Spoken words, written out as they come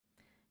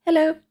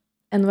Hello,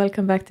 and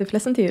welcome back to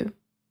Pleasantview.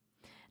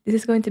 This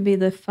is going to be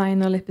the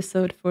final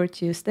episode for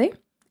Tuesday,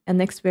 and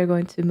next we are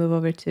going to move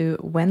over to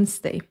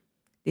Wednesday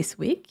this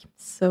week.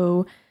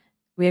 So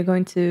we are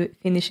going to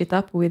finish it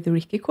up with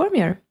Ricky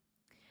Cormier,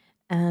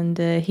 and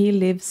he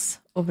lives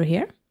over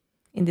here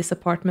in this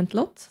apartment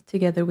lot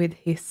together with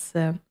his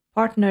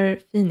partner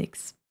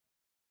Phoenix.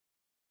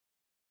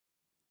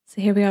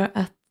 So here we are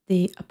at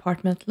the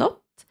apartment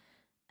lot,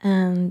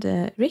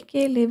 and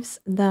Ricky lives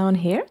down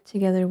here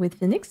together with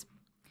Phoenix.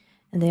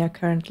 And they are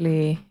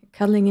currently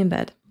cuddling in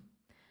bed.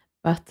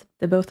 But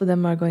the both of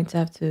them are going to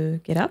have to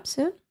get up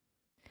soon.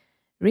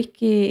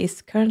 Ricky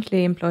is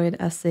currently employed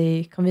as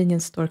a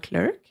convenience store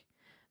clerk,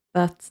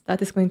 but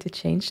that is going to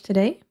change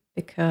today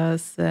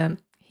because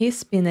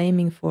he's been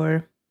aiming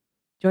for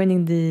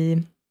joining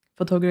the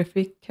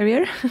photography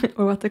career,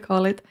 or what to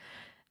call it,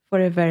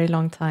 for a very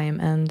long time.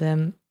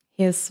 And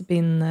he has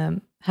been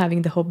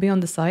having the hobby on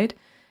the side,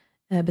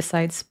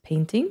 besides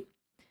painting,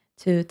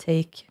 to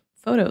take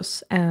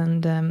photos,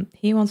 and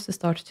he wants to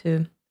start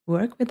to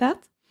work with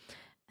that.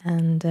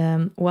 And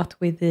what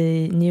with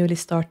the newly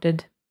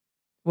started,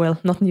 well,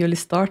 not newly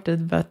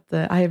started, but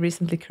I have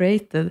recently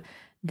created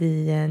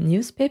the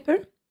newspaper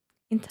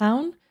in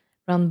town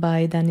run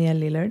by Danielle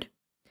Lillard.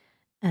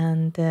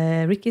 And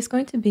Ricky is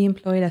going to be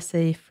employed as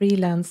a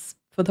freelance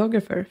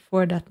photographer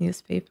for that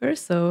newspaper,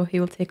 so he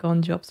will take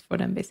on jobs for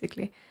them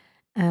basically.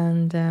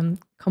 And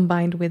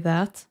combined with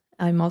that,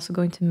 I'm also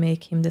going to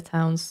make him the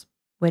town's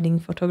wedding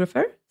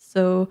photographer.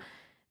 So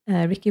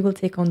Ricky will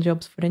take on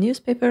jobs for the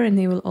newspaper, and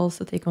he will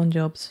also take on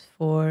jobs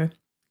for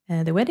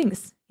the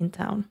weddings in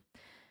town.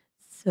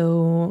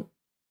 So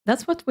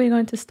that's what we're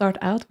going to start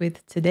out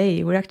with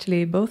today. We're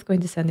actually both going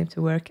to send him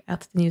to work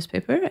at the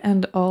newspaper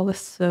and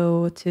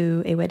also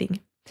to a wedding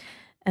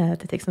to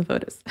take some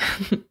photos.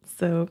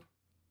 So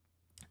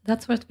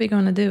that's what we're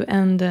going to do.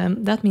 And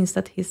that means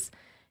that his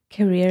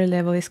career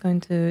level is going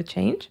to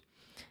change.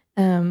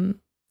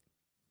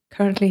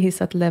 Currently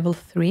he's at level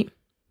 3.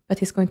 But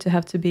he's going to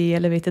have to be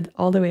elevated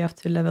all the way up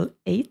to level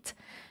 8,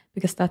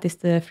 because that is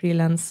the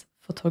freelance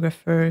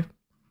photographer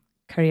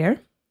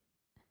career.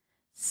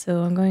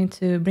 So I'm going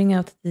to bring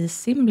out the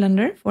sim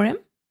blender for him.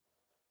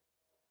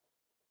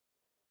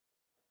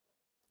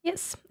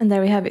 Yes, and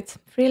there we have it,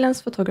 freelance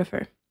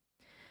photographer.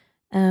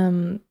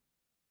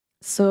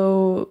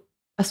 So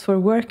as for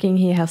working,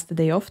 he has the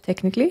day off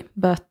technically,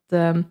 but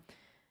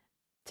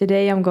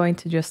today I'm going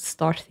to just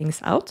start things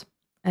out.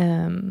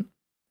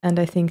 And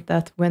I think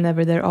that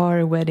whenever there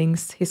are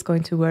weddings, he's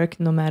going to work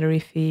no matter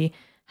if he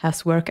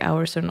has work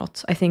hours or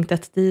not. I think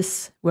that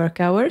these work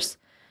hours,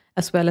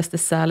 as well as the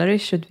salary,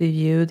 should be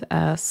viewed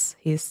as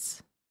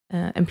his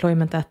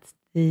employment at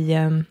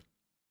the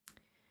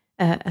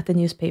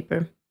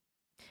newspaper,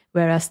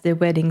 whereas the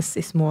weddings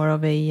is more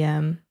of a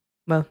an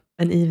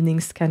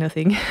evenings kind of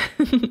thing.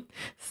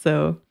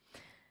 So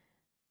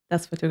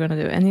that's what we're gonna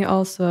do. And he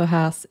also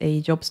has a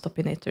job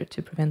stopinator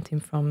to prevent him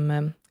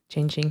from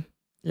changing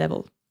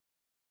level.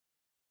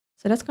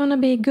 So that's going to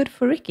be good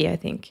for Ricky, I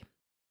think.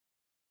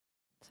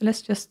 So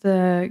let's just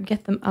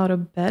get them out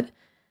of bed.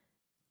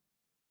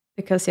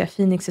 Because, yeah,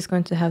 Phoenix is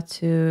going to have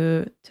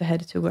to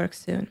head to work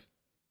soon.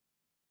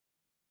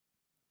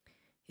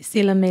 He's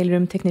still a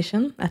mailroom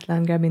technician at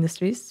Landgrab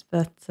Industries.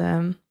 But,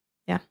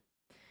 yeah,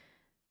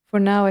 for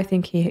now, I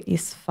think he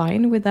is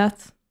fine with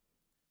that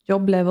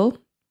job level.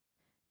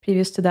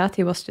 Previous to that,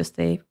 he was just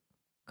a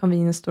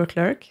convenience store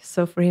clerk.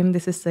 So for him,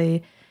 this is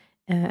a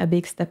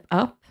big step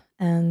up.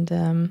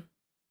 And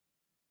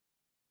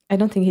I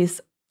don't think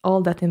he's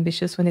all that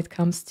ambitious when it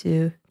comes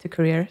to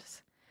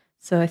careers.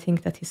 So I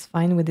think that he's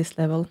fine with this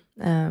level.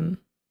 For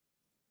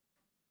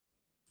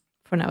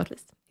now, at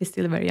least. He's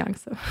still very young,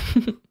 so.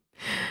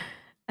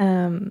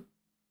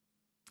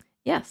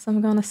 Yeah, so I'm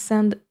going to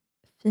send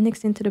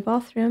Phoenix into the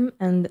bathroom,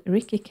 and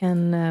Ricky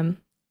can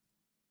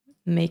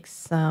make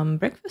some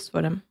breakfast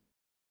for them.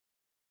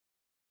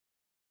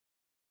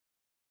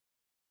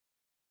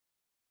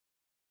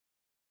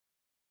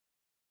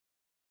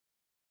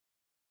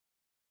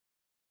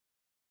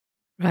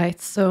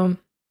 Right, so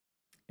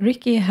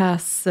Ricky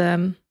has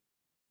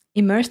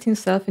immersed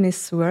himself in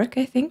his work,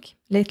 I think,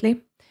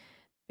 lately,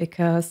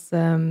 because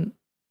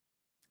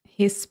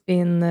he's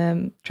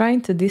been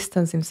trying to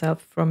distance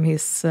himself from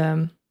his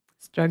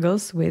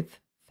struggles with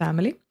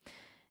family.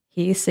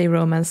 He is a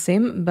romance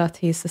sim, but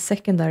he's a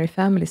secondary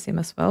family sim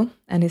as well,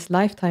 and his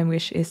lifetime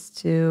wish is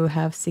to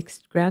have 6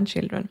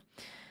 grandchildren.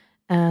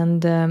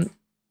 And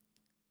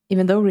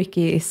even though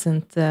Ricky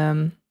isn't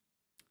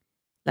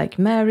like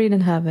married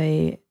and have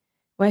a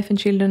wife and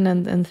children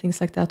and things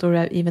like that, or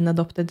even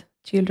adopted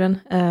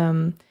children,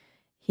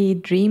 he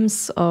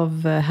dreams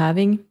of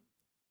having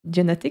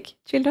genetic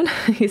children,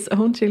 his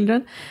own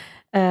children.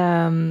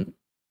 And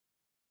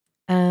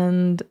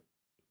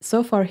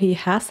so far he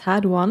has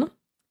had one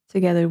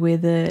together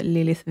with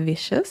Lilith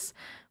Vicious,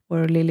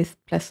 or Lilith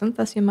Pleasant,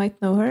 as you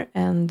might know her.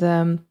 And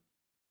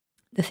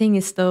the thing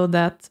is, though,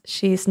 that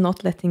she is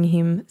not letting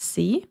him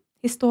see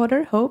his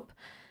daughter, Hope.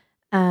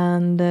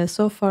 And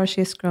so far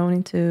she's grown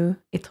into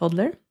a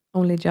toddler,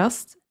 only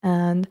just.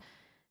 And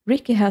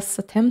Ricky has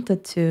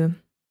attempted to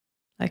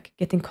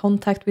get in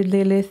contact with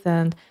Lilith,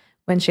 and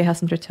when she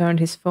hasn't returned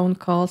his phone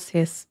calls,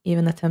 he's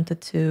even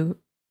attempted to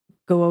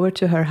go over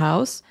to her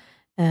house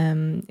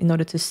in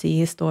order to see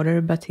his daughter,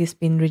 but he's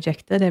been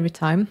rejected every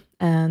time,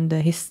 and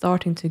he's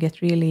starting to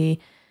get really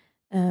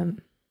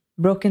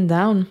broken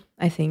down,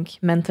 I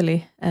think,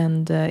 mentally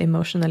and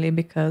emotionally,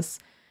 because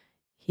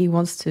he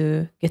wants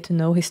to get to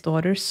know his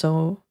daughter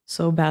so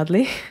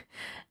badly.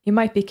 He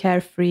might be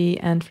carefree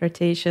and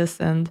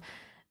flirtatious and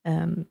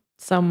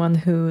someone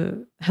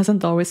who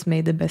hasn't always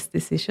made the best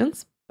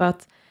decisions,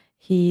 but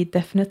he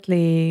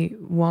definitely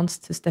wants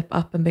to step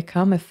up and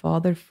become a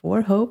father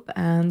for Hope,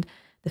 and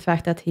the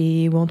fact that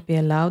he won't be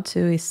allowed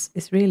to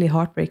is really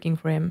heartbreaking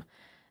for him.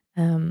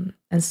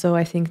 And so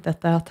I think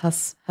that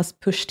has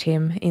pushed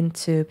him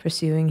into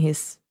pursuing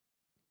his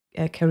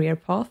career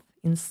path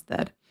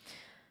instead.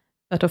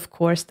 But of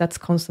course, that's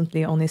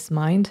constantly on his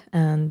mind,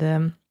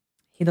 and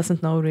he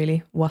doesn't know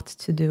really what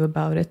to do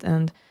about it.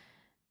 And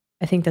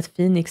I think that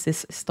Phoenix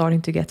is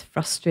starting to get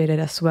frustrated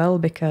as well,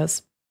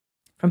 because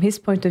from his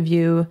point of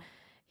view,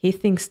 he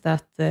thinks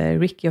that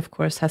Ricky, of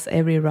course, has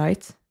every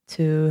right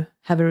to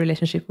have a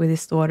relationship with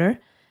his daughter,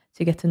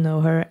 to get to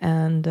know her.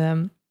 And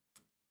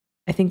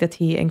I think that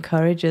he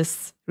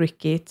encourages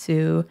Ricky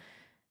to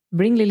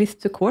bring Lilith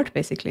to court,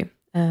 basically,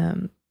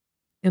 in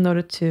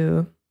order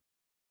to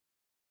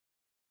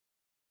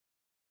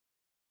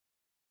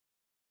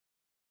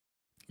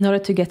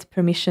get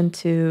permission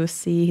to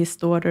see his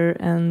daughter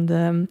and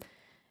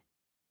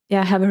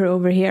have her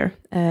over here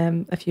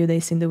a few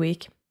days in the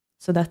week,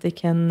 so that they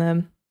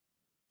can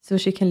so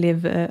she can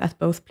live at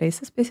both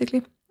places,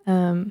 basically.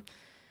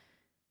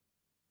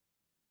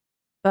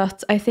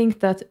 But I think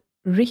that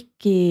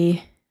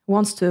Ricky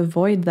wants to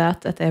avoid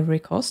that at every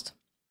cost,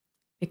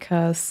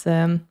 because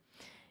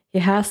he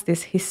has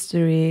this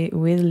history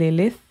with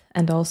Lilith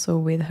and also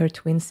with her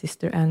twin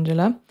sister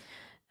Angela.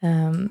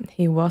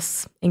 He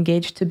was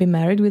engaged to be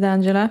married with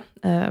Angela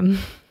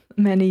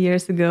many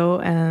years ago,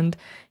 and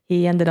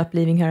he ended up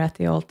leaving her at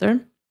the altar.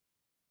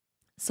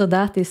 So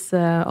that is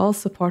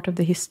also part of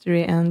the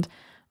history, and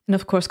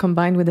of course,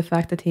 combined with the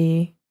fact that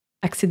he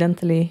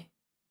accidentally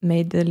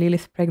made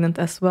Lilith pregnant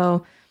as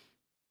well,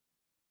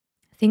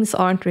 things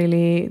aren't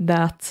really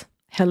that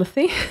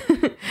healthy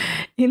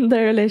in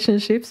their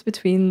relationships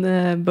between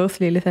both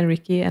Lilith and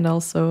Ricky, and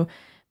also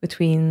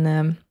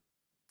between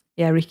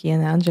Ricky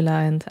and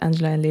Angela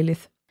and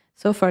Lilith.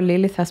 So far,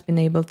 Lilith has been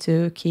able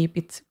to keep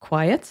it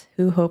quiet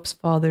who Hope's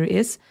father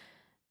is.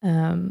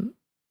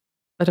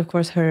 But of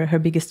course, her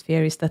biggest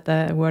fear is that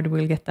the word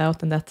will get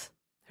out and that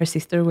her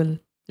sister will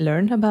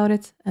learn about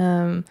it.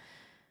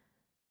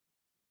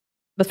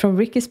 But from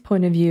Ricky's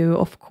point of view,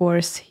 of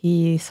course,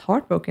 he's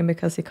heartbroken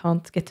because he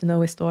can't get to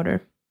know his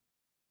daughter.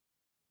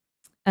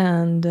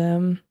 And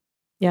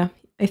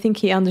I think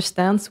he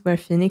understands where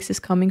Phoenix is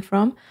coming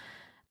from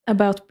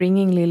about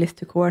bringing Lilith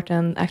to court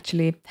and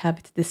actually have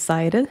it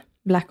decided,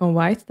 black and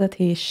white, that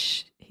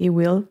he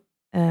will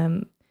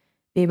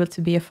be able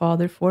to be a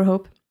father for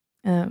Hope.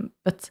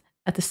 But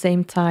at the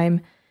same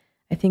time,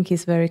 I think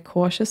he's very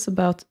cautious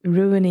about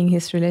ruining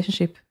his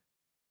relationship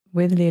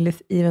with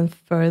Lilith even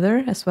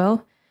further as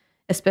well,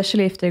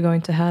 especially if they're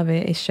going to have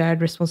a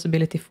shared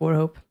responsibility for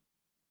Hope.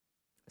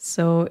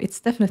 So it's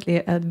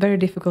definitely a very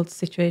difficult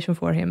situation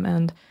for him.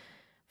 And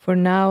for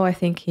now, I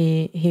think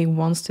he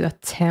wants to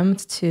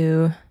attempt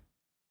to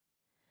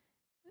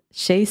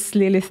chase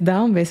Lilith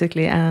down,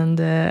 basically, and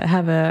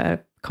have a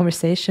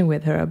conversation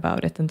with her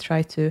about it and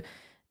try to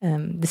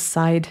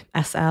decide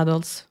as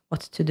adults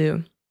what to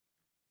do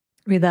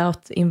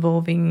without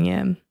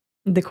involving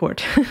the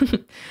court.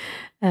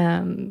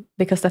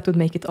 Because that would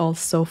make it all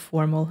so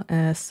formal,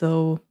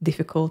 so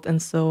difficult,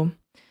 and so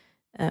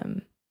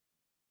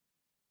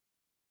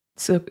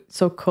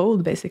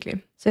cold,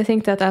 basically. So I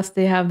think that as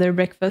they have their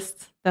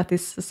breakfast, that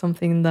is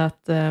something that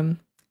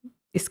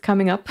is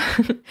coming up.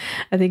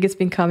 I think it's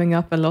been coming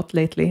up a lot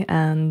lately,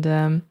 and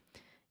I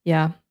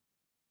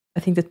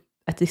think that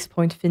at this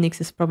point Phoenix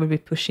is probably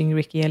pushing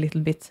Ricky a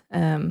little bit,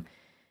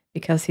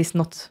 because he's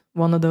not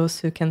one of those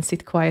who can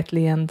sit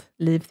quietly and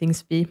leave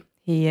things be.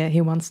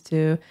 He wants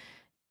to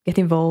get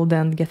involved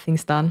and get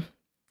things done,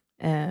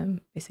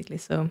 basically.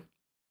 So,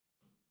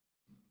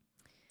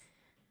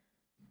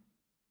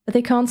 but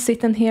they can't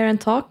sit in here and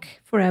talk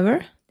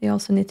forever. They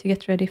also need to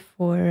get ready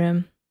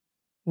for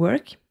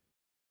work.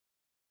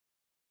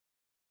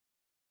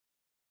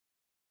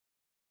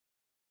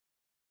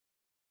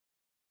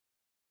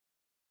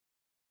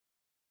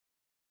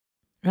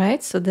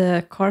 Right, so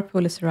the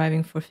carpool is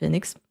arriving for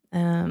Phoenix,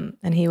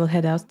 and he will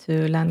head out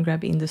to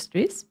Landgrab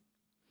Industries.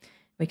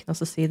 We can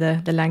also see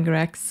the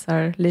Langrax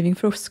are leaving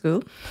for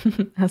school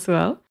as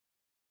well.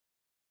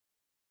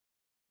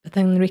 But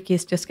then Ricky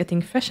is just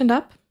getting freshened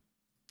up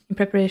in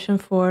preparation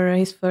for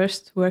his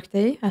first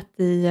workday at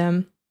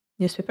the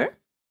newspaper.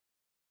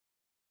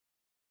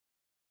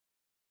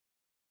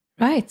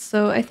 Right,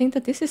 so I think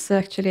that this is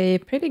actually a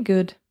pretty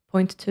good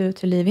point to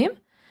leave him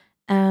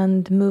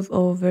and move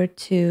over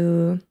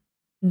to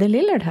the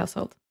Lillard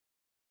household.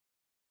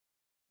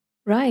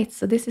 Right,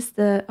 so this is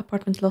the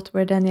apartment lot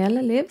where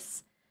Danielle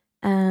lives,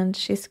 and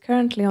she's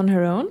currently on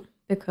her own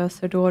because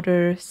her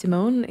daughter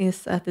Simone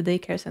is at the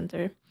daycare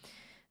center.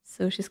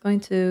 So she's going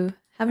to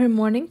have her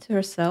morning to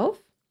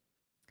herself.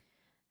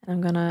 And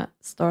I'm gonna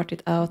start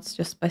it out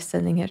just by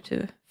sending her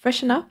to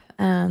freshen up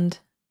and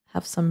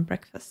have some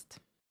breakfast.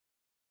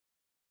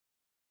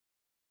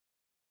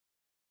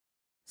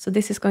 So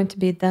this is going to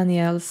be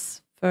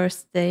Danielle's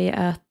first day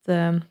at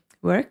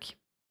work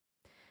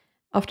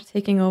after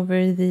taking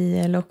over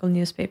the local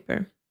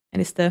newspaper.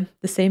 And it's the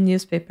same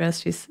newspaper as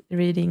she's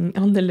reading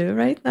on the loo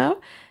right now.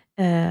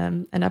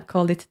 And I've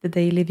called it the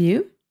Daily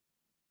View.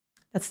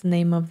 That's the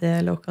name of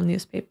the local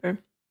newspaper.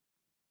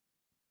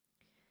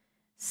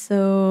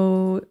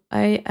 So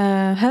I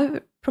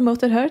have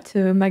promoted her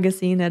to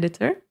magazine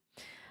editor.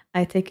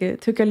 I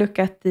took a look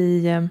at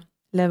the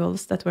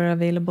levels that were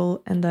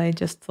available, and I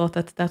just thought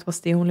that that was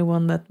the only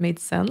one that made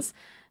sense.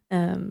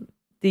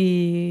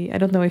 I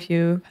don't know if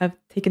you have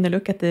taken a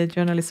look at the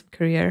journalism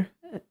career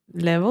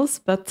levels,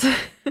 but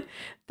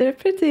they're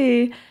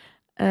pretty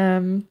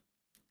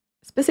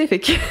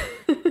specific.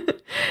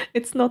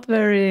 It's not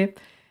very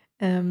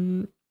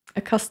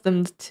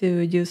accustomed to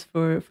use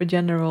for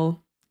general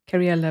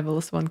career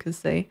levels, one could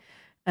say.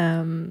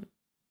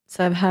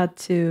 So I've had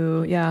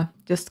to,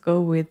 just go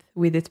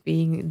with it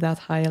being that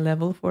high a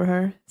level for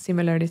her,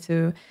 similarly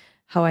to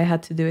how I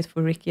had to do it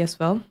for Ricky as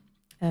well,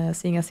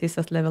 seeing as he's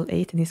at level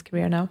 8 in his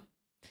career now.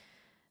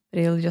 But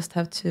he'll just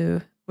have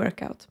to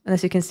work out. And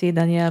as you can see,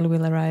 Danielle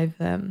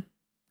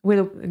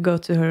will go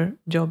to her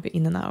job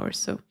in an hour.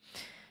 So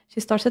she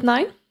starts at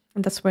 9,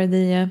 and that's where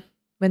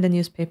when the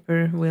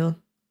newspaper will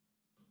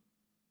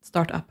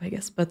start up, I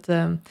guess. But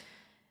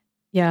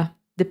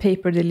the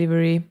paper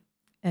delivery,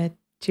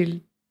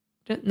 teens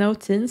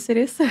it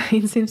is,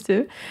 it seems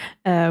to,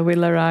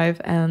 will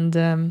arrive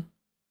and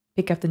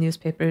pick up the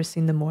newspapers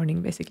in the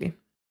morning, basically.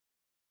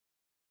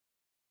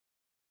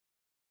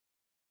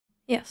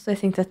 Yeah, so I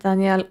think that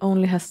Danielle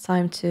only has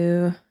time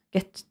to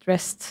get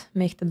dressed,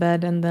 make the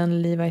bed, and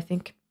then leave, I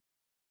think.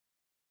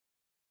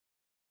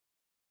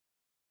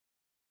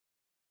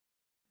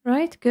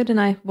 Right, good, and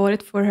I bought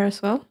it for her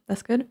as well.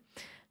 That's good.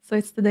 So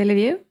it's the Daily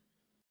View.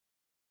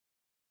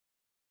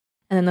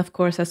 And then, of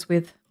course, as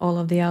with all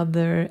of the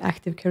other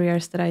active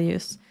careers that I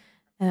use,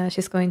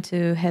 she's going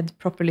to head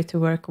properly to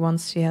work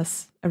once she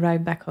has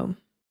arrived back home.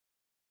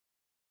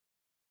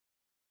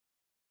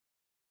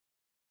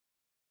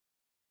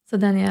 So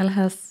Danielle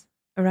has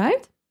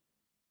arrived,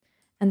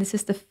 and this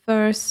is the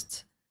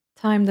first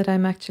time that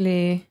I'm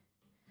actually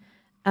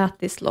at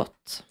this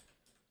lot.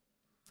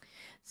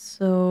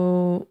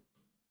 So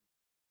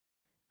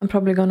I'm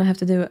probably going to have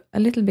to do a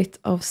little bit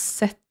of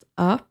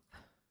setup.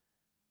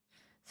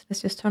 So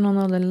let's just turn on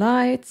all the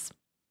lights.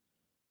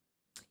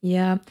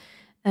 Yeah,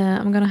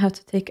 I'm going to have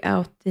to take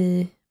out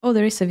there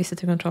is a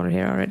visitor controller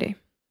here already.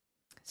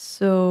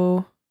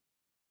 So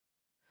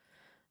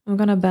I'm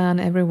going to ban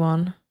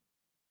everyone.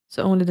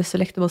 So only the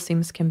selectable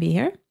sims can be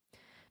here,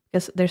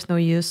 because there's no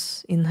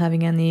use in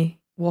having any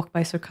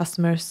walk-bys or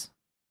customers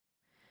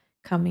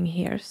coming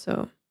here.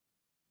 So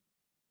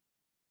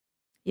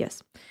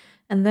yes.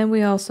 And then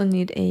we also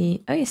need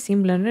a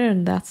sim blender,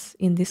 and that's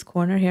in this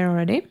corner here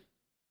already.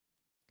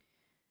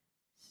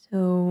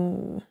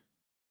 So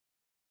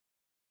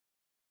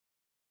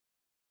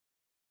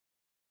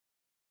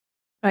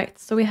right,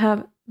 so we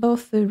have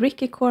both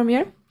Ricky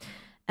Cormier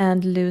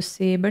and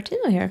Lucy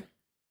Bertino here,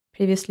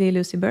 previously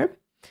Lucy Burb.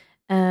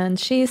 And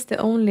she is the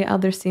only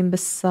other sim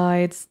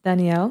besides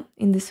Danielle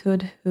in this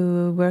hood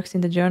who works in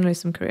the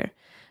journalism career.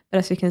 But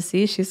as you can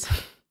see, she's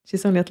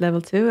only at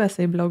level 2 as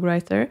a blog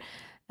writer,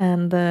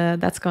 and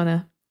that's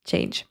gonna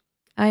change.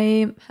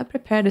 I have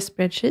prepared a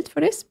spreadsheet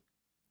for this.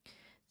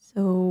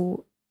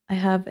 So I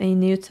have a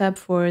new tab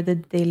for the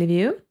Daily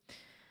View,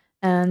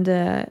 and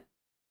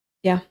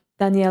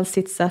Danielle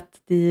sits at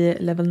the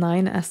level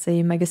 9 as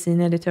a magazine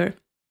editor.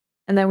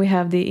 And then we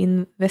have the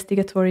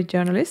investigatory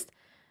journalist,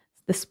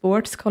 the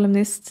sports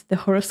columnist, the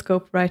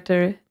horoscope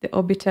writer, the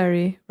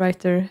obituary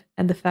writer,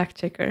 and the fact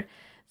checker.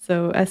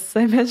 So as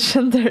I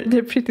mentioned,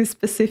 they're pretty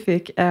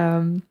specific,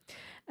 and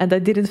I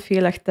didn't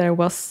feel like there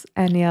was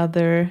any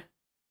other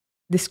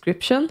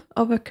description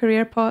of a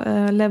career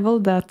level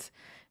that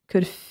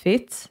could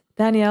fit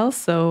Danielle.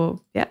 So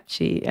yeah,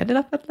 she ended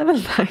up at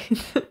level 9.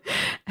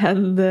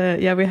 And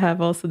we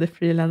have also the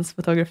freelance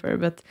photographer,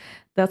 but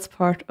that's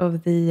part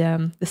of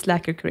the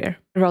slacker career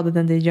rather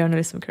than the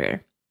journalism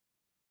career.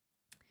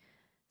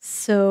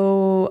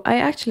 So I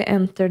actually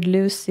entered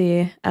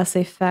Lucy as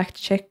a fact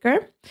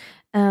checker,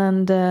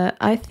 and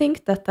I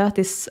think that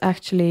is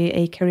actually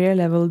a career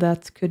level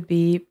that could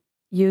be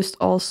used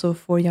also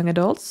for young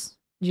adults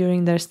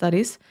during their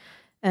studies.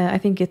 I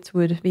think it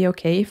would be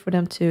okay for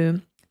them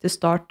to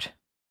start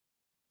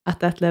at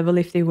that level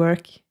if they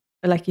work,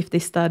 like if they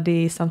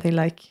study something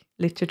like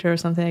literature or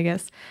something, I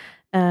guess,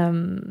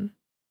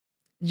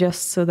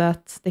 just so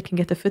that they can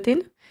get a foot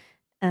in.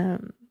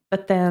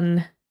 But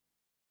then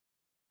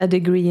a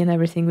degree and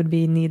everything would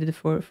be needed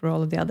for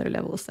all of the other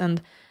levels.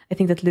 And I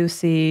think that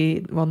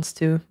Lucy wants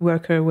to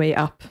work her way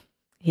up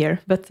here,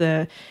 but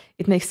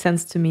it makes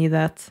sense to me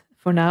that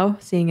for now,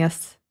 seeing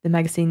as the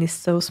magazine is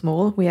so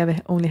small, we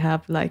only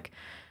have like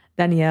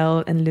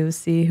Danielle and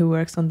Lucy who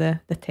works on the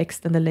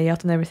text and the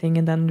layout and everything,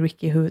 and then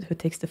Ricky who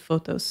takes the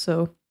photos,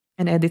 so,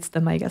 and edits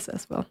them, I guess,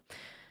 as well.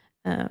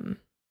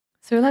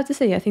 So we'll have to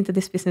see. I think that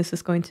this business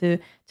is going to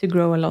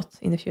grow a lot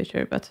in the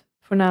future, but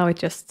for now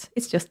it's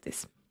just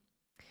this.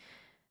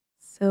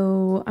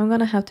 So I'm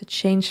gonna have to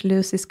change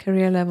Lucy's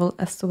career level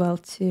as well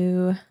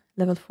to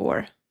level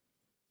 4.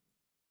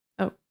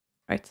 Oh,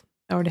 right.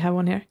 I already have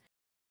one here.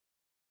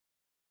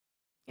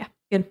 Yeah,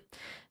 good.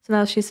 So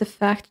now she's a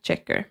fact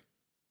checker.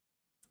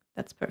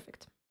 That's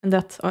perfect. And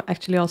that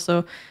actually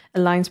also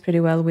aligns pretty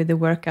well with the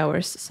work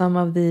hours. Some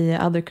of the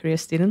other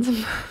careers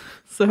didn't.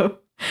 So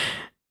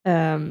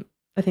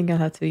I think I'll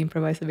have to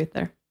improvise a bit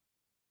there.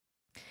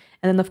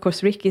 And then, of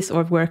course, Ricky's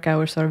work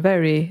hours are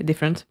very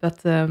different.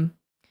 But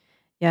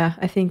yeah,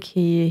 I think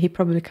he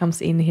probably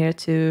comes in here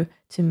to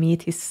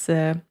meet his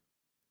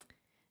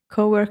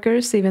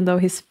co-workers, even though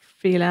he's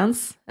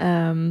freelance.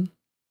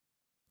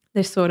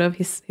 They're sort of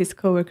his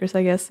co-workers,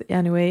 I guess,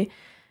 anyway.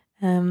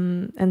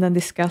 And then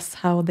discuss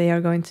how they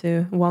are going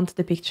to want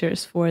the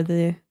pictures for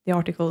the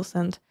articles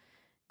and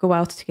go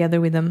out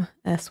together with them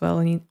as well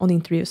on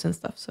interviews and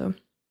stuff. So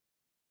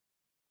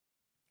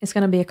it's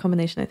going to be a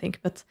combination, I think,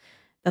 but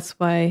that's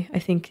why I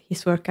think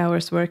his work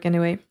hours work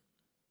anyway.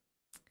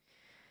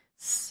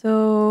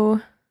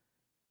 So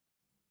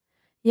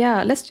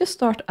yeah, let's just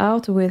start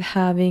out with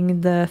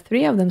having the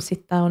 3 of them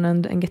sit down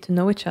and get to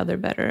know each other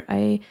better.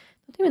 I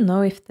don't even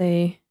know if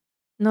they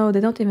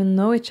don't even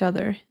know each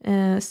other.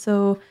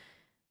 So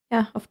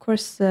yeah, of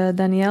course,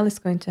 Danielle is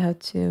going to have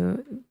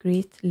to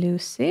greet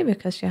Lucy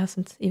because she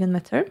hasn't even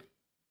met her.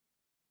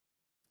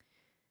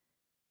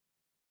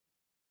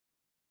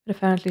 But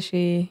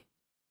apparently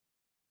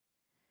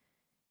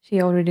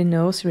she already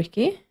knows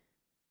Ricky.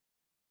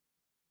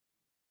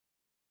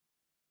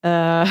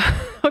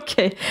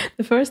 Okay,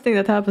 the first thing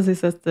that happens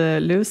is that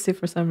Lucy,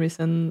 for some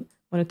reason,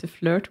 wanted to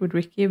flirt with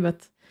Ricky,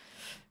 but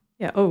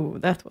yeah, oh,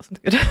 that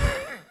wasn't good.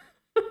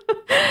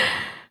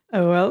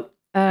 Oh well.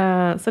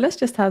 So let's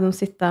just have them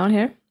sit down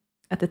here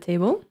at the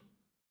table.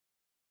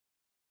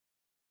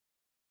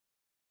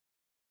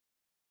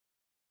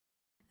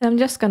 I'm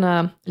just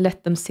gonna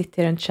let them sit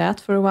here and chat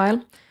for a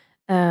while.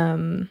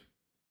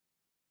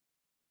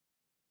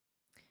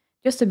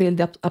 Just to build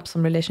up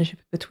some relationship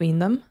between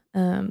them.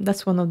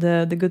 That's one of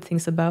the good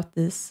things about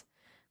these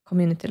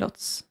community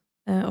lots,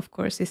 of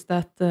course, is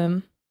that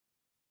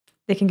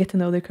they can get to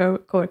know their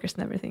coworkers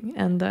and everything.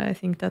 And I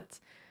think that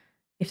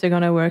if they're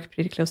going to work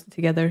pretty closely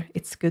together,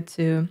 it's good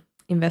to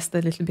invest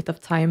a little bit of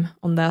time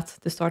on that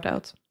to start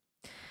out.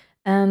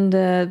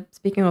 And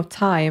speaking of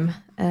time,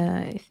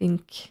 I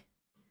think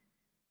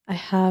I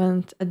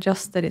haven't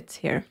adjusted it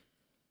here.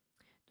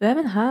 Do I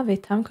even have a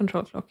time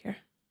control clock here?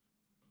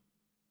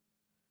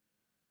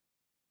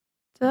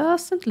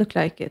 Doesn't look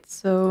like it,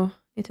 so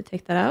need to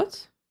take that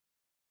out.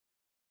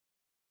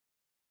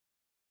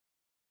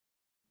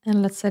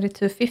 And let's set it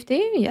to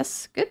 50.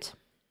 Yes, good.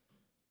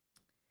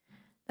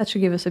 That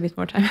should give us a bit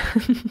more time.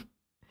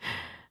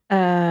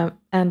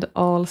 And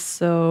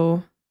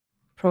also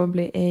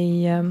probably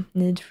a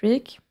need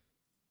freak.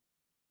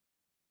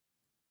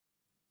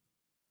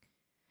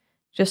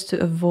 Just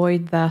to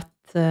avoid that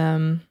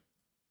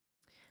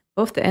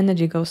both the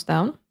energy goes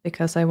down,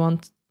 because I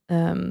want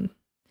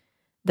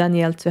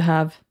Danielle to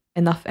have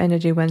enough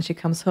energy when she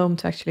comes home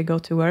to actually go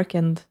to work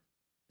and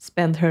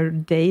spend her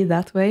day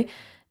that way.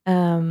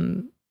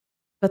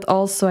 But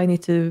also I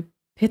need to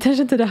pay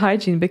attention to the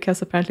hygiene,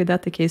 because apparently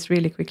that decays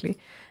really quickly.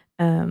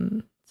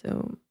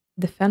 So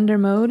defender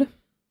mode.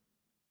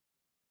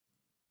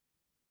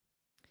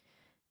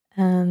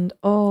 And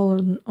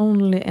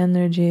only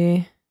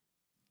energy,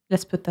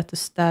 let's put that to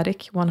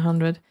static,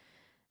 100.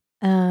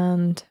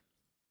 And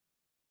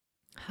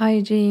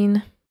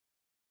hygiene.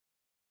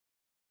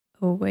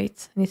 Oh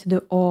wait, I need to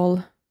do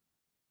all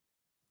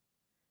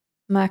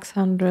max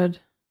 100,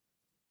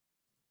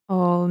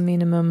 all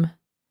minimum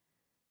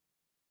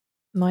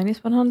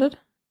minus 100,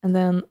 and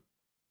then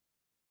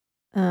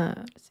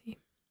let's see,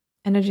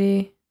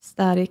 energy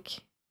static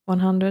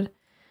 100,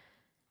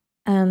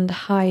 and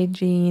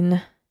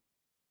hygiene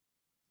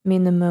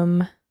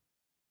minimum,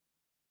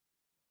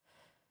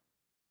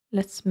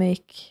 let's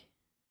make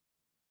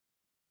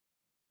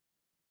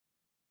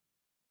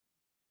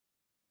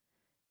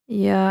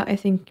I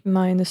think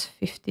minus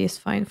 50 is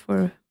fine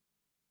for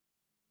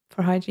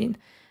hygiene.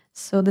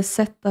 So the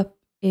setup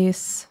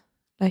is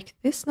like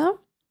this now.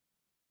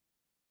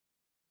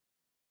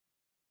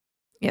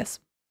 Yes,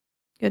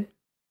 good.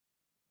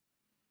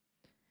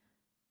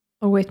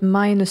 Oh wait,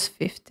 minus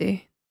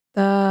 50.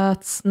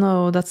 That's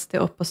the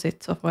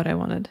opposite of what I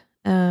wanted.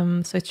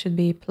 So it should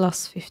be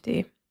plus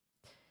 50.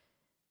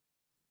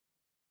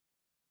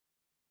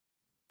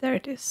 There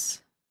it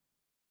is.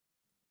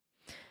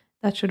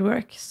 That should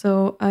work.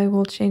 So I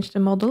will change the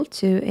model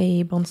to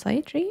a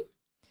bonsai tree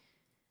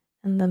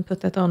and then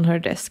put that on her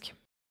desk.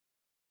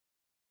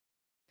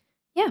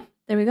 Yeah,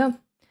 there we go.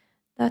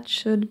 That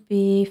should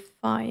be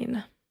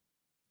fine.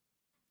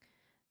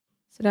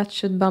 So that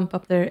should bump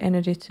up their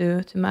energy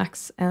to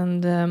max.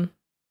 And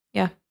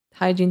yeah,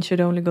 hygiene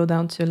should only go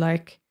down to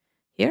like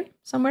here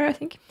somewhere, I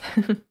think.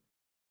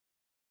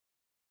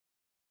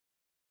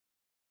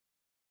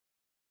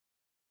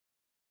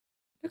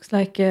 Looks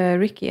like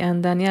Ricky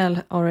and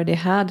Danielle already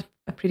had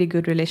a pretty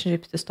good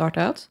relationship to start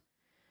out.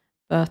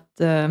 But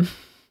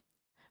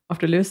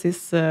after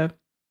Lucy's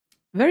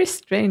very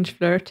strange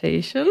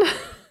flirtation,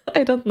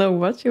 I don't know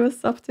what she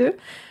was up to.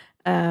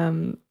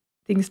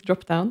 Things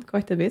dropped down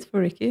quite a bit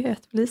for Ricky,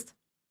 at least.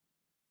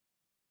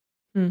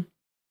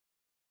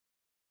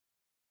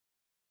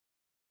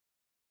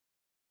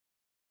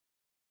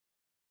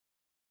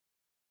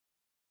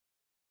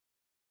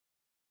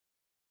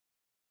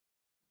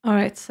 All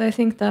right, so I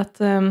think that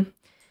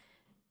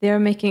they are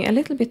making a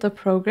little bit of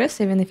progress,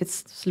 even if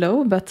it's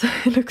slow, but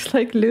it looks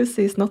like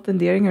Lucy is not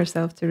endearing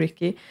herself to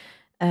Ricky.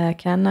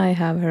 Can I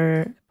have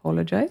her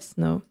apologize?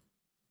 No.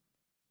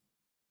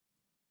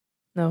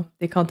 No,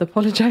 they can't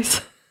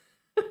apologize.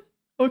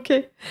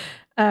 Okay.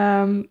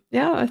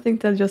 Yeah, I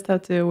think they'll just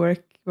have to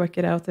work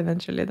it out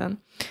eventually then.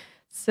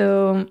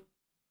 So,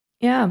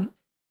 yeah,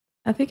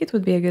 I think it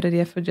would be a good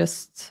idea for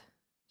just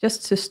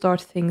to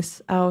start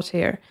things out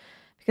here,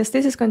 because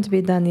this is going to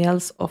be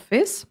Danielle's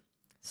office.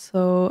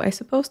 So I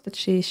suppose that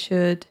she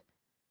should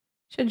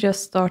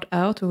just start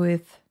out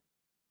with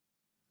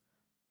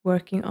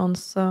working on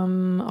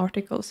some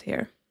articles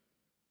here.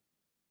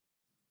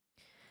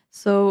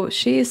 So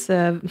she is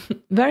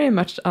very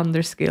much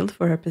underskilled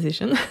for her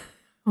position,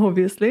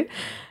 obviously.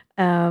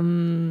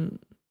 And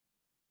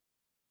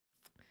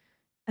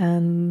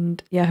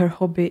yeah, her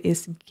hobby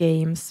is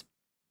games.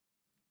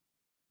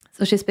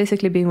 So she's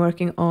basically been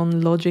working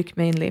on logic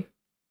mainly,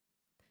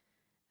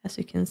 as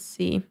you can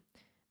see.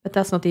 But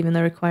that's not even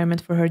a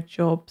requirement for her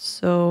job.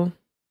 So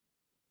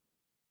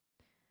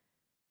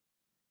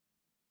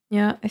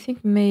yeah, I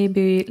think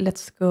maybe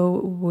let's go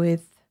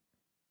with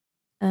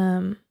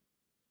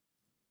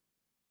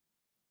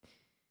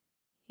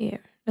here.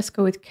 Let's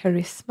go with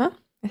charisma.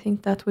 I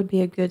think that would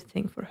be a good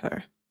thing for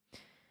her.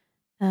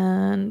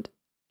 And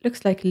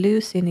looks like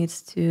Lucy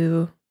needs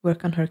to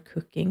work on her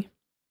cooking.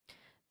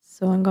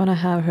 So I'm gonna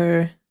have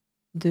her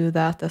do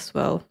that as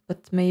well.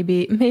 But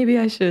maybe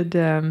I should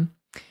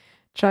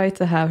try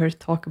to have her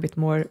talk a bit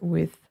more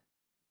with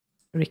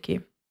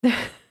Ricky.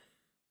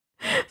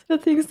 So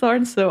things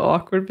aren't so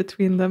awkward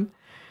between them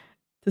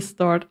to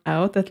start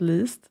out, at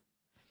least.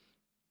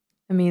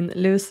 I mean,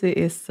 Lucy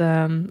is,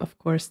 of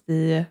course,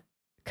 the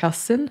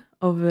cousin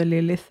of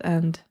Lilith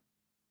and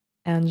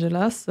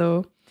Angela,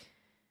 so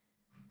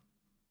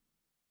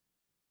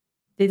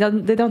they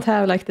don't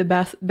have like the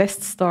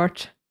best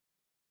start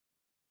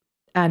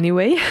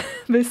anyway.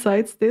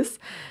 Besides this,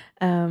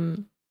 but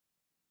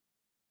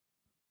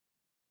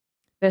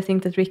I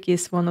think that Ricky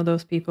is one of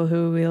those people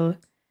who will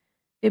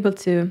be able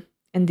to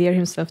endear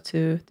himself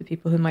to the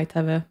people who might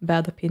have a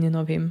bad opinion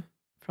of him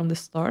from the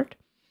start.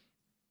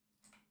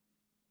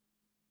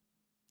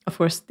 Of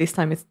course, this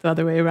time it's the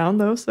other way around,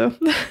 though. So,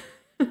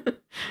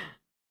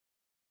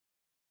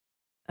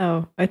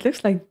 oh, it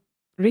looks like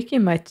Ricky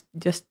might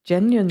just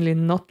genuinely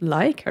not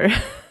like her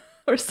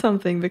or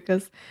something,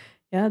 because,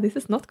 yeah, this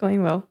is not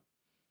going well.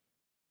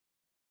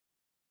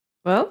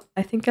 Well,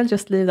 I think I'll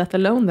just leave that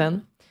alone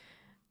then.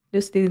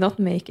 Lucy did not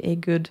make a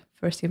good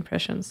first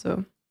impression,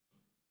 so.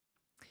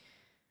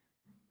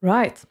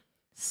 Right,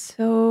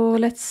 so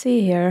let's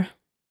see here.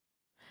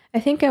 I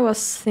think I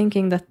was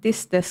thinking that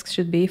this desk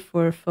should be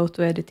for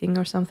photo editing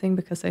or something,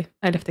 because I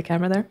left the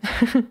camera there.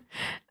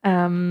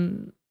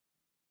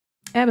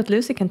 Yeah, but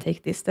Lucy can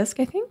take this desk,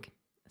 I think.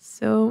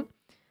 So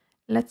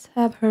let's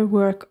have her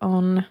work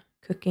on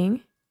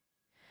cooking.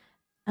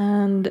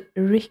 And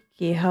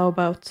Ricky, how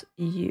about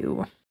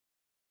you?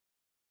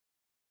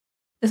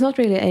 There's not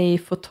really a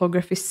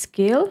photography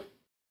skill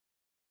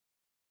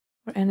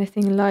or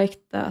anything like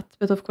that,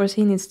 but of course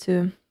he needs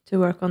to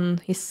work on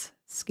his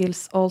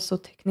skills also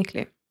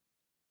technically.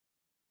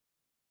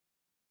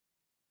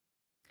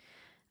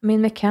 I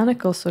mean,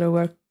 mechanical sort of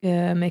work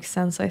makes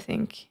sense, I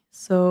think.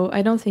 So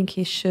I don't think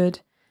he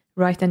should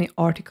write any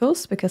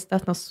articles, because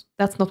that's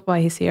not why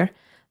he's here.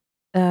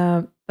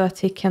 But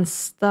he can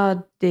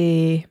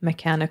study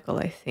mechanical,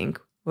 I think,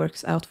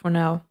 works out for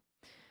now.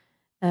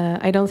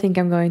 I don't think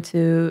I'm going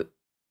to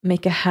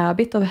make a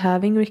habit of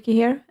having Ricky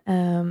here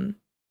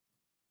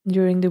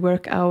during the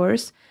work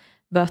hours.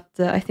 But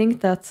I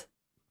think that,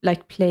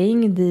 like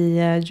playing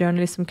the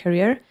journalism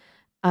career,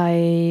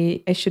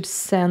 I should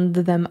send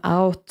them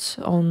out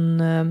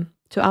on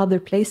to other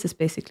places,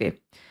 basically.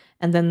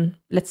 And then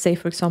let's say,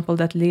 for example,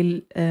 that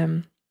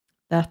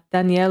that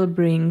Danielle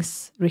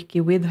brings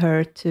Ricky with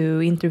her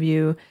to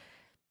interview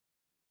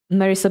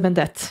Marissa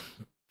Bendette,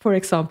 for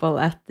example,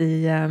 at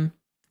the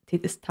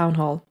this town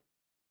hall.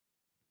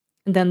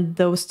 And then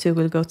those two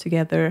will go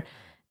together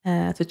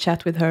to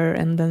chat with her,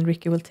 and then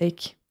Ricky will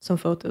take some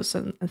photos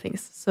and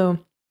things. So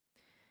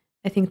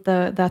I think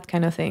that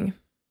kind of thing.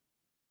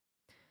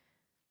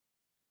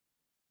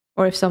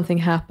 Or if something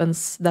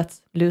happens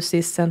that Lucy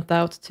is sent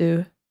out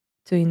to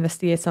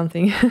investigate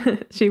something,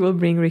 she will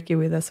bring Ricky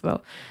with as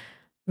well.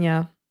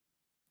 Yeah.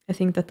 I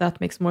think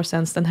that makes more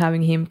sense than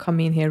having him come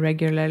in here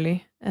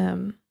regularly.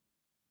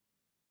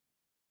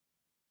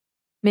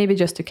 Maybe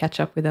just to catch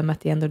up with them at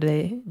the end of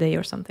the day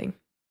or something.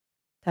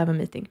 To have a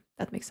meeting.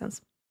 That makes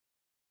sense.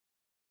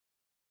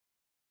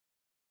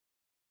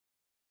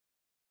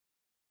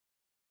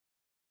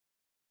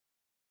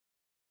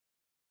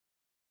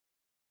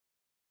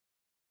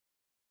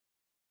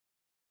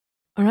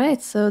 All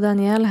right, so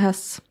Danielle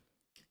has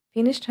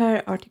finished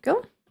her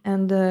article,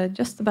 and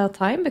just about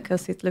time,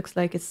 because it looks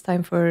like it's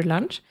time for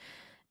lunch.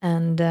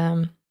 And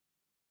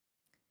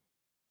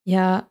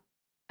yeah,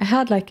 I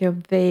had like a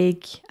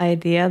vague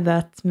idea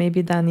that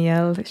maybe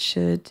Danielle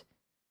should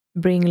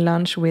bring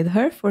lunch with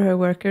her for her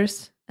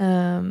workers.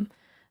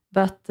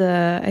 But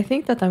I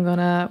think that I'm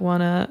gonna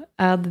wanna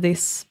add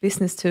this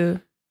business to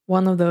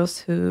one of those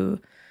who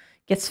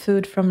gets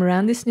food from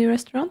Randy's new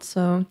restaurant.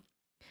 So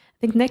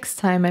I think next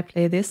time I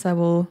play this, I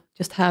will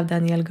just have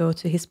Danielle go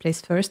to his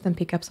place first and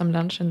pick up some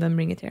lunch and then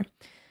bring it here.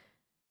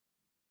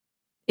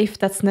 If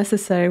that's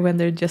necessary when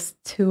there are just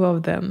two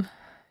of them,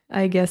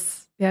 I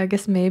guess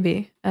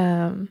maybe.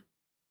 I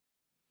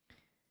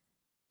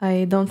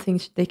don't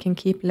think they can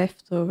keep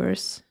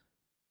leftovers.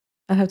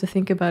 I have to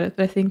think about it,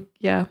 but I think,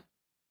 yeah,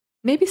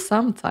 maybe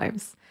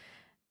sometimes.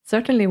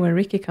 Certainly when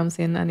Ricky comes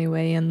in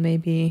anyway, and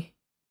maybe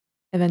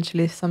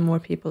eventually some more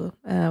people,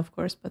 of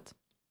course, but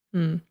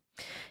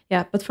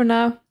yeah, but for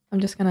now, I'm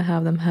just gonna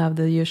have them have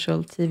the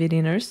usual TV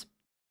dinners.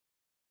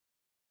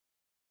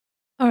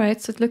 All right,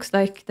 so it looks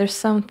like there's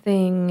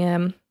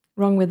something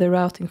wrong with the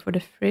routing for the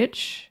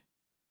fridge.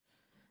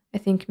 I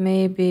think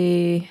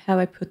maybe have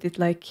I put it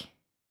like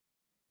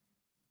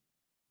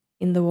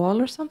in the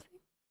wall or something?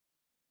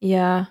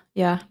 Yeah,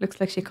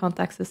 looks like she can't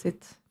access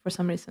it for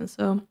some reason.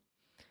 So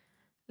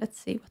let's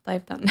see what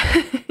I've done.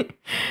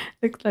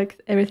 Looks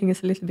like everything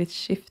is a little bit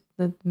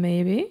shifted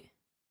maybe.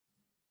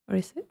 Or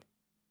is it?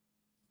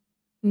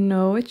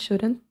 No, it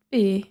shouldn't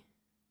be.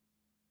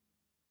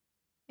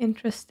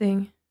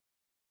 Interesting.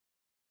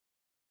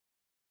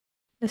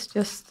 Let's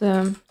just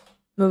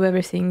move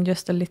everything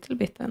just a little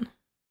bit then.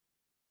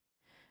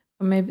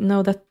 Or maybe,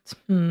 no, that,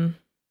 I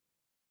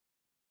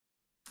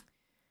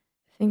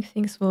think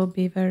things will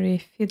be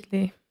very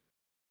fiddly.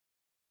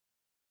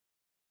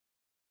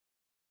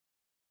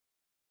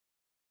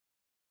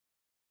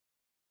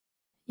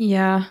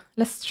 Yeah,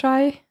 let's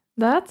try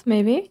that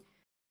maybe.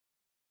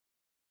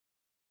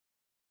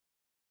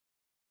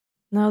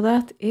 Now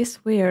that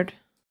is weird.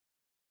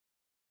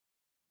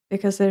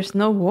 Because there's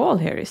no wall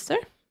here, is there?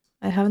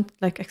 I haven't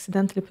like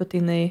accidentally put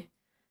in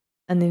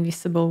an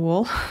invisible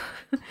wall.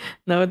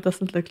 No, it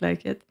doesn't look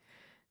like it.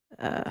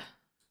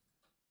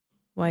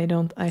 Why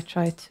don't I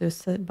try to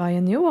buy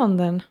a new one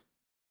then?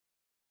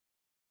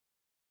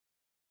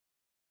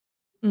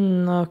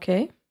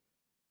 Okay.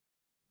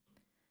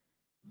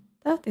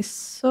 That is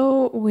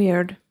so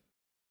weird.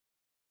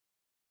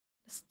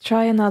 Let's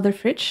try another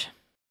fridge.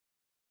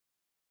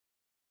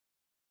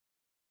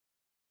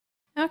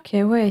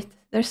 Okay, wait.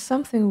 There's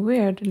something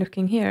weird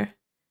looking here.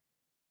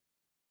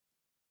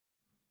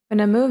 When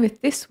I move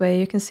it this way,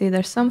 you can see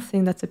there's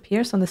something that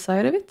appears on the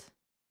side of it.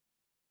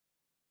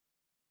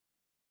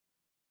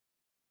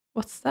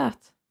 What's that?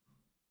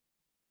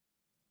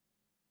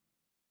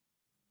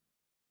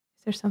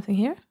 Is there something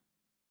here?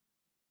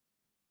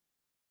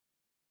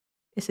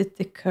 Is it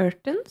the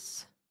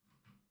curtains?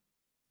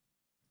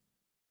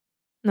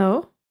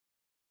 No.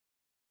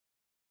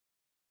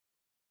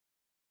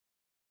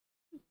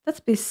 That's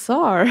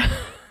bizarre.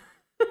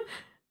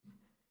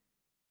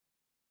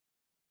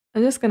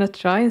 I'm just gonna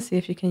try and see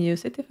if you can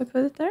use it if I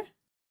put it there.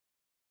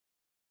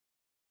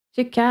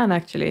 You can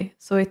actually,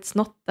 so it's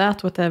not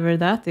that whatever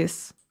that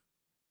is.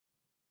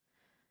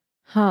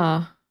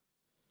 Huh.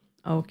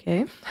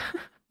 Okay.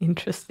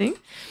 Interesting.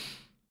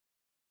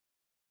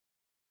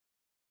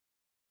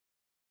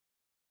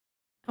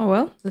 Oh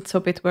well, let's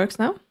hope it works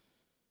now.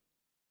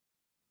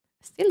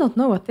 I still don't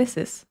know what this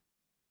is.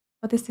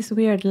 What is this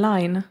weird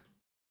line?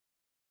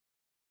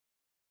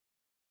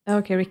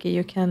 Okay, Ricky,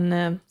 you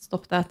can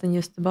stop that and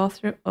use the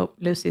bathroom. Oh,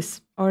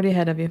 Lucy's already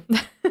ahead of you. So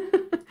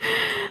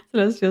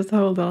let's just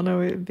hold on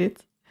a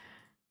bit.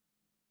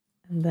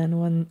 And then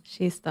when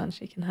she's done,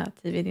 she can have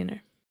TV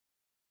dinner.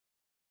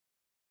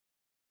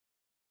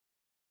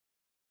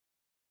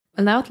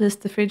 Well, now at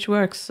least the fridge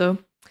works, so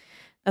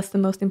that's the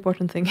most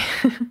important thing.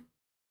 So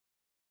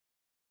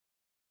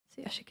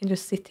yeah, she can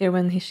just sit here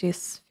when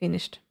she's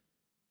finished,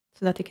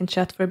 so that he can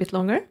chat for a bit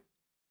longer.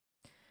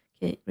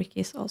 Okay, Ricky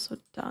is also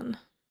done.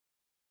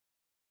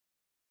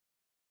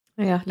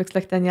 Yeah, looks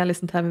like Danielle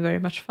isn't having very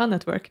much fun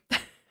at work.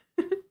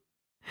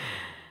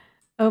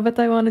 Oh, but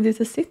I wanted you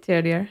to sit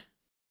here, dear.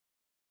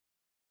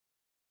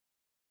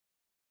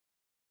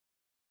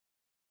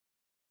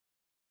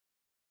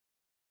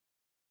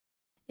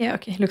 Yeah,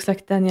 okay. Looks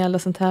like Danielle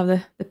doesn't have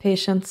the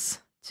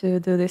patience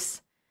to do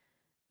this.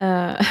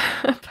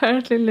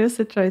 Apparently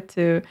Lucy tried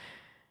to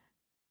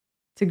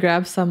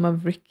grab some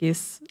of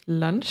Ricky's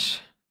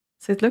lunch.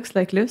 So it looks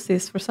like Lucy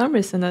is for some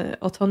reason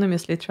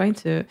autonomously trying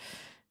to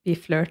be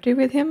flirty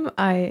with him.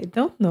 I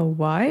don't know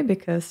why,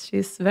 because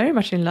she's very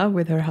much in love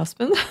with her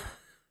husband.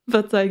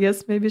 But I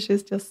guess maybe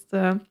she's just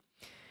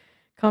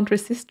can't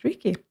resist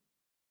Ricky.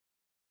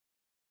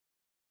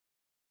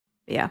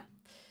 Yeah.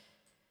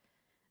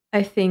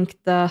 I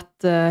think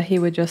that he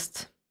would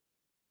just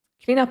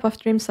clean up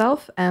after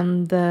himself,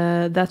 and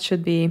that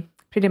should be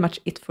pretty much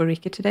it for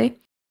Ricky today.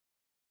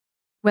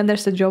 When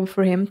there's a job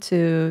for him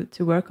to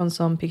work on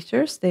some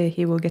pictures,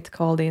 he will get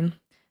called in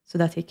so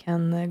that he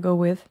can go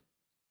with.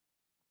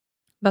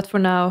 But for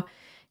now,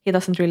 he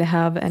doesn't really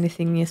have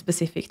anything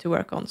specific to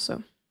work on,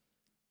 so...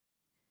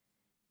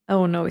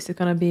 Oh no, is it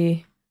gonna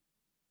be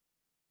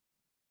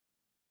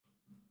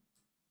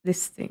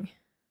this thing?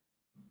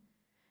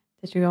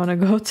 That you're gonna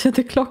go to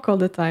the clock all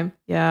the time?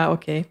 Yeah,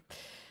 okay.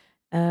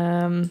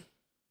 It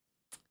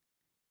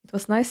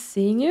was nice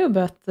seeing you,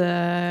 but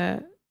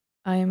I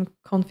am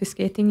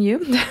confiscating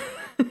you.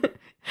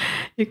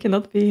 You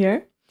cannot be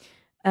here.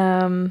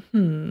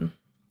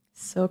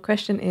 So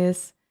question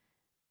is,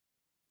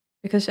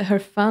 because her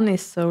fun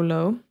is so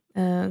low,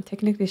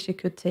 technically she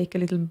could take a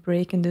little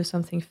break and do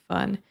something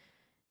fun.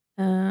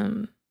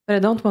 But I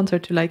don't want her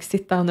to like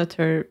sit down at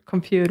her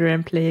computer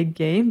and play a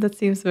game. That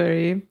seems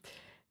very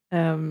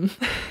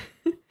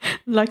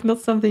like not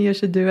something you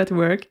should do at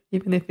work,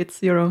 even if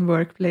it's your own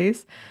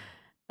workplace.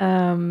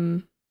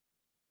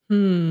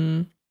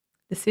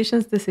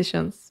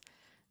 Decisions.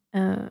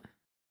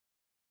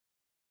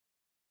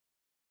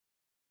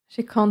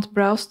 She can't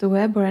browse the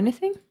web or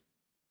anything?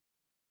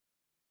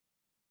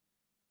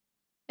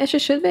 Yeah, she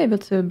should be able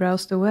to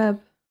browse the web.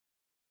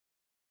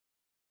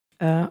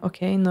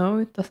 Okay, no,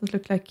 it doesn't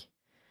look like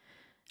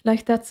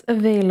that's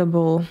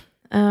available.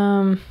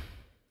 Okay,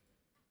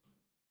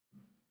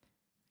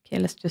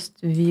 let's just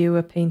view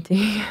a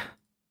painting.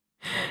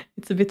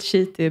 It's a bit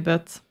cheaty,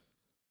 but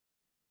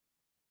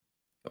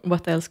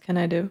what else can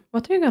I do?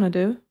 What are you gonna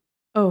do?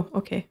 Oh,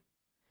 okay.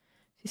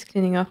 She's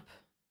cleaning up.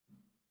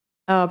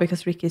 Oh,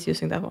 because Ricky is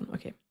using that one.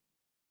 Okay.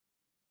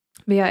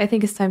 But yeah, I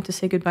think it's time to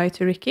say goodbye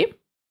to Ricky.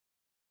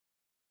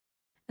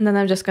 And then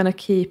I'm just gonna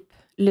keep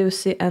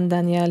Lucy and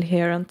Danielle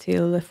here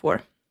until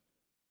 4.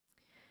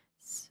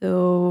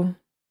 So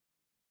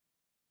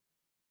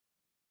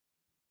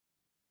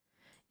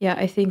yeah,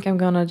 I think I'm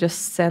gonna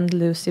just send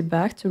Lucy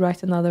back to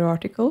write another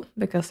article,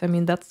 because I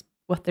mean that's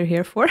what they're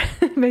here for,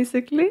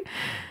 basically.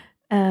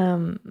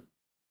 So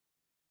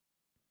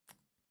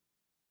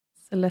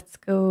let's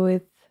go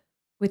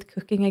with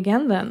cooking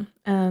again then.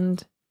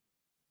 And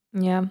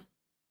yeah,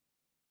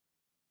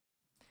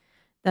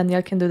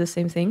 Danielle can do the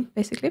same thing,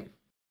 basically.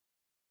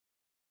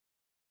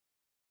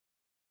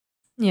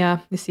 Yeah,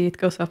 you see it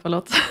goes up a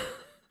lot.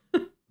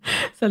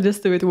 So I'll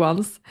just do it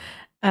once.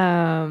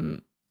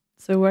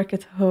 So work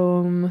at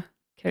home,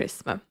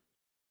 charisma.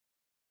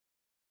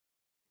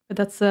 But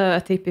that's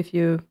a tip if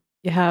you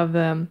have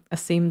a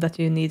sim that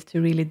you need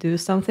to really do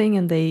something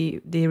and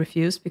they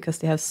refuse because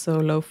they have so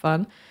low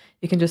fun.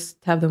 You can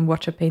just have them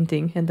watch a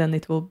painting and then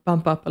it will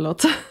bump up a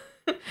lot.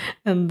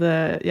 And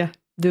yeah,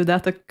 do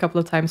that a couple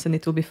of times and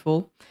it will be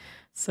full.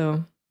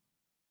 So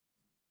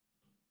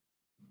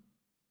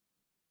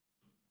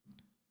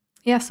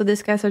yeah, so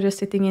these guys are just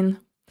sitting in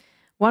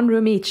one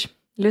room each.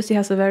 Lucy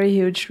has a very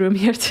huge room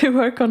here to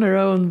work on her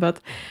own, but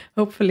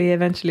hopefully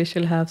eventually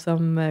she'll have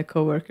some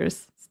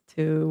co-workers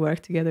to work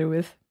together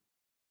with.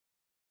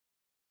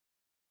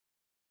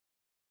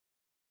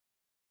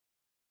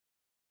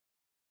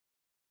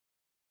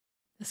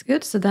 That's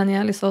good. So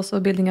Danielle is also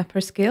building up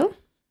her skill.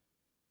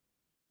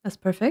 That's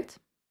perfect.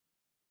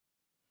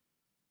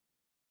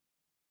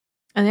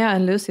 And yeah,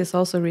 and Lucy has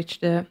also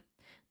reached the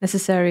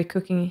necessary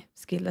cooking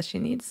skill that she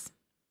needs.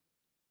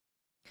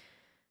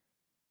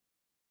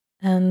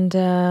 And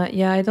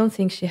yeah, I don't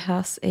think she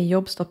has a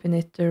job stop in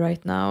it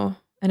right now.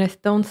 And I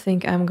don't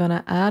think I'm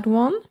gonna add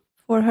one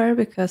for her,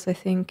 because I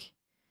think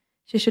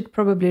she should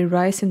probably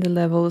rise in the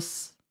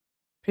levels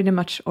pretty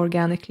much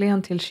organically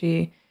until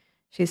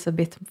she's a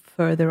bit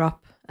further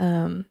up,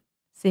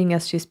 seeing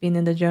as she's been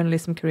in the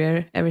journalism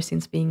career ever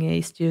since being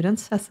a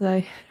student, as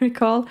I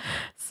recall.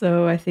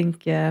 So I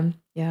think,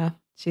 yeah,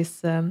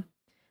 she's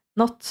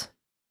not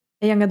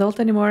a young adult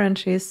anymore, and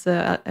she's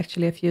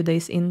actually a few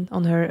days in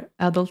on her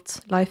adult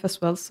life as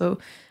well. So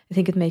I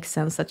think it makes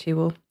sense that she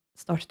will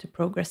start to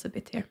progress a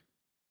bit here.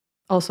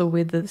 Also,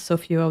 with so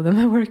few of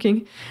them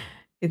working,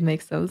 it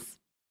makes sense.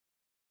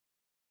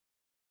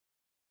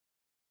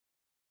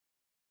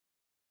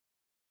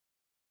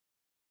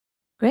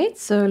 Great,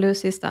 so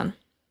Lucy's done.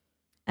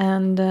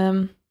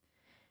 And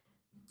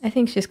I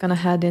think she's gonna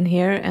head in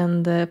here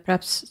and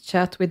perhaps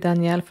chat with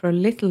Danielle for a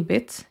little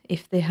bit,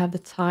 if they have the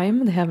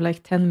time. They have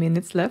like 10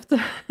 minutes left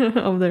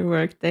of their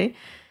workday.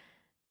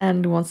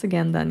 And once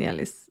again, Danielle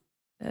is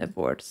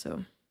bored,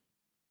 so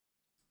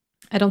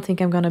I don't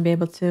think I'm gonna be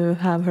able to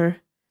have her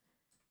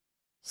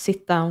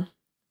sit down.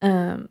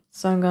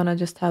 So I'm gonna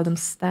just have them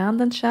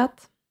stand and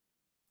chat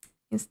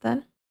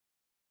instead.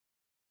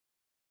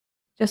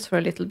 Just for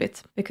a little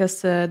bit,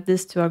 because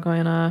these two are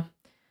gonna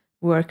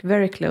work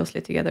very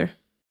closely together.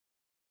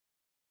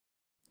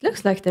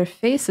 Looks like their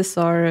faces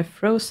are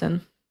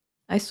frozen.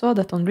 I saw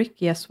that on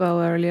Ricky as well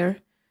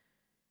earlier.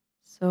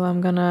 So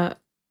I'm gonna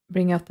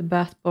bring out the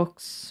bat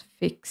box,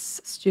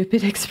 fix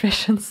stupid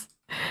expressions,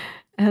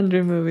 and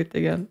remove it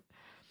again.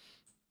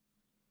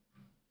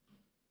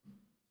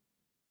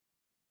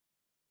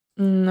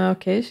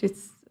 Okay,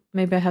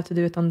 maybe I have to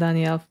do it on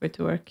Danielle for it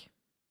to work.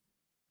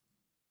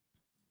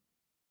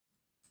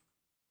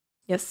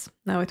 Yes,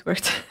 now it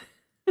worked.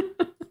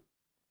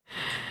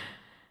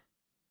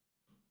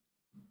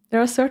 There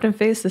are certain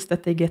faces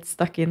that they get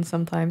stuck in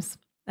sometimes.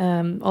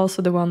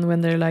 Also the one when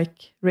they're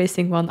like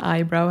raising one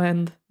eyebrow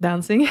and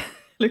dancing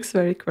looks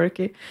very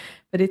quirky,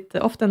 but it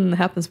often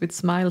happens with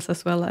smiles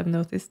as well, I've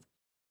noticed.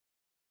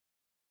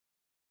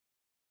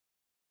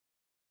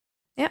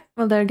 Yeah,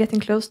 well, they're getting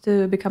close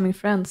to becoming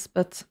friends,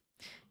 but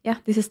yeah,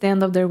 this is the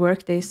end of their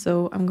workday,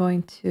 so I'm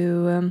going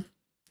to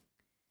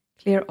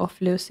clear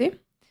off Lucy,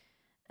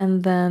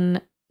 and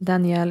then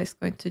Danielle is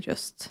going to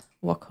just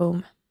walk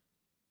home.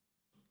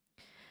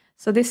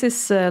 So this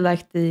is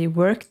like the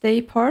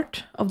workday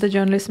part of the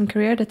journalism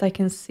career that I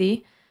can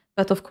see.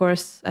 But of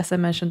course, as I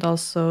mentioned,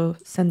 also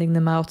sending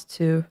them out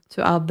to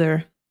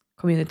other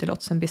community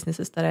lots and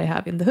businesses that I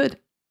have in the hood,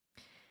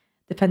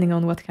 depending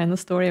on what kind of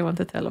story I want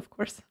to tell, of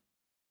course.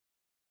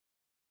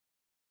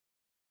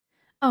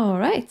 All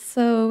right,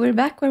 so we're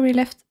back where we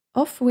left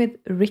off with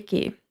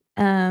Ricky.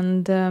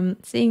 And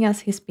seeing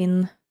as he's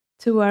been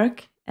to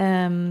work,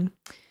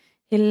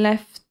 he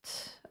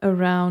left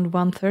around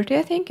 1:30,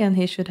 I think, and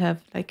he should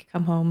have like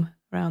come home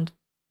around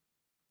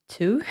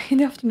 2 in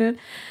the afternoon.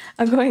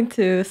 I'm going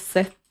to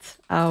set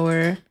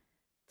hour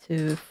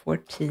to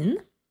 14,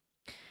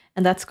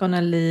 and that's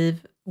gonna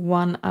leave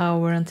 1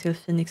 hour until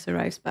Phoenix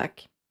arrives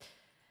back.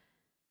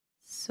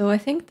 So I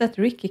think that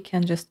Ricky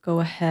can just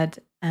go ahead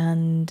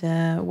and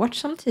watch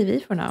some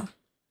TV for now.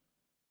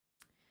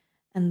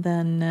 And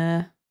then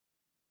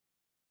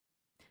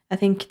I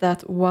think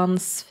that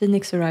once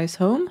Phoenix arrives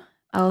home,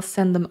 I'll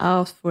send them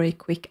out for a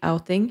quick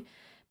outing,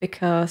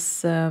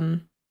 because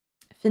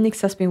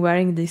Phoenix has been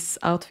wearing this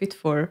outfit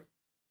for,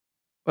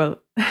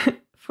 well,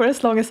 for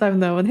as long as I've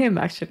known him,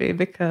 actually,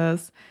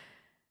 because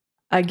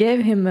I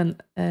gave him a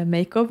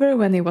makeover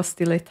when he was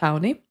still a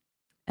townie.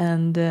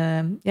 And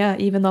yeah,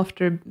 even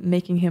after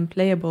making him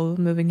playable,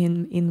 moving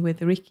him in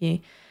with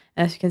Ricky,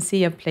 as you can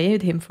see, I've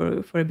played him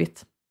for a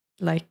bit,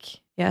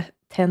 like, yeah,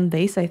 10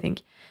 days, I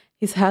think.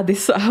 He's had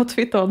this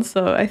outfit on,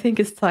 so I think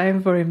it's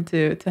time for him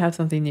to have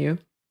something new.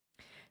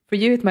 For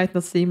you, it might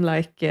not seem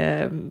like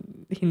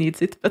he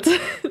needs it, but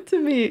to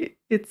me,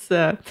 it's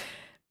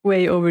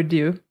way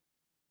overdue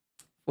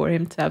for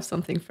him to have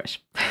something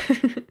fresh.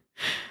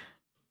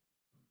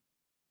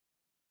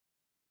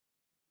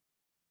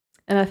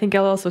 And I think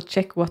I'll also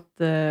check what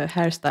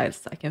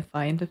hairstyles I can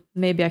find.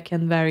 Maybe I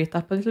can vary it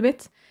up a little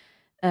bit.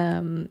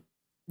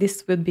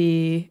 This would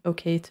be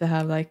okay to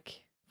have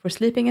like for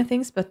sleeping and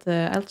things, but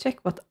I'll check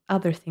what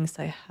other things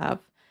I have.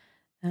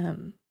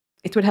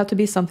 It would have to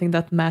be something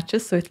that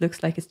matches, so it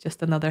looks like it's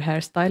just another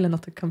hairstyle and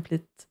not a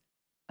complete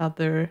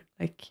other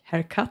like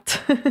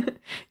haircut.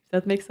 If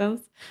that makes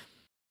sense.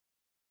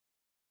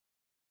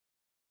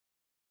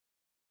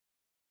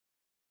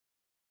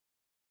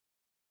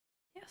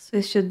 Yeah, so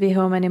he should be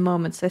home any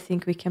moment. So I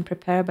think we can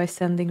prepare by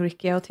sending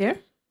Ricky out here.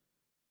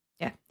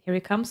 Yeah, here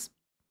he comes.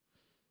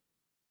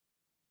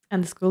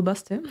 And the school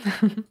bus too.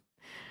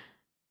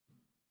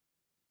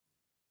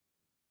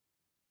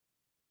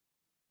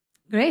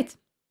 Great.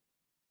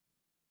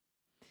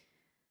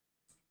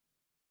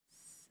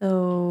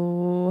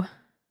 So,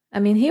 I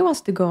mean, he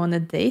wants to go on a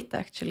date,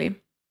 actually.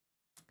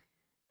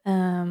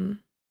 So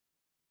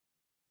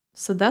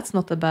that's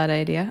not a bad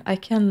idea. I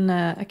can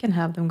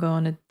have them go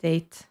on a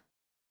date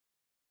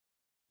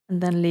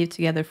and then leave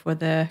together for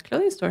the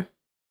clothing store.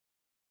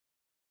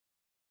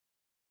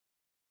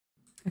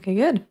 Okay,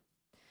 good.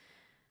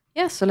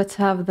 Yeah, so let's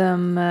have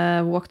them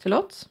walk to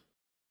Lot.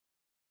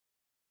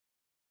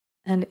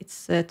 And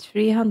it's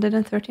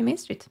 330 Main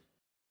Street.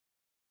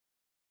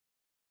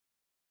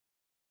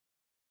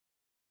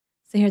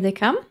 So here they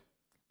come,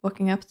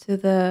 walking up to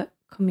the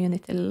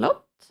community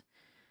lot.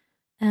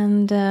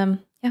 And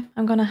yeah,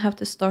 I'm gonna have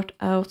to start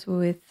out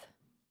with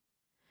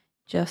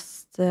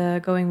just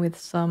going with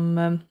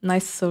some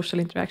nice social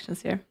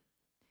interactions here.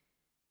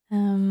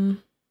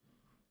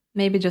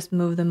 Maybe just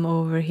move them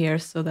over here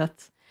so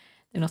that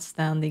they're not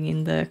standing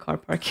in the car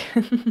park.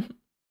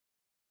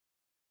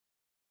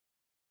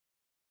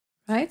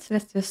 Right, so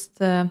let's just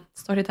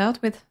start it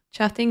out with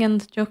chatting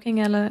and joking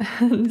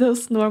and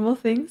those normal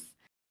things.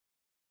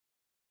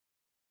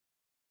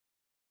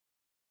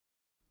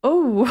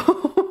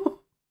 Oh,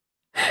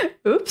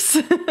 oops.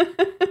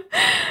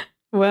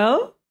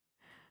 Well,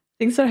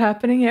 things are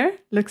happening here.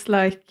 Looks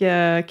like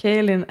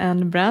Kaylin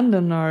and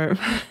Brandon are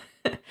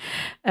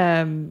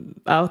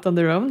out on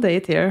their own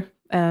date here.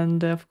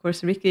 And of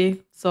course,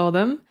 Ricky saw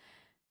them.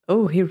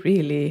 Oh, he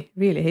really,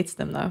 really hates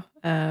them now.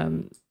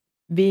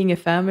 Being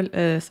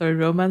a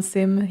romance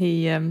sim,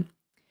 he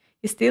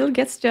still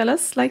gets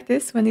jealous like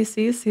this when he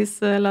sees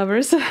his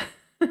lovers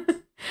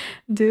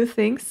do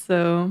things.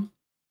 So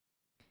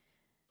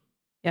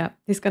yeah,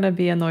 he's gonna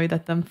be annoyed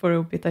at them for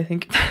a bit, I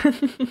think.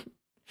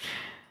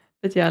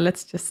 But yeah,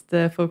 let's just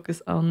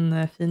focus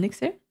on Phoenix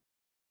here.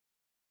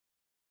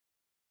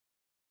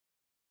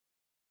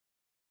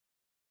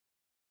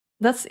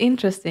 That's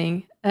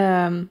interesting.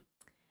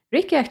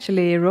 Ricky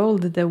actually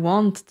rolled the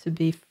want to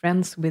be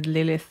friends with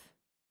Lilith.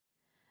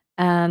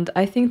 And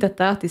I think that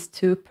that is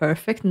too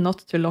perfect not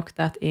to lock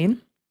that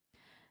in.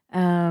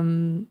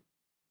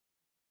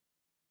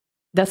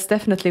 That's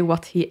definitely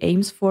what he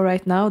aims for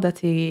right now, that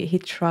he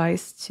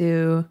tries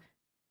to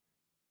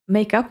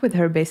make up with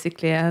her,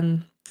 basically.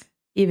 And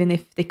even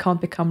if they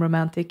can't become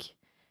romantic,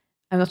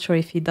 I'm not sure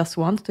if he does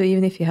want to,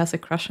 even if he has a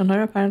crush on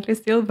her, apparently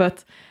still.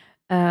 But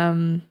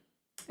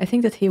I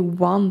think that he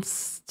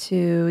wants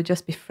to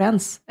just be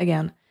friends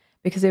again,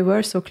 because they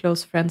were so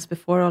close friends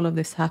before all of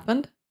this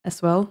happened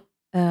as well.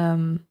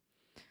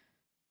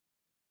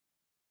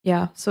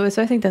 Yeah, so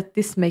I think that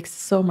this makes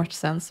so much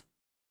sense.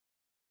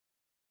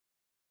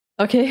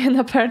 Okay, and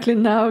apparently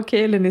now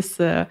Kaylin is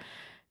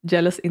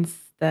jealous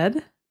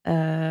instead.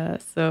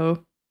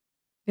 So,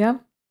 yeah,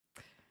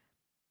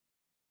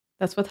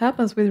 that's what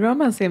happens with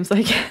romance sims,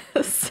 I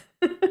guess.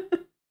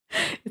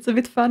 It's a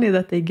bit funny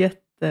that they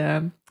get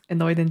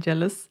annoyed and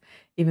jealous,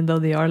 even though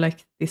they are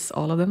like this,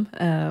 all of them.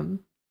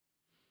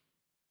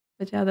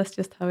 But yeah, that's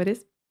just how it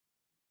is.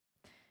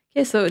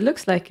 Okay, so it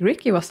looks like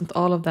Ricky wasn't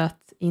all of that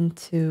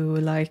into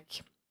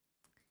like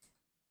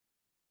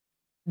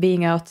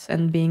being out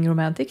and being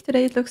romantic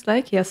today, it looks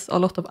like. He has a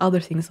lot of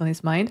other things on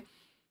his mind.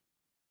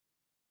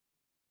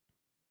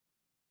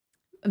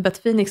 But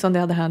Phoenix, on the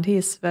other hand, he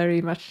is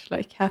very much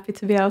like happy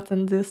to be out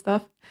and do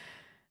stuff,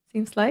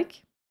 seems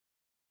like.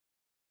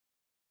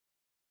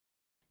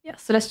 Yeah,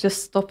 so let's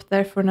just stop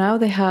there for now.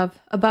 They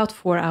have about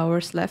 4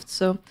 hours left,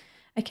 so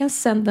I can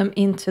send them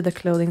into the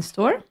clothing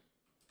store.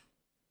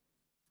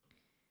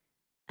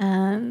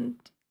 And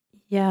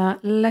yeah,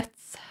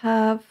 let's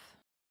have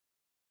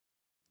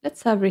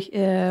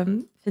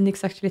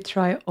Phoenix actually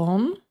try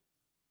on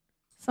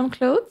some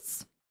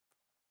clothes.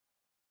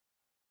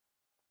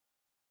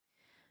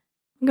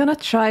 I'm gonna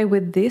try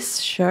with this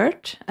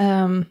shirt.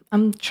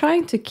 I'm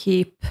trying to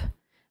keep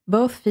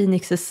both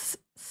Phoenix's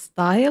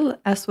style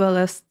as well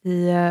as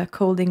the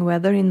colding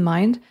weather in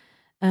mind.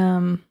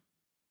 But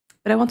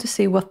I want to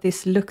see what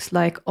this looks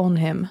like on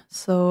him.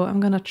 So I'm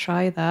gonna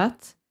try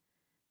that.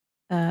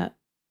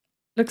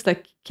 Looks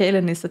like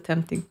Kaylin is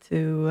attempting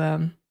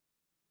to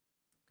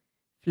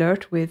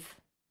flirt with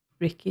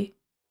Ricky.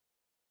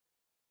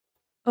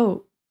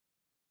 Oh,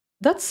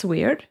 that's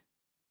weird.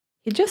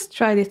 He just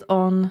tried it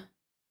on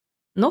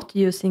not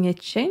using a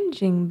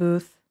changing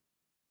booth.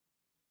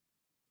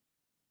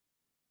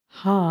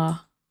 Huh.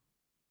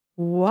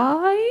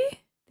 Why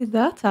did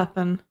that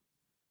happen?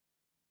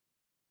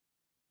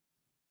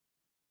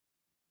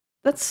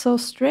 That's so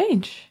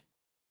strange.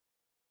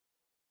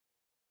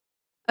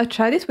 I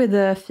tried it with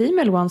the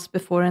female ones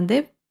before and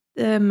they've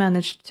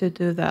managed to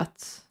do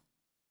that.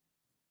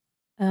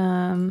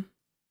 Huh.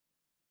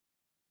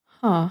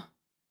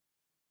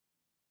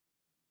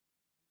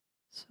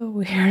 So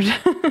weird.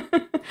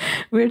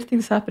 Weird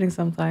things happening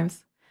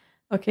sometimes.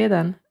 Okay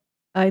then.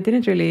 I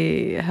didn't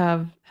really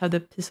have the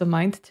peace of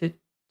mind to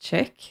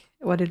check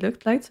what it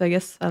looked like, so I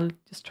guess I'll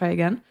just try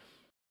again.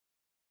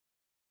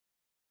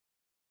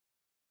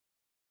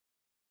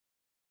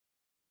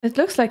 It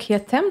looks like he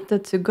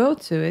attempted to go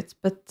to it,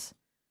 but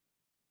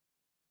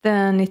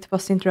then it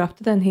was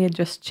interrupted and he had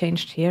just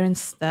changed here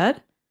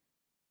instead.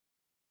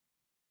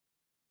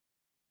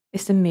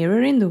 Is the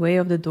mirror in the way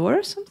of the door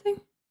or something?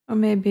 Or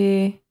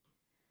maybe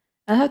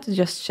I'll have to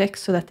just check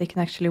so that they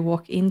can actually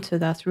walk into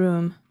that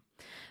room.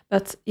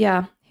 But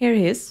yeah, here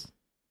he is.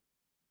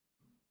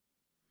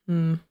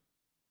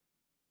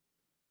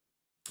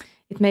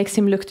 It makes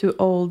him look too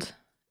old.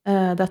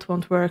 That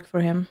won't work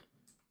for him.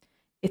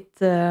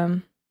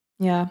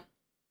 Yeah.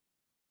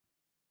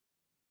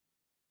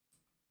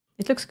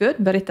 It looks good,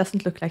 but it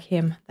doesn't look like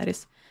him, that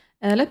is.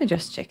 Let me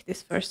just check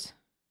this first.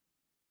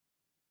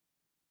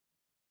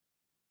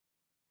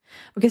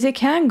 Because he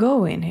can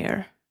go in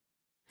here.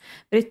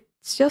 But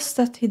it's just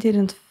that he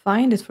didn't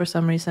find it for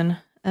some reason.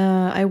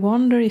 I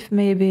wonder if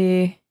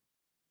maybe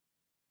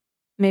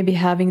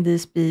having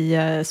these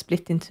be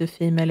split into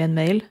female and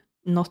male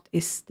not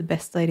is the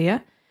best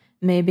idea.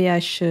 Maybe I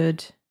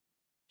should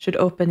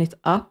open it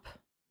up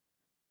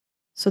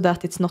so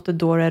that it's not a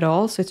door at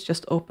all, so it's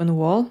just open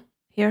wall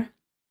here.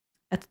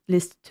 At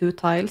least 2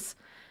 tiles,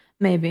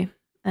 maybe.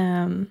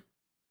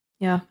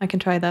 Yeah, I can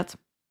try that.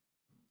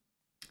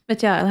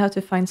 But yeah, I'll have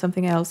to find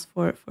something else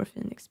for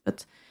Phoenix.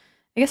 But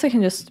I guess I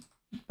can just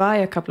buy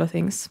a couple of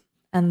things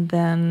and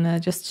then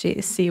just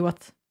see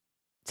what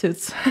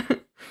suits.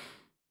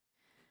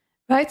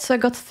 Right, so I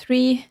got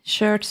 3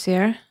 shirts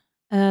here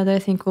that I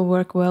think will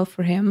work well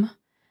for him.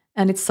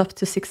 And it's up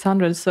to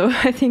 600, so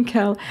I think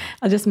I'll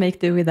just make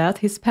do with that.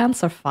 His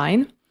pants are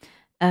fine.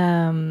 So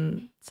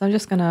I'm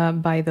just gonna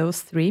buy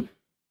those 3.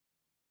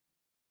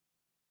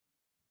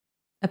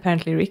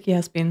 Apparently Ricky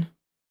has been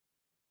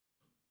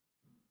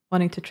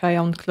wanting to try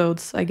on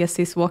clothes. I guess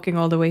he's walking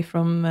all the way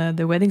from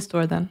the wedding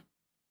store then.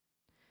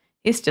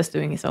 He's just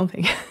doing his own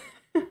thing.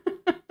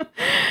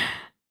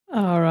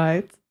 All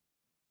right.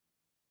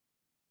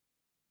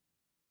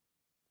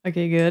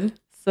 Okay, good.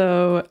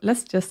 So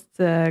let's just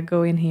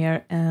go in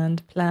here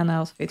and plan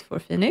outfit for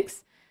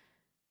Phoenix.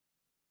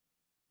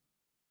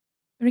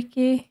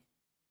 Ricky,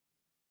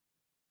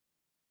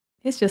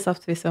 he's just up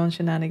to his own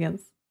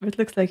shenanigans. But it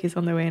looks like he's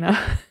on the way now.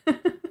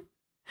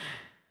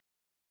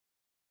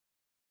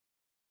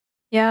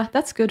 Yeah,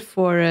 that's good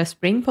for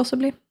spring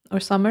possibly, or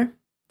summer,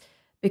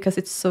 because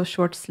it's so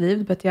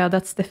short-sleeved. But yeah,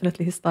 that's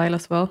definitely his style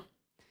as well.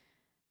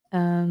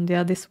 And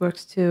yeah, this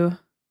works too.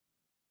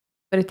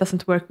 But it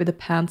doesn't work with the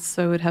pants,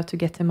 so I would have to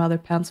get him other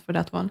pants for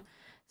that one.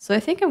 So I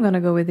think I'm going to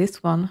go with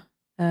this one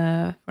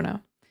for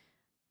now.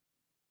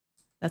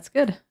 That's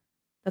good.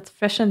 That's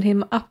freshened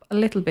him up a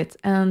little bit.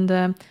 And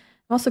I'm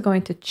also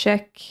going to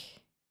check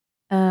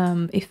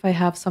if I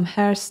have some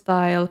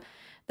hairstyle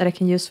that I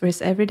can use for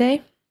his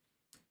everyday,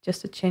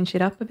 just to change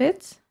it up a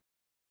bit.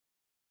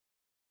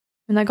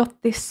 And I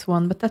got this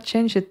one, but that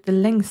changes the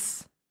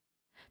length.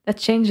 That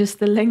changes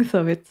the length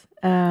of it.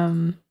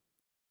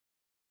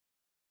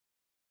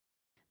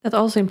 That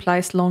also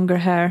implies longer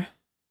hair.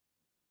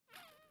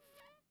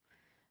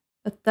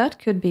 But that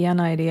could be an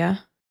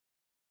idea.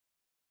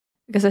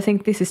 Because I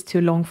think this is too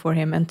long for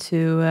him and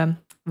too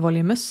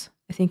voluminous.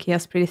 I think he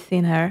has pretty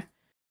thin hair.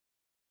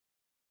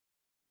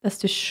 That's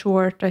too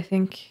short, I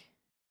think.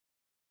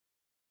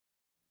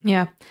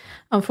 Yeah.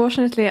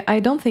 Unfortunately, I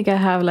don't think I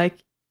have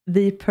like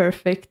the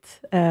perfect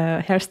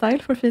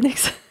hairstyle for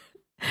Phoenix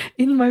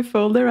in my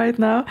folder right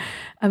now.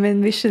 I'm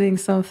envisioning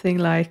something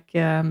like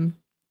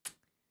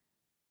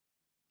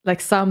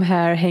some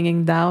hair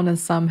hanging down and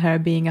some hair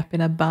being up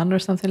in a bun or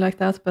something like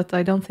that, but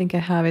I don't think I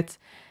have it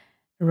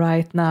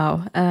right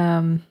now.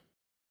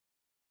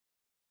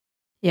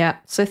 Yeah,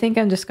 so I think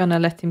I'm just gonna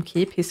let him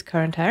keep his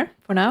current hair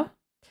for now,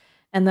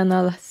 and then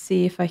I'll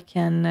see if I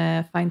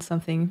can find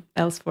something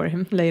else for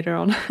him later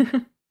on.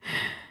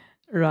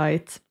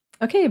 Right.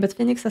 Okay, but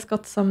Phoenix has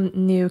got some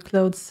new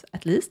clothes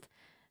at least,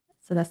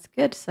 so that's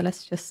good. So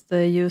let's just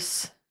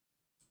use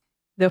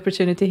the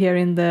opportunity here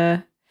in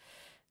the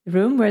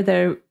room where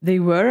they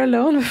were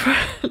alone before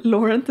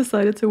Lauren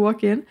decided to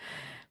walk in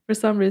for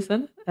some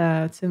reason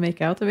to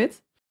make out of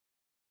it.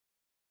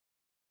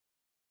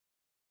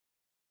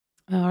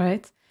 All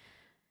right.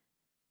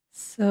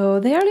 So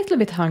they are a little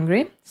bit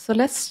hungry. So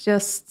let's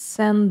just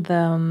send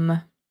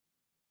them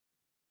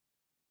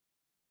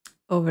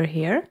over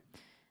here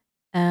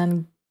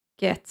and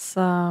get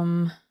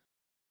some.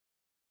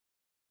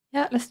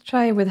 Yeah, let's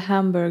try with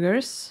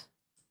hamburgers.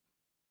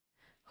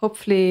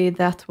 Hopefully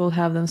that will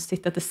have them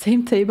sit at the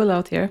same table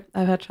out here.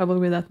 I've had trouble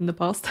with that in the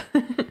past.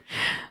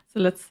 So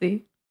let's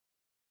see.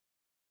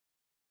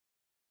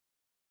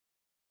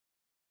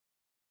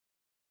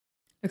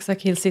 Looks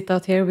like he'll sit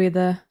out here with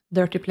the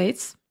dirty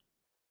plates.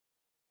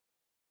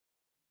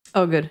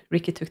 Oh, good.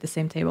 Ricky took the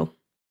same table.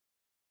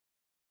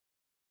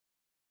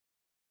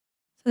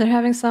 So they're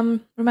having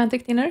some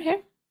romantic dinner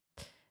here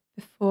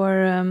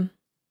before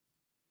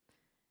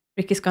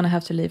Ricky's gonna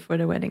have to leave for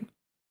the wedding.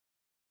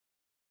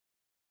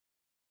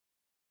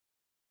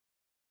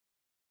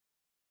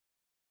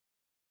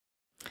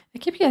 I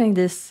keep getting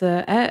these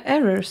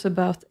errors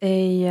about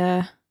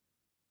a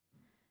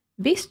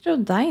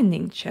bistro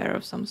dining chair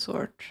of some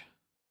sort.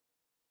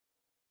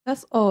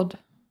 That's odd.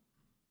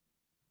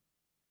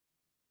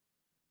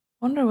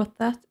 Wonder what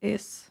that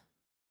is.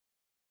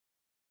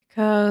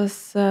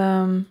 Because,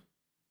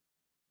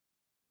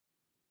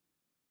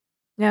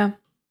 yeah,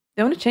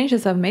 the only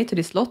changes I've made to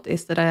this lot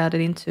is that I added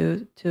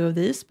into 2 of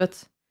these,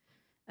 but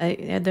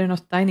they're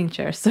not dining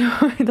chairs, so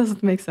it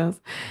doesn't make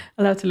sense.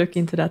 I'll have to look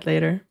into that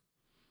later.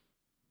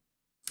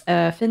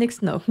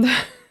 Phoenix, no.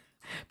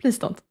 Please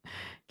don't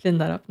clean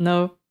that up.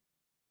 No,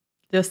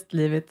 just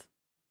leave it.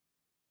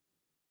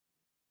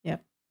 Yeah,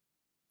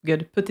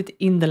 good. Put it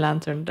in the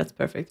lantern. That's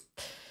perfect.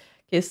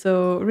 Okay,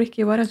 so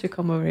Ricky, why don't you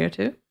come over here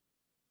too?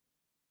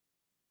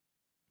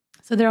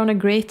 So they're on a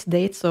great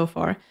date so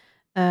far.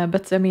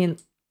 But I mean,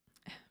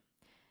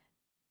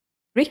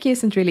 Ricky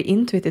isn't really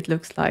into it, it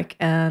looks like,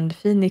 and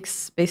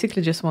Phoenix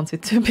basically just wants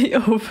it to be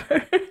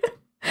over.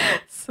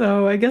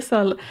 So I guess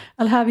I'll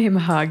have him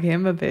hug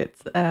him a bit.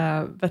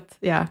 But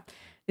yeah,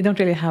 they don't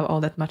really have all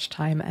that much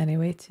time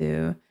anyway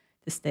to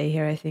stay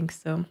here, I think.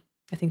 So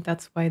I think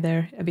that's why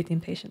they're a bit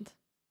impatient.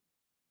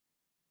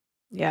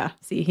 Yeah,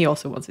 see, he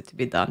also wants it to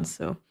be done.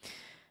 So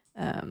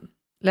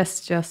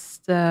let's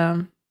just...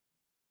 I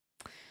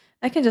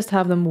can just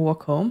have them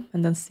walk home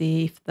and then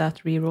see if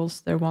that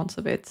rerolls their wants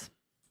a bit.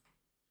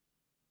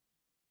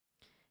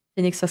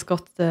 Phoenix has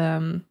got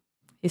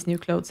his new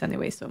clothes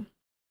anyway, so...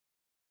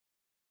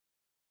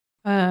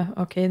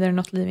 okay, they're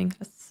not leaving.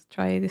 Let's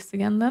try this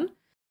again then.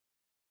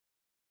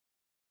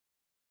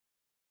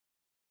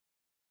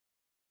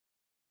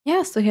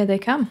 Yeah, so here they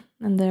come,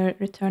 and they're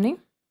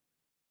returning.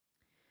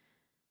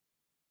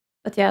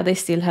 But yeah, they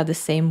still have the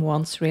same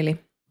wants, really.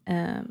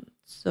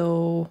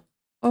 So,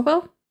 oh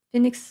well,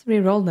 Phoenix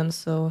re-rolled them,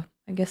 so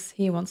I guess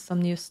he wants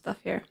some new stuff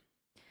here.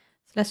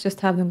 So let's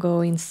just have them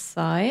go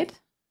inside.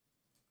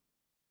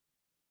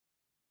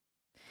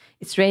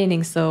 It's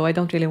raining, so I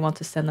don't really want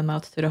to send them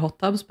out to the hot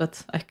tubs,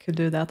 but I could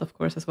do that, of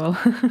course, as well.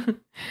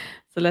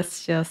 So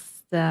let's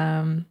just,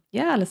 yeah,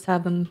 let's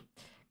have them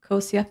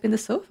cozy up in the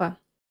sofa.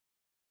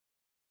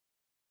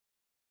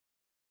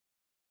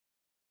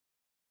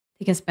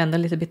 he can spend a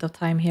little bit of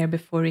time here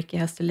before Ricky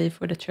has to leave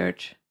for the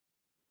church.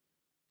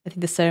 I think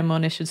the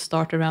ceremony should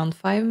start around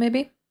 5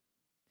 maybe.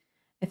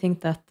 I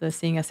think that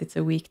seeing as it's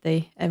a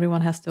weekday,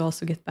 everyone has to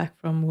also get back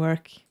from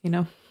work, you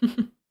know.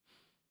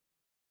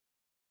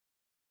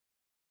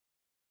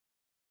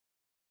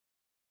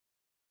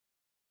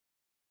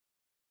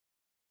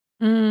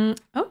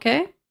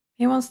 Okay,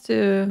 he wants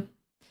to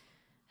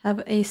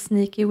have a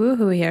sneaky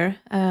woohoo here.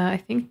 I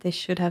think they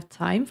should have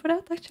time for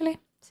that, actually.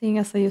 Seeing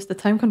as I use the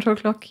time control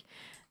clock,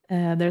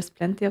 there's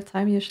plenty of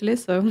time usually,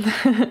 so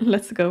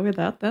let's go with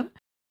that then.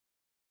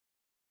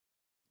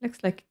 Looks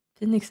like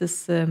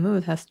Phoenix's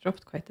mood has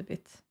dropped quite a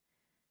bit.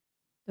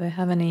 Do I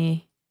have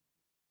any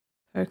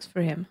perks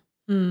for him?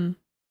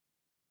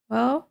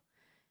 Well,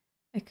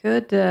 I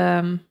could...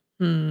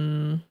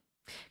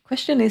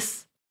 Question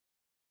is...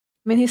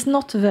 I mean, he's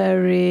not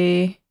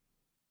very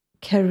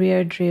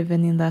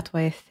career-driven in that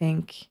way, I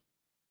think.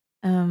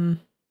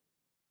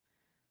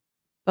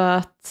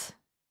 But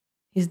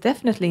he's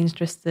definitely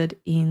interested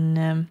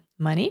in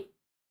money.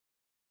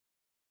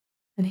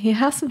 And he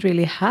hasn't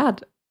really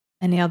had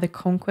any other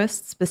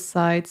conquests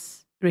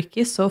besides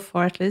Ricky, so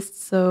far at least.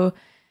 So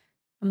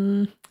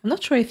I'm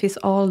not sure if he's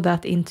all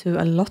that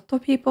into a lot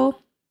of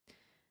people.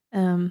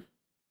 At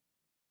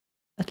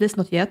least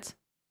not yet.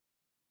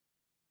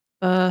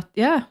 But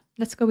yeah,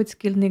 let's go with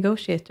skilled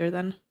negotiator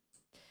then.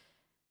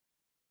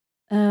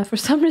 For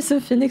some reason,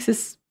 Phoenix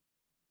is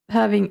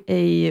having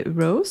a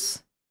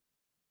rose.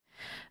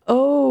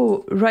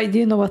 Oh, right. Do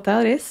you know what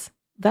that is?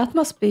 That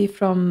must be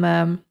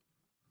from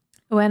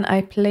when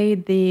I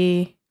played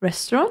the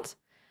restaurant.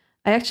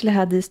 I actually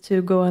had these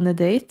two go on a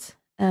date.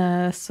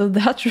 So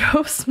that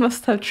rose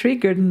must have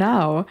triggered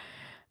now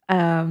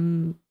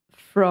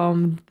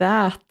from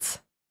that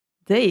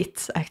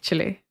date,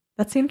 actually.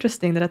 That's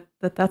interesting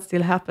that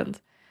still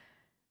happened.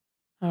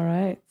 All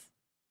right.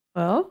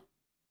 Well,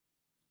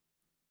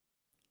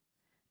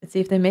 let's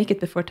see if they make it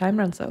before time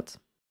runs out.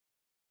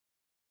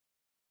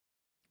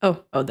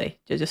 Oh, they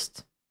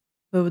just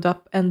moved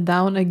up and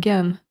down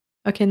again.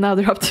 Okay, now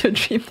they're up to a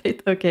dream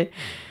date. Okay.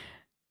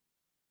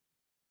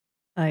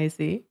 I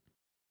see.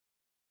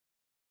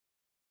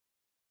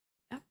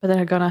 Yeah, but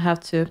they're gonna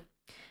have to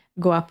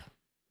go up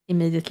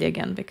immediately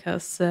again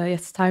because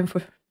it's time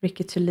for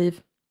Ricky to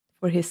leave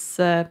for his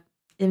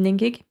evening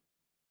gig.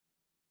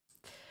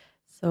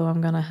 So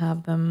I'm gonna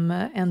have them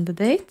end the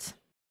date.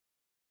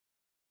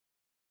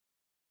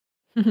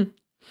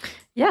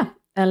 Yeah,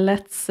 and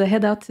let's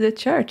head out to the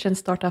church and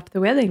start up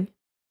the wedding.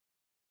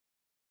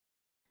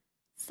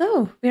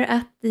 So we're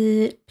at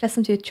the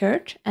Pleasantview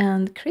church,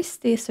 and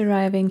Christy is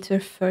arriving to her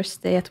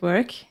first day at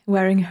work,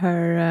 wearing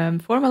her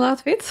formal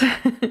outfit.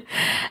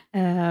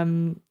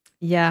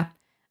 Yeah,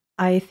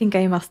 I think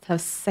I must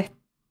have set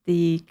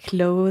the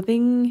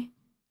clothing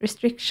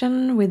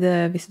restriction with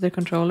the visitor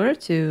controller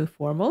to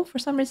formal for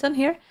some reason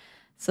here.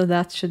 So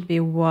that should be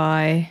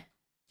why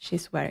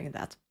she's wearing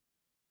that.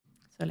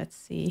 So let's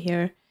see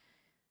here.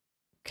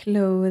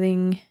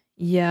 Clothing,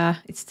 yeah,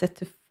 it's set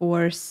to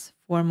force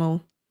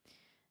formal.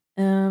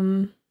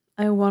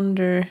 I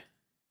wonder,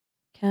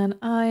 can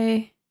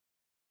I?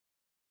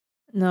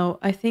 No,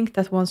 I think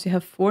that once you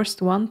have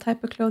forced one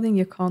type of clothing,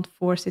 you can't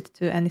force it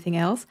to anything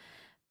else.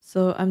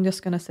 So I'm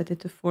just gonna set it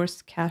to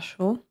force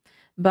casual.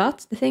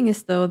 But the thing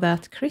is, though,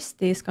 that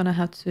Christy is gonna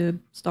have to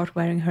start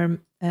wearing her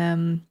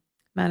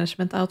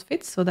management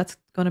outfit. So that's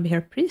gonna be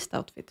her priest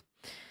outfit.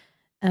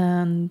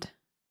 And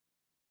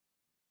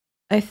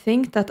I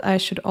think that I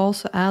should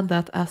also add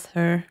that as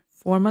her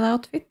formal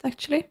outfit,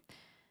 actually.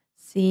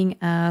 Seeing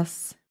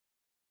as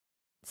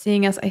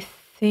I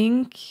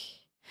think...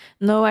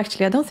 No,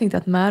 actually, I don't think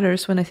that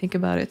matters when I think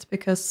about it,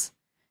 because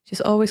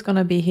she's always going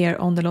to be here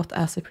on the lot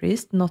as a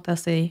priest, not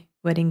as a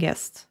wedding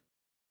guest.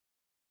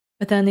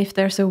 But then if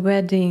there's a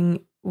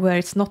wedding where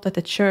it's not at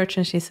a church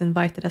and she's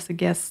invited as a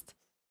guest,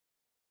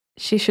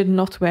 she should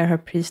not wear her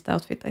priest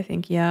outfit, I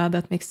think. Yeah,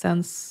 that makes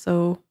sense.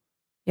 So,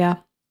 yeah,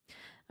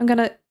 I'm going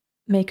to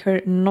make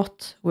her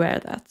not wear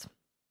that.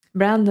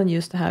 Brandon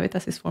used to have it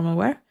as his formal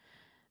wear,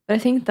 but I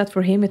think that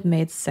for him it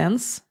made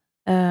sense.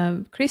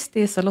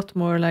 Christy is a lot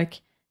more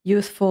like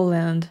youthful,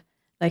 and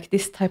like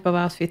this type of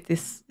outfit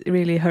is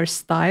really her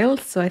style.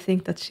 So I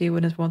think that she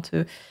wouldn't want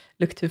to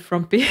look too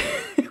frumpy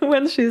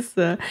when she's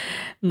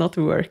not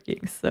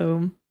working.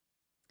 So,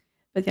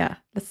 but yeah,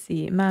 let's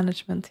see,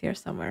 management here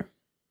somewhere.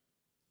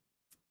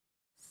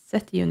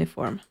 Set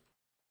uniform.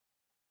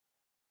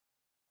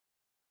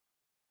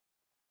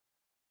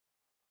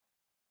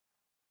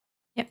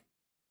 Yeah,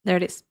 there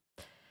it is.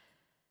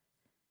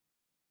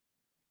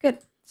 Good.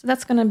 So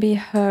that's going to be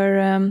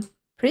her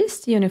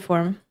priest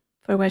uniform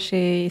for where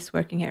she is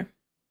working here.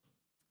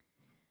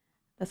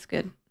 That's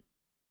good.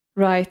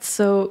 Right,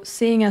 so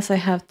seeing as I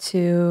have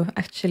to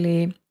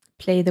actually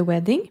play the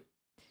wedding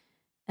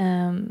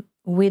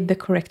with the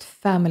correct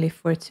family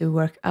for it to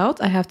work out,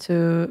 I have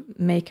to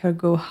make her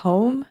go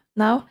home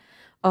now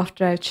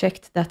after I've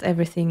checked that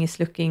everything is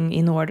looking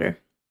in order.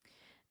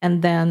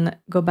 And then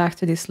go back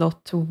to this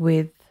lot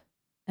with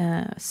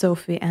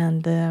Sophie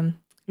and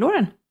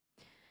Lauren.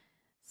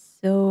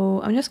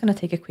 So I'm just going to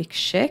take a quick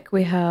check.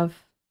 We have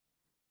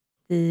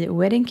the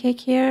wedding cake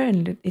here,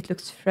 and it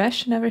looks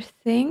fresh and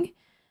everything.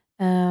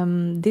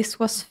 This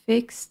was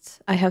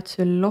fixed. I have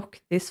to lock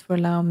this for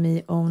allow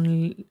me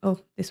only. Oh,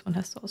 this one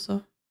has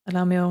also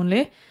allow me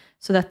only,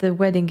 so that the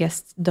wedding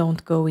guests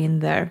don't go in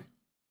there.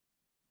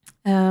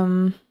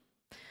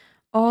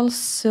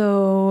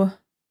 Also,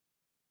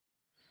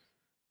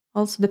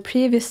 the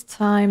previous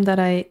time that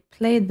I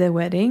played the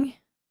wedding,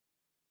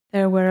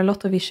 there were a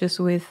lot of issues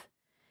with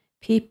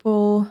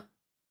people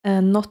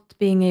not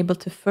being able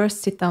to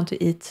first sit down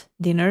to eat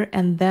dinner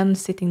and then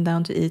sitting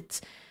down to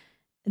eat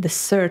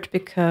dessert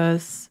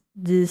because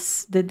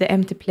the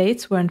empty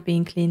plates weren't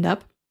being cleaned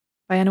up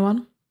by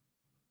anyone.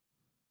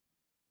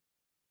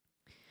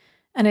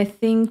 And I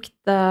think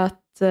that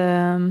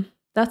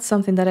that's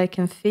something that I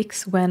can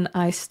fix when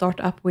I start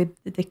up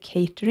with the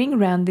catering,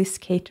 Randy's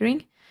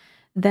catering.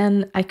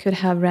 Then I could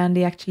have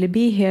Randy actually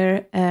be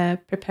here,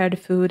 prepare the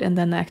food, and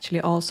then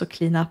actually also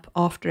clean up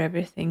after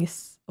everything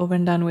is over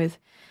and done with.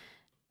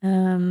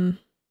 So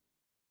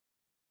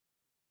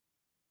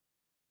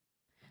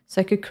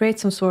I could create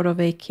some sort of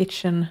a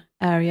kitchen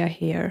area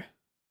here,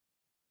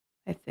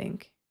 I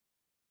think.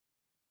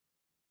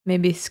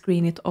 Maybe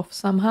screen it off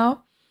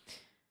somehow.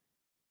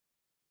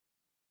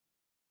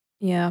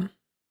 Yeah.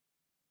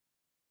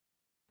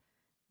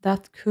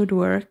 That could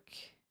work.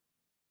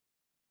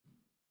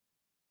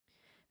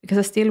 Because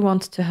I still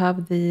want to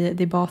have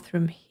the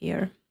bathroom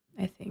here,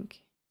 I think.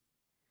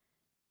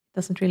 It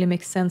doesn't really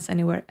make sense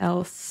anywhere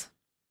else.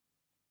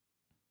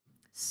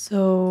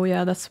 So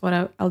yeah, that's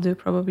what I'll do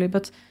probably.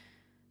 But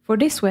for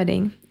this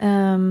wedding,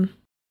 I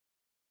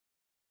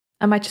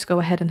might just go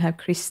ahead and have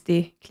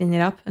Christy clean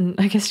it up. And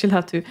I guess she'll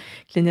have to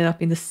clean it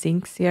up in the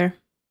sinks here.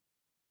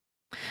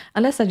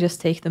 Unless I just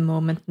take the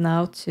moment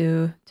now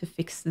to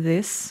fix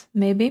this,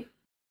 maybe.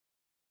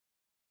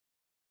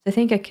 I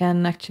think I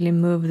can actually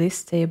move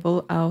this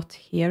table out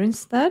here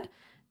instead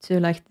to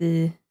like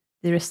the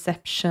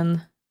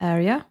reception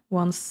area.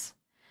 Once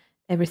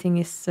everything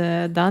is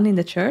done in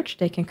the church,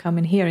 they can come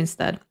in here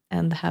instead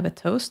and have a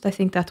toast. I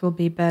think that will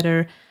be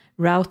better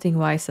routing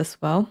wise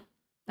as well,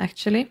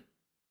 actually.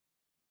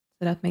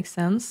 So that makes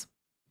sense.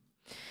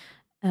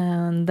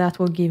 And that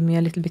will give me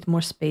a little bit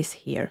more space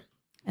here.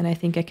 And I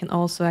think I can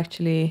also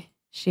actually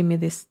shimmy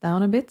this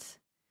down a bit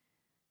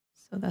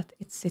so that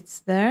it sits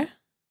there.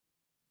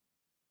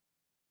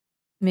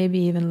 Maybe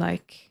even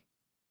like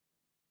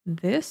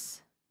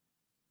this.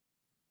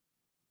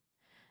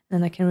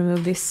 Then I can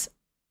remove this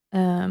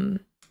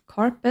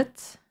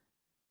carpet.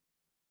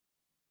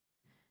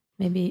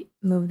 Maybe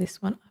move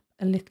this one up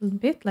a little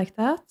bit like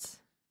that.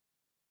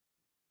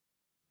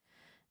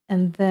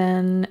 And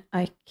then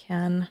I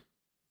can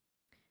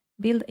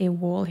build a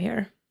wall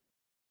here.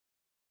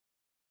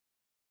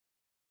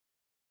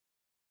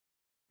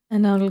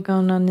 And now we're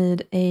gonna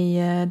need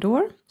a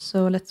door.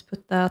 So let's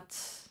put that,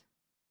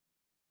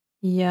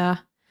 yeah,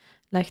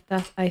 like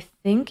that, I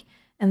think.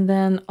 And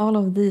then all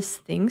of these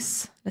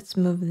things, let's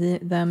move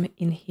them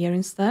in here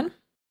instead.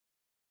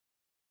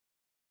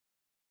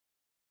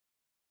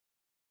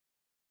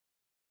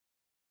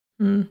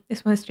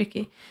 This one is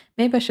tricky.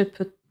 Maybe I should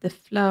put the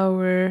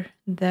flower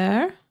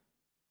there.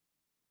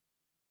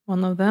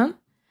 One of them.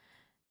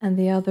 And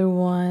the other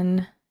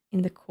one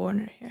in the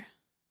corner here.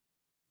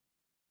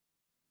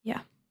 Yeah.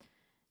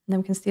 And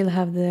then we can still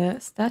have the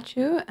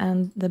statue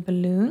and the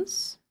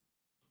balloons.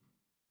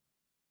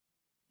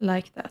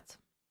 Like that.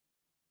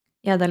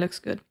 Yeah, that looks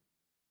good.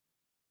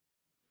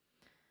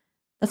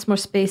 That's more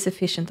space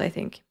efficient, I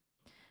think.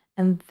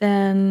 And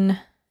then,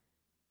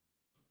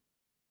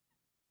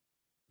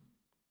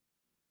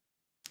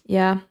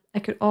 yeah, I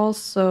could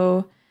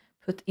also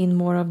put in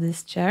more of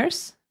these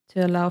chairs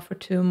to allow for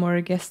 2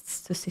 more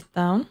guests to sit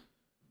down.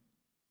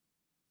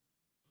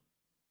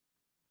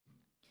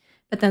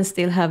 But then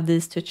still have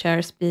these 2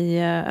 chairs be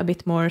a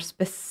bit more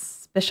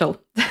special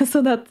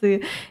so that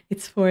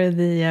it's for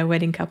the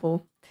wedding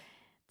couple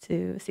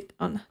to sit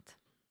on it.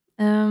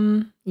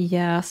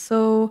 Yeah,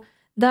 so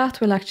that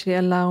will actually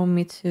allow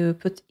me to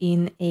put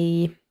in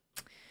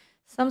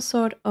some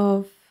sort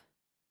of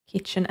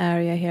kitchen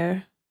area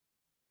here.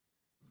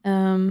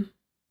 And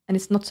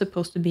it's not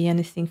supposed to be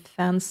anything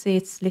fancy.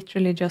 It's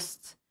literally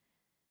just,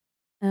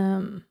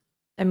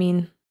 I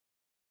mean,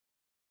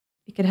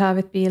 you could have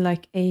it be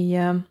like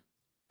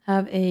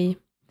have a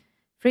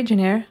fridge in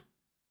here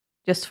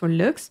just for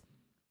looks.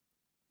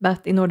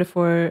 But in order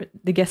for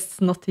the guests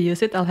not to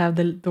use it, I'll have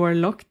the door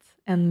locked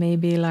and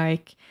maybe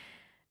like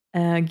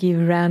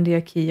give Randy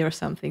a key or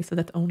something so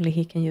that only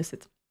he can use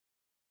it.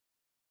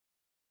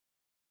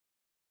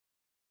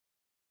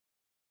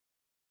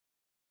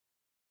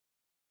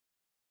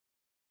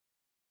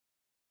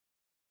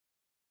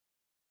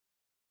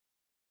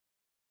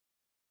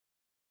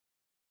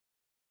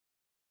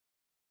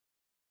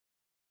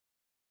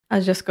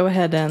 I'll just go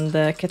ahead and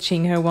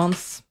ka-ching her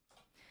once,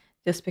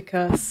 just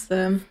because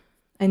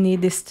I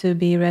need this to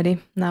be ready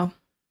now,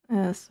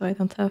 so I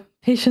don't have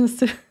patience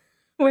to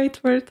wait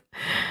for it.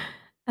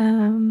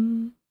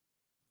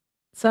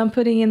 So I'm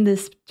putting in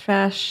this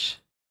trash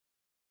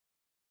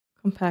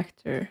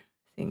compactor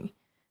thing.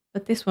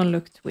 But this one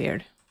looked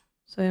weird.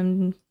 So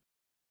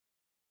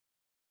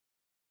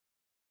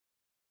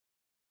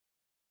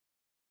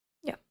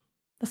yeah,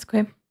 that's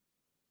okay.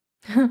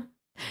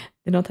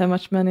 They don't have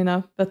much money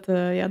now, but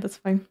yeah, that's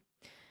fine.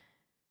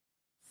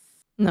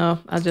 No,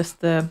 I'll just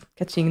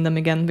catching them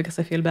again because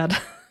I feel bad.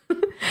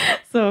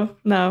 So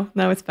now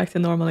it's back to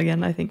normal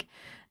again, I think.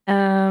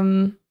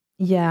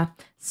 Yeah,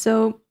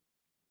 so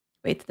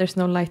wait, there's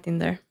no light in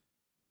there.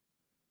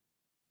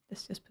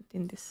 Let's just put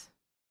in this.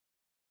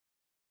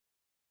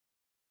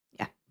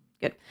 Yeah,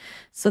 good.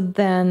 So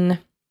then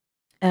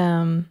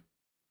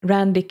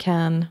Randy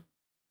can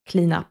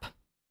clean up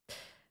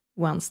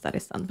once that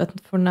is done.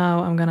 But for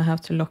now, I'm gonna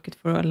have to lock it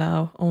for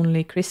allow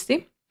only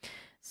Christy.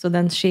 So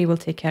then she will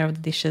take care of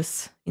the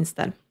dishes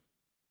instead.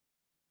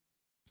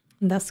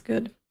 That's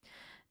good.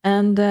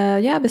 And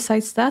yeah,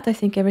 besides that, I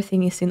think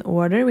everything is in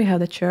order. We have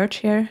the church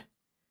here.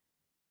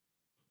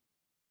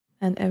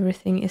 And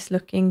everything is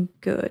looking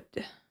good.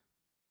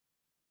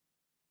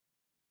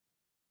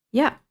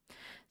 Yeah.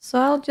 So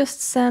I'll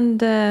just send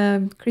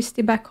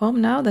Christy back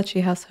home now that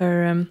she has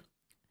her...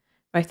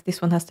 right,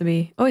 this one has to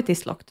be... oh, it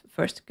is locked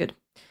first. Good.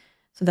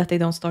 So that they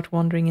don't start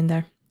wandering in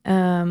there.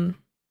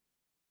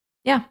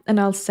 Yeah, and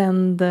I'll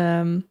send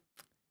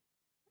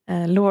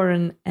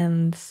Lauren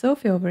and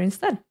Sophie over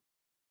instead.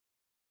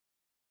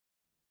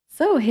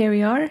 So here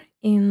we are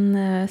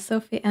in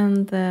Sophie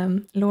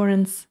and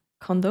Lauren's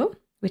condo,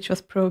 which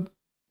was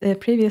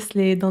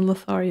previously Don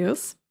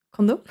Lothario's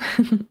condo.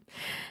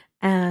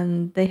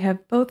 And they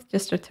have both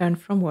just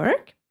returned from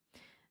work.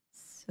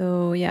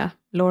 So yeah,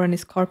 Lauren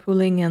is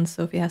carpooling and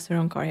Sophie has her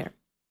own car here.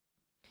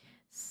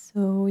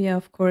 So yeah,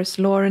 of course,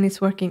 Lauren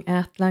is working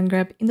at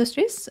Landgrab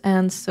Industries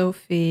and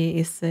Sophie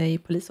is a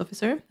police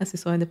officer, as you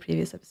saw in the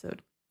previous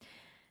episode.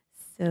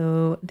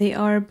 So they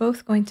are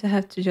both going to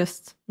have to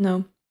just,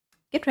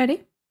 get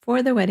ready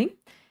for the wedding,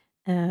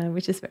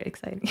 which is very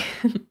exciting.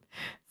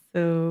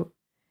 So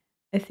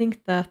I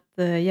think that,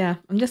 yeah,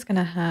 I'm just going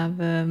to have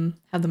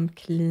them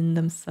clean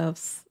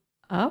themselves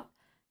up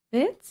a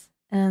bit.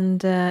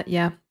 And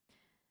yeah,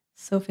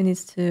 Sophie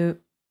needs to,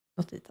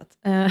 not eat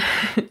that,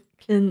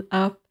 clean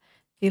up,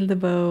 fill the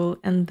bowl,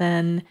 and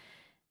then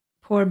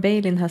poor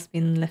Balin has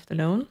been left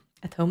alone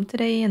at home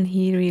today and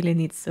he really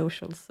needs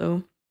social.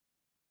 So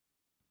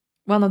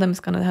one of them is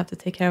going to have to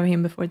take care of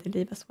him before they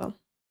leave as well.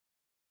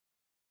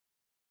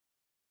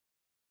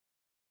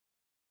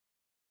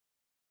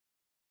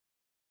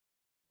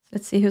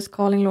 Let's see who's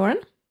calling Lauren.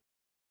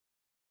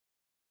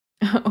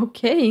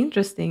 Okay,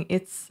 interesting.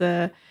 It's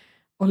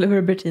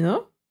Oliver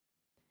Bertino.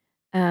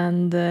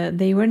 And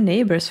they were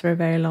neighbors for a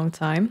very long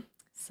time.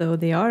 So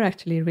they are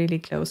actually really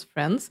close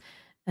friends.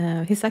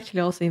 He's actually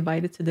also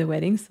invited to the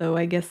wedding. So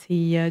I guess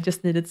he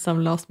just needed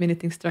some last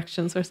minute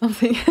instructions or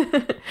something.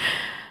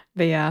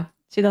 But yeah,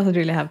 she doesn't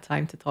really have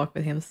time to talk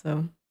with him. So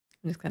I'm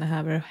just going to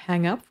have her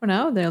hang up for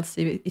now. They'll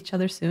see each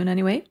other soon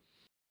anyway.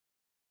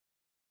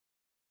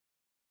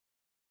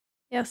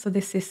 Yeah, so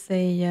this is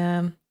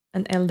an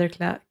elder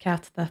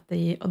cat that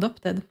they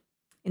adopted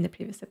in the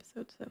previous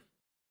episode. So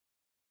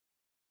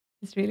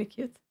it's really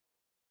cute.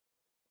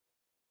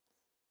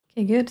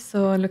 Okay, good.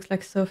 So it looks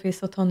like Sophie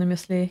is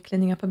autonomously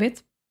cleaning up a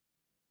bit.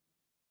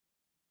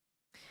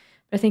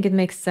 But I think it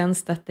makes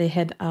sense that they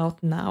head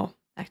out now,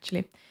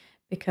 actually,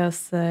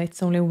 because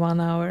it's only 1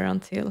 hour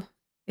until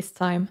it's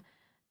time.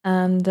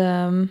 And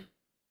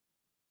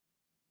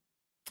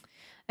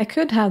I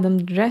could have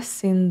them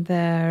dress in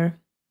their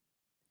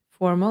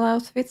formal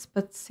outfits,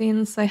 but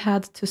since I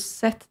had to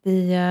set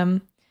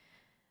the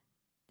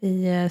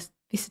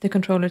visitor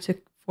controller to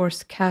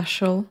force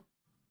casual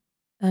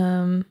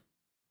on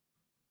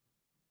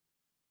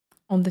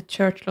the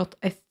church lot,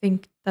 I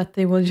think that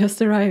they will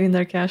just arrive in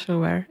their casual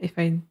wear if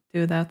I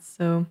do that.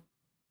 So,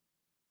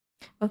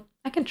 well,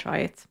 I can try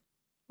it.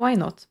 Why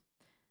not?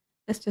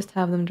 Let's just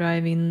have them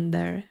drive in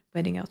their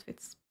wedding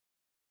outfits.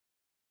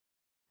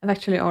 I've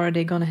actually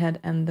already gone ahead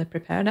and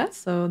prepared that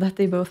so that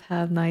they both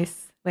have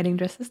nice wedding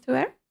dresses to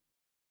wear.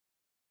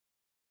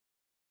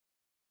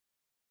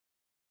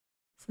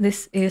 So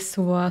this is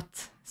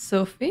what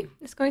Sophie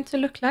is going to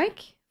look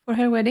like for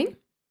her wedding.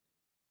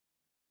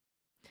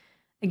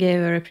 I gave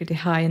her a pretty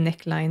high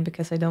neckline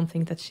because I don't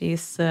think that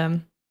she's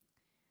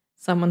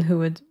someone who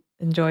would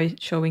enjoy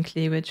showing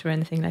cleavage or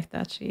anything like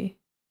that. She's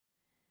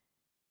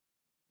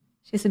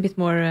a bit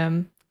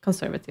more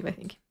conservative, I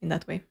think, in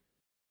that way.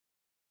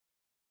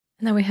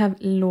 And now we have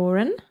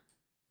Lauren.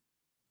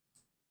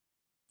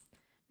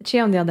 She,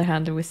 on the other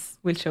hand,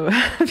 will show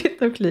a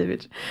bit of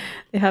cleavage.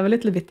 They have a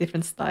little bit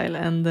different style,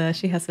 and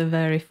she has a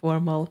very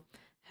formal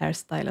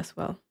hairstyle as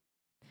well.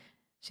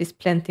 She's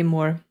plenty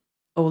more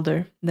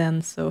older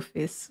than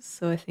Sophie's,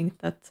 so I think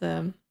that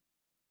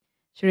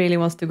she really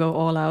wants to go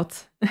all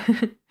out.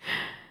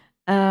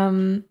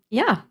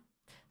 Yeah,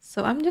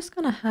 so I'm just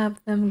gonna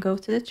have them go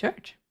to the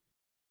church.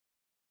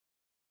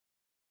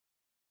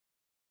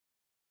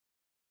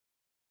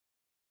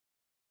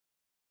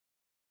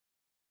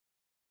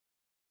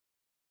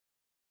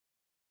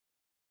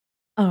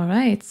 All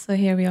right, so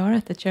here we are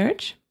at the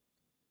church.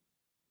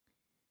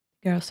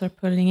 girls are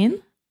pulling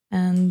in,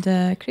 and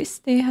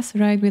Christy has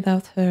arrived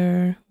without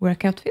her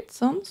work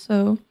outfits on,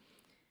 so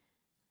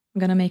I'm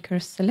gonna make her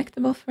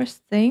selectable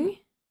first thing,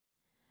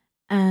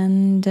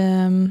 and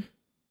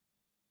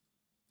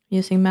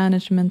using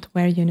management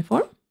wear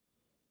uniform,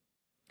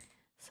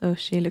 so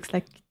she looks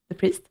like the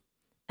priest.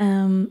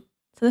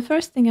 So the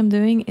first thing I'm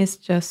doing is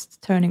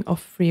just turning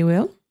off free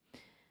will,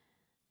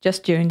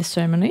 just during the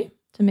ceremony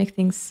to make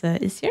things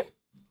easier.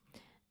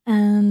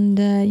 And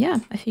yeah,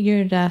 I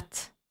figured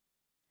that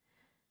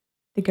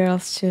the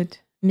girls should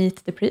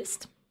meet the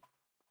priest.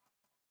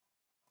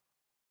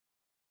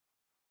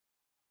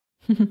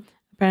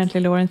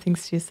 Apparently Lauren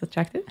thinks she's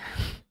attractive.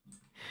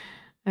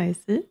 I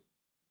see.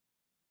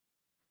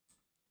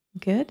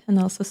 Good. And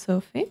also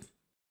Sophie.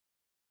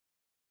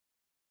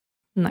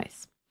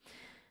 Nice.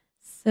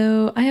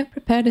 So I have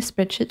prepared a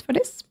spreadsheet for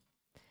this.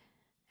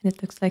 And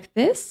it looks like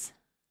this.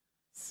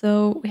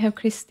 So we have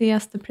Christy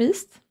as the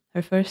priest,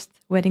 her first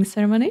wedding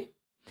ceremony.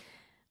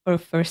 Or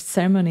first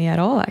ceremony at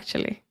all,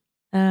 actually.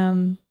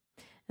 And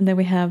then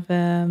we have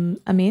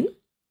Amin,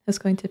 who's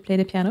going to play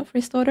the piano for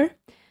his daughter.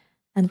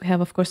 And we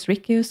have, of course,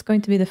 Ricky, who's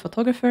going to be the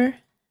photographer.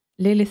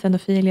 Lilith and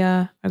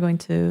Ophelia are going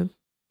to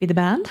be the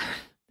band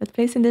that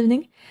plays in the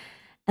evening.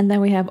 And then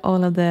we have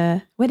all of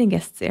the wedding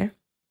guests here.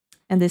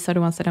 And these are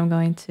the ones that I'm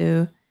going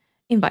to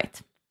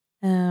invite.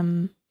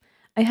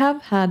 I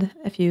have had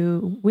a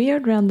few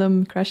weird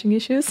random crashing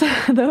issues,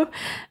 though,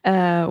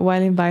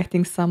 while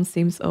inviting some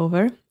sims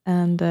over.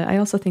 And I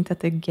also think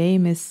that the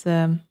game is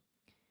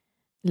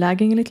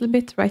lagging a little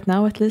bit right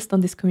now, at least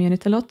on this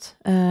community lot.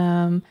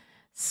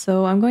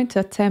 So I'm going to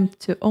attempt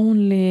to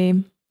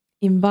only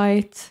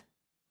invite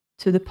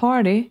to the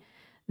party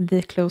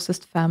the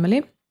closest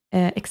family,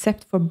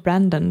 except for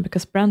Brandon,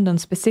 because Brandon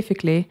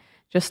specifically,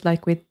 just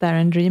like with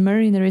Darren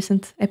Dreamer in a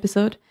recent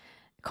episode,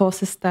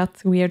 causes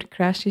that weird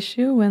crash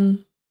issue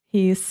when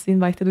he is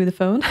invited with the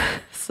phone.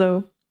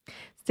 So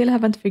still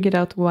haven't figured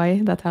out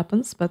why that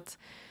happens, but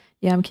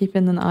yeah, I'm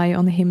keeping an eye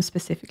on him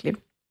specifically.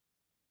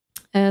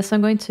 So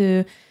I'm going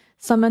to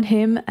summon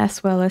him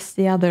as well as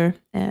the other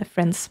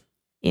friends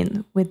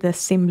in with the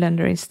sim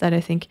blender instead. I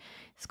think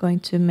it's going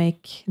to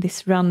make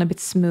this run a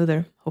bit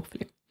smoother,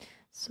 hopefully.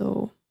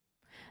 So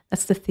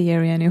that's the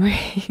theory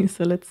anyway.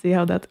 So let's see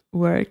how that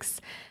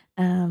works.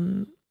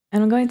 And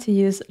I'm going to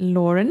use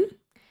Lauren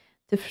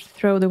to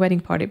throw the wedding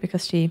party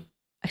because she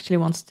actually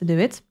wants to do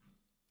it.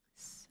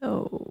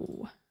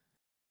 So,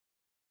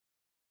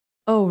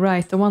 oh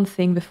right, the one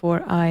thing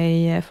before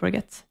I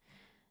forget.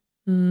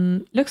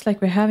 Looks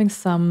like we're having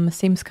some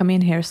sims come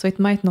in here, so it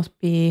might not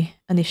be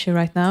an issue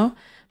right now,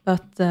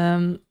 but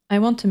I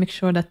want to make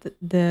sure that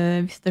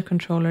the visitor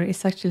controller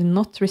is actually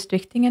not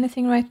restricting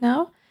anything right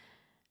now.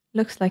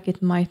 Looks like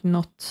it might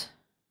not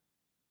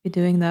be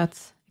doing that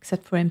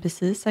except for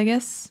NPCs, I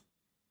guess.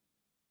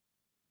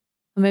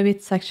 Or maybe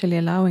it's actually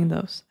allowing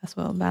those as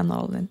well, ban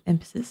all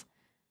NPCs.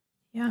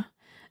 Yeah.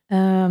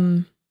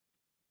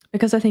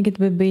 Because I think it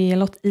would be a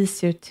lot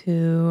easier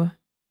to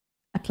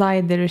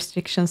apply the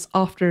restrictions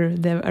after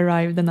they've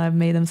arrived and I've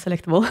made them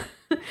selectable.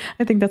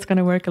 I think that's going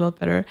to work a lot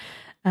better.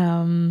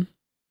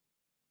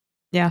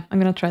 Yeah, I'm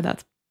going to try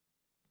that.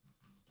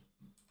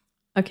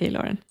 Okay,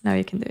 Lauren, now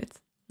you can do it.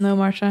 No,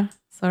 Marsha,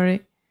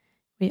 sorry.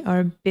 We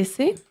are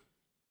busy.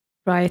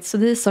 Right, so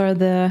these are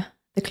the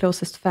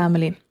closest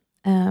family.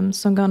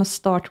 So I'm going to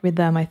start with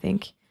them, I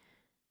think.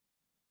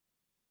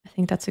 I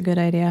think that's a good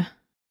idea.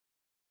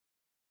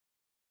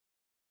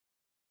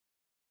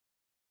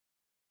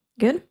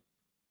 Good.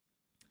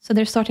 So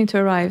they're starting to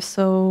arrive,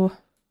 so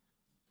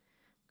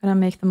I'm going to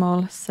make them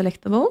all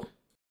selectable.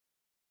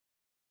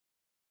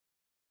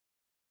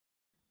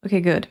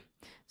 Okay, good.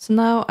 So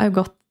now I've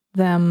got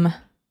them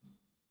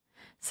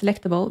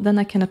selectable. Then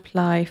I can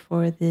apply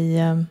for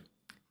the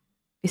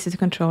visitor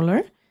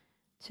controller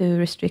to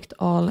restrict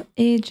all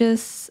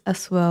ages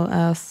as well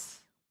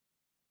as...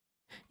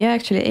 Yeah,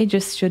 actually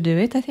ages should do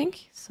it, I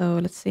think. So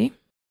let's see.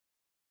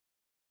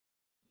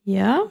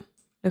 Yeah,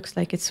 looks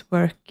like it's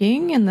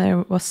working. And there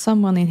was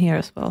someone in here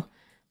as well.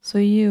 So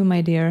you,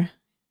 my dear,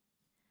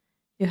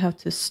 you have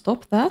to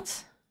stop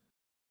that.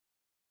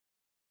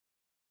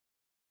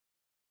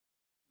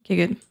 Okay,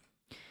 good.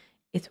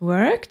 It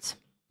worked.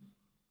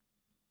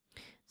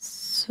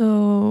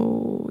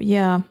 So,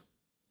 yeah.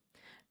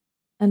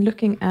 And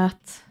looking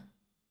at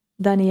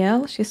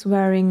Danielle, she's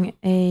wearing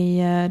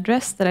a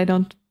dress that I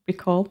don't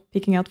recall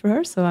picking out for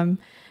her. So I'm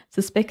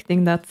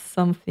suspecting that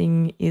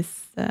something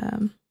is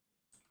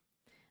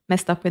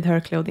messed up with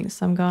her clothing.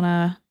 So I'm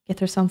gonna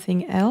get her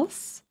something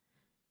else.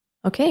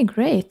 Okay,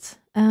 great.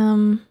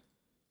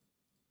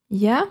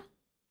 Yeah.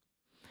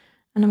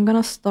 And I'm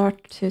gonna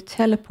start to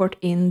teleport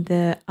in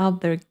the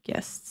other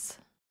guests.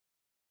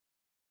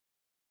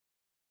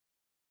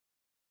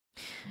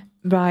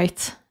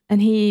 Right.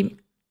 And he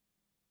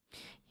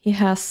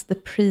has the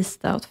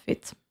priest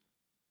outfit.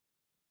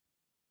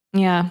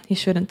 Yeah, he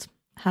shouldn't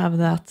have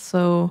that.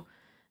 So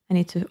I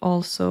need to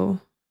also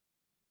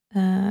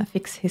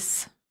fix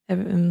his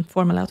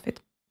formal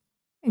outfit.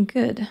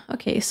 Good.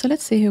 Okay, so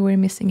let's see who we're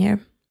missing here.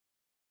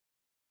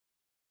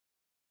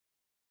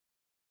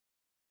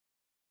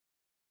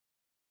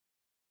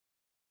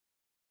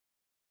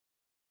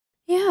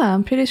 Yeah,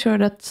 I'm pretty sure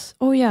that...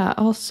 Oh yeah,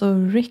 also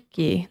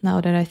Ricky, now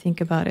that I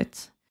think about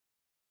it.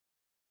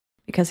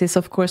 Because he's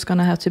of course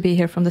gonna have to be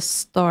here from the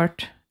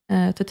start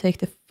to take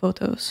the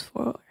photos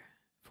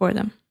for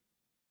them.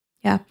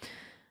 Yeah.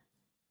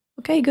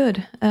 Okay,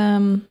 good.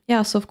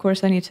 Yeah, so of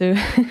course I need to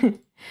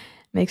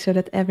make sure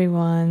that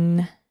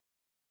everyone,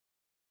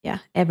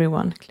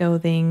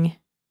 clothing,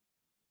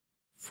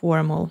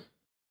 formal.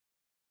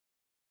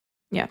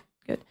 Yeah,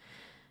 good.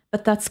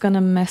 But that's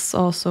gonna mess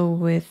also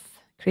with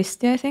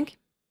Christy, I think.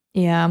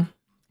 Yeah,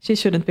 she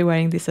shouldn't be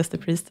wearing this as the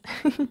priest.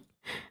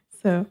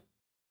 So,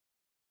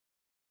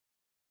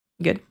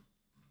 good.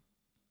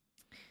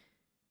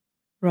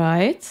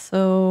 Right,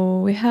 so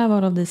we have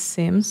all of these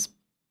sims.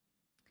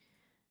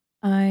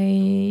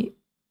 I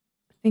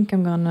think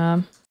I'm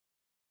gonna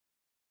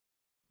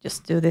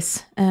just do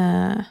this,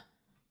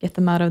 get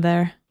them out of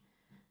there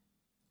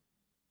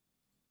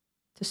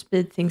to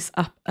speed things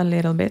up a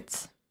little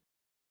bit.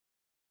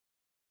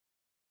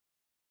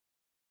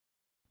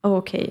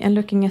 Okay, and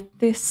looking at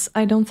this,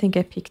 I don't think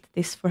I picked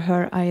this for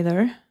her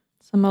either.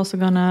 So I'm also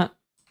gonna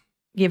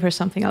give her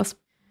something else.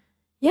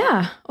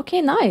 Yeah, okay,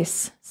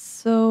 nice.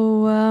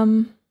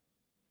 So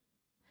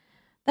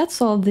that's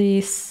all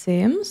the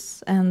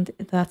sims, and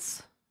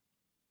that's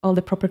all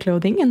the proper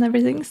clothing and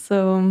everything.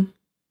 So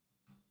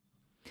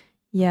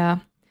yeah.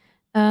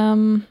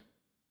 Thing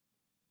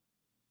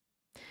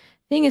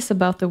is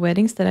about the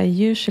weddings that I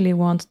usually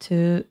want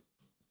to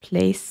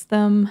place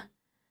them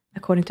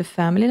according to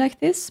family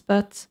like this,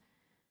 but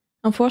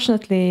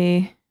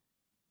unfortunately,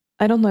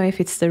 I don't know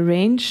if it's the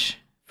range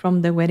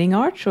from the wedding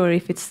arch or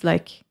if it's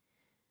like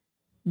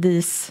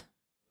these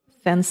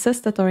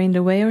fences that are in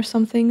the way or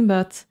something,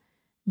 but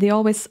they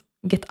always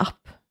get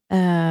up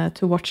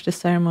to watch the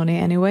ceremony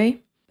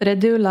anyway. But I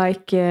do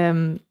like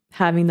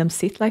having them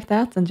sit like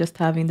that and just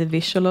having the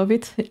visual of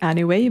it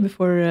anyway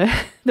before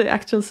the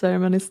actual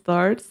ceremony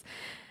starts,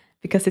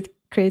 because it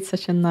creates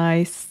such a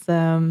nice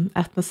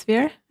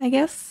atmosphere, I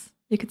guess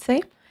you could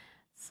say.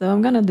 So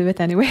I'm gonna do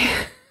it anyway.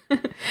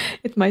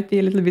 It might be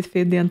a little bit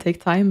fiddly and take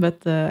time,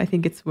 but I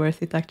think it's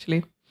worth it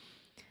actually.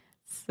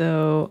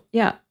 So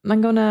yeah,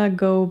 I'm gonna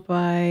go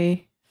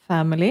by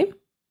family.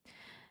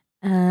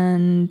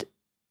 And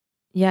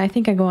yeah, I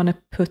think I'm gonna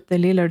put the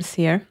Lillards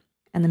here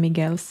and the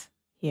Miguels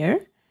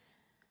here.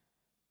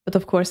 But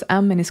of course,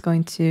 Amin is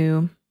going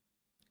to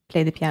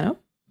play the piano.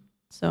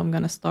 So I'm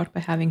gonna start by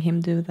having him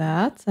do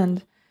that.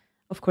 And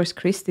of course,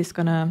 Christy is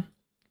gonna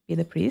be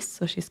the priest,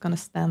 so she's gonna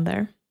stand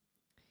there.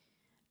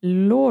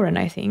 Lauren,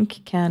 I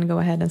think, can go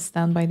ahead and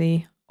stand by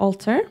the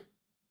altar.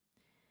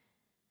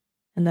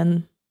 And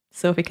then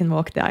Sophie can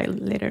walk the aisle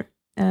later.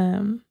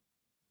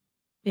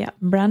 Yeah,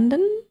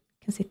 Brandon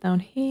can sit down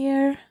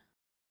here.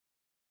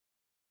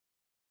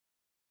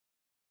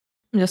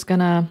 I'm just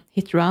gonna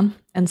hit run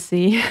and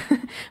see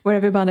where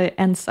everybody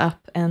ends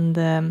up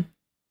and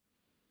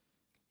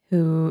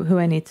who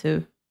I need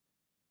to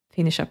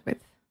finish up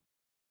with.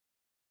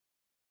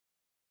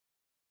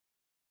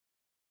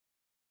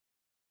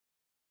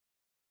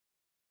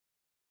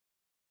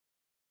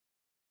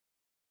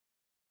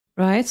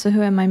 Right, so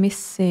who am I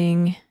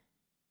missing?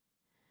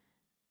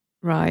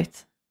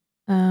 Right.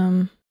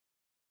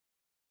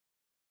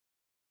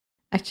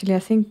 Actually, I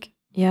think,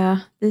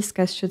 yeah, these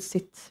guys should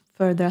sit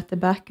further at the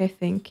back, I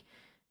think,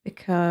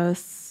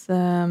 because,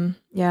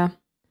 yeah,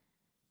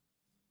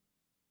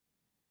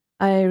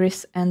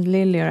 Iris and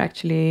Lily are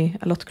actually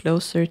a lot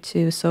closer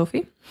to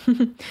Sophie.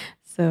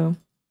 So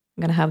I'm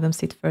going to have them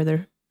sit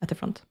further at the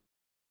front.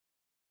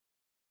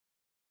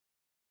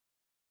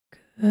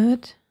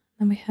 Good.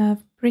 Then we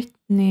have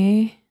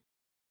Brittany.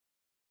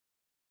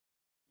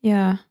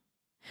 Yeah.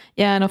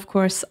 Yeah, and of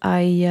course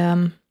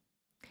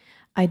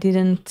I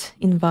didn't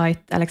invite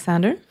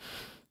Alexander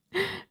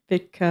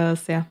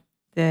because, yeah,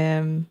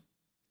 they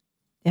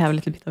have a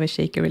little bit of a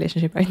shaky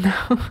relationship right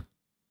now.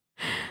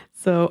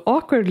 So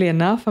awkwardly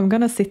enough, I'm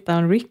gonna sit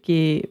down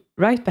Ricky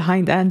right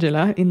behind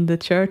Angela in the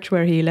church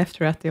where he left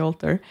her at the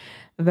altar.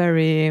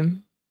 Very,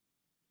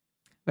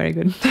 very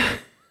good.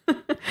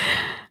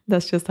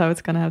 That's just how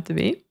it's gonna have to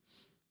be.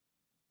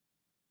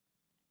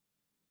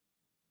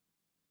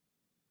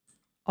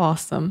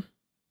 Awesome.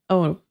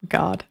 Oh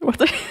God,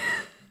 what are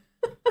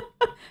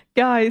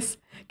guys,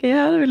 can you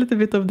have a little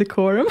bit of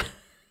decorum?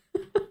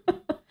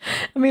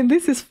 I mean,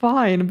 this is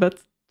fine, but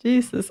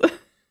Jesus.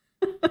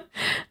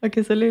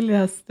 Okay, so Lily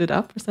has stood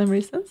up for some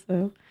reason,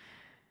 so...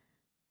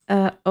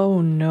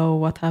 oh no,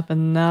 what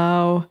happened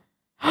now?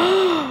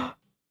 Oh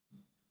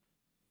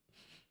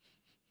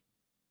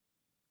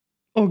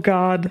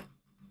God.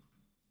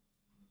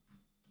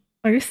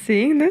 Are you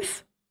seeing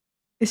this?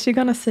 Is she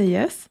gonna say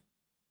yes?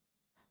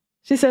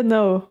 She said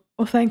no.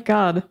 Oh, thank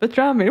God. But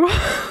Rami...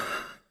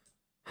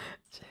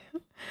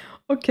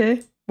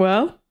 Okay,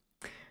 well,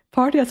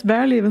 party has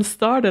barely even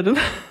started.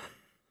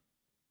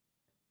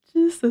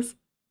 Jesus.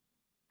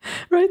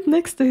 Right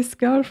next to his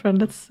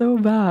girlfriend. That's so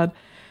bad.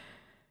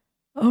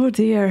 Oh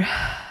dear.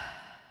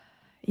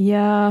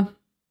 Yeah.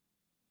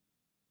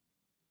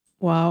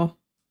 Wow.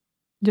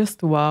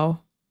 Just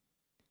wow.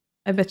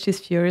 I bet she's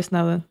furious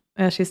now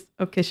then. She's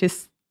okay,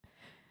 she's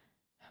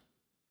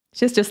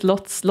she's just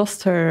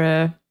lost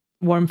her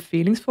warm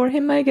feelings for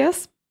him, I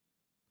guess.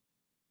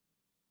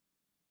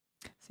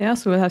 So yeah,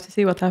 so we'll have to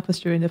see what happens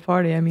during the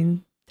party. I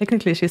mean,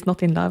 technically she's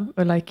not in love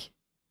or like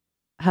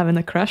having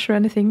a crush or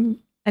anything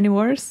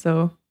anymore,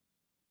 so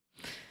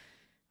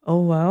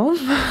oh well.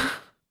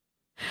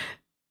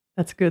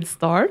 That's a good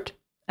start.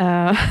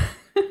 I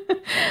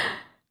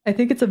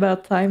think it's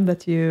about time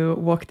that you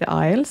walk the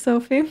aisle,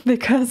 Sophie,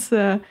 because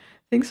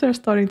things are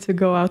starting to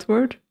go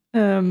outward.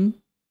 Yeah,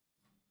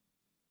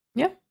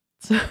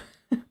 so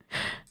I'm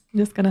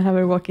just gonna have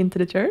her walk into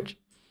the church.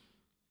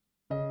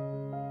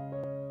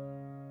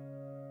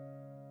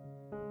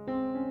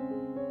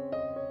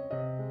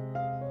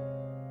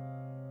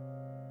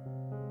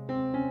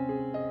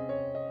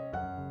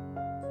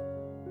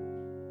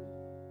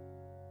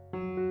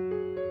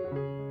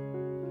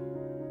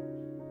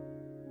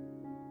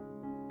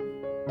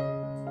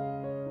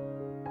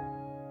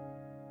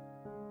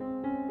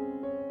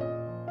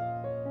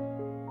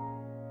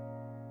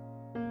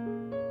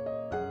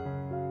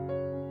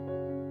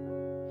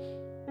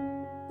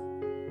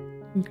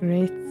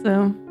 Great,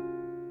 so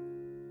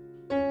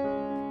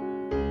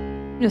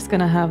I'm just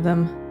gonna have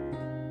them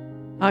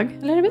hug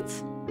a little bit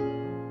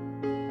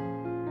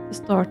to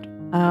start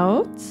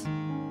out.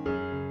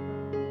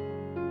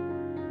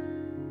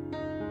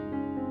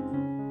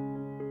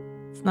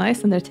 It's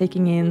nice, and they're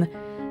taking in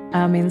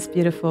Amin's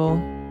beautiful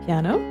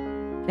piano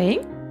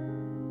playing.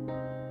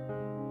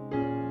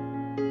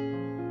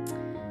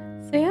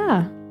 So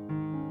yeah,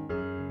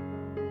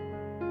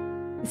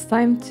 it's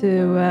time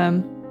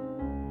to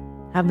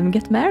have them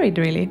get married,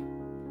 really.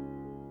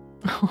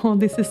 Oh,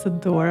 this is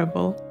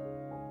adorable.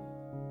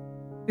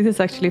 This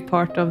is actually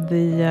part of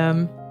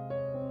the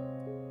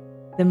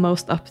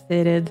most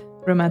updated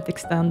romantic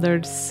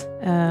standards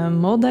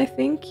mod, I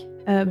think,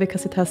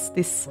 because it has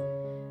this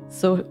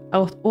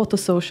auto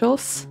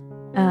socials,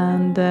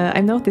 and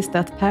I noticed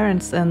that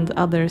parents and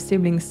other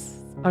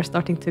siblings are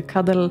starting to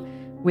cuddle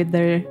with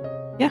their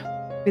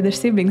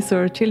siblings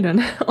or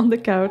children on the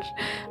couch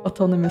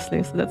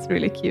autonomously, so that's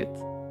really cute.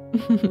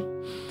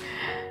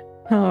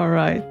 All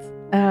right.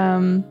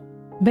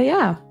 But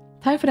yeah,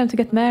 time for them to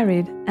get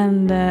married.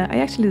 And I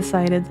actually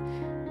decided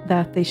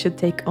that they should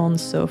take on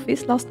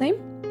Sophie's last name,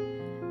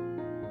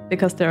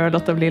 because there are a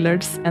lot of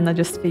Lillards, and I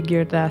just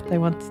figured that I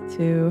want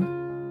to,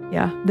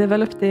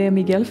 develop the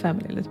Miguel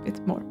family a little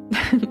bit more.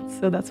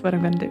 So that's what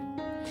I'm going to do.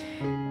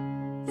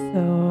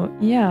 So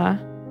yeah,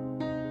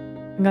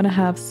 I'm going to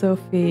have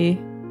Sophie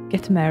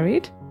get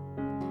married.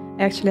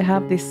 I actually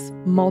have this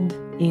mod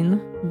in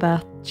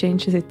that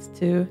changes it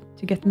to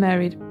get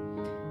married.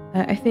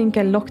 I think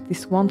I locked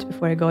this once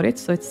before I got it,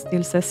 so it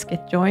still says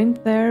get joined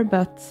there,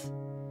 but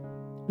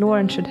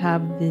Lauren should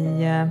have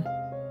the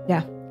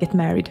get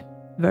married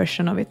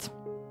version of it.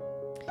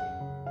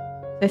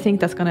 I think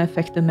that's going to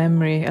affect the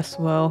memory as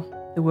well,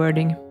 the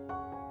wording.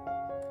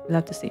 We'll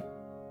have to see.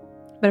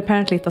 But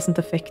apparently it doesn't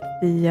affect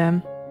the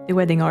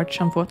wedding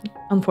arch,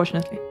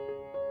 unfortunately.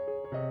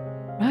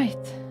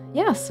 Right,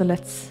 yeah, so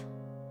let's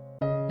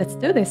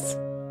do this.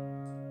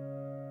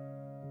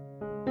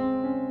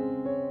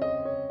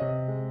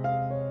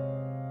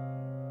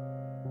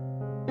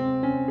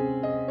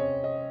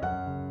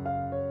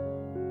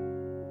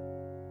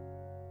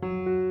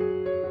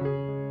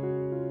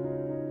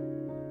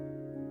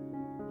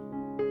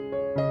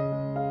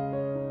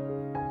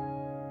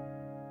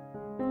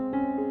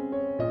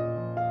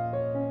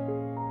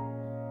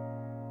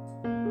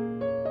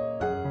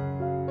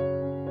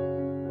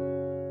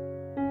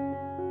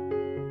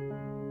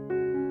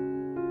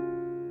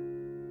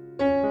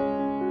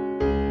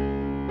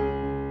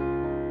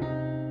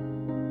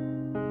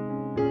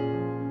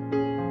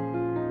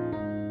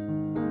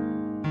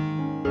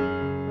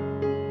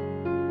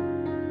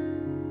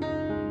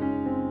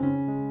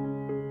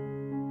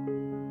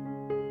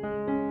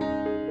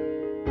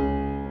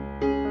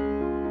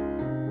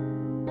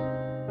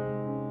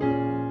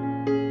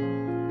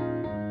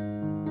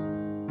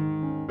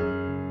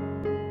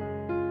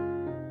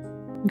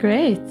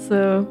 Great,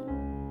 so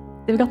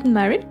they've gotten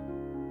married.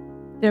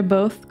 They're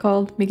both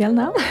called Miguel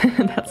now.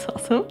 That's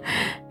awesome.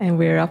 And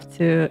we're up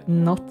to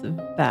not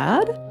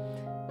bad.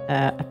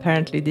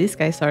 Apparently these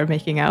guys are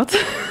making out.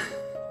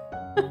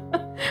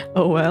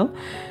 Oh well.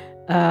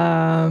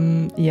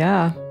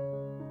 Yeah.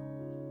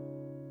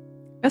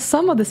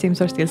 Some of the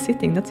Sims are still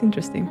sitting. That's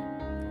interesting.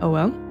 Oh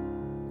well.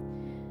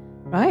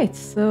 Right,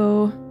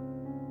 so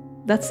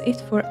that's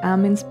it for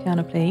Amin's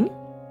piano playing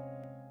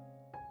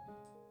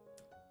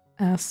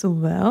as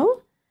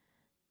well.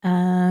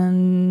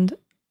 And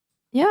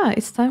yeah,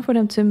 it's time for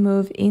them to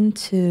move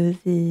into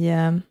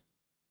the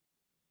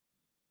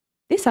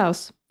this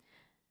house.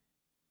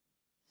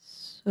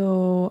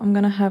 So I'm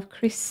gonna have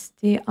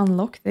Christy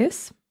unlock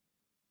this.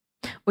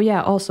 Oh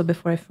yeah, also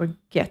before I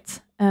forget,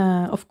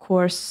 of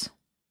course,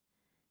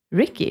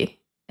 Ricky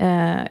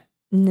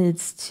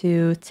needs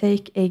to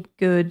take a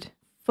good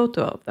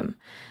photo of them.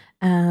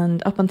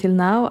 And up until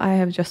now, I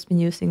have just been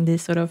using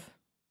this sort of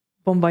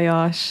Bon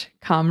Voyage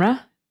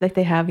camera that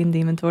they have in the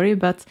inventory.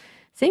 But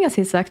seeing as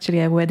he's actually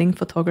a wedding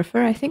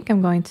photographer, I think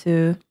I'm going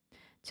to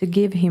to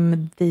give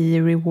him the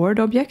reward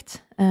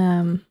object.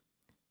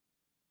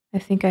 I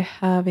think I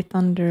have it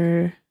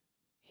under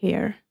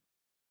here.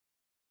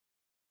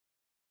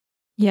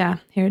 Yeah,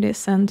 here it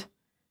is. And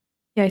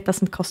yeah, it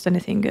doesn't cost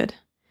anything good.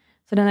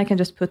 So then I can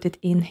just put it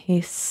in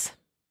his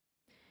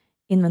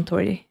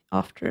inventory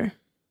after.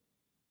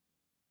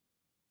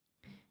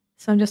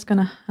 So I'm just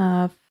gonna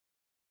have,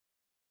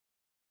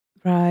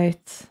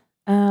 right.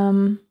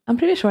 I'm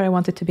pretty sure I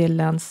want it to be a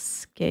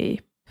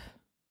landscape.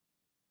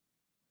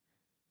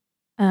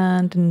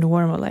 And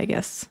normal, I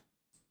guess.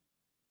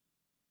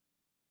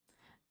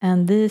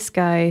 And these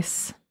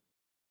guys,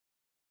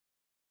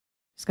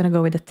 just gonna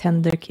go with a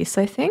tender kiss,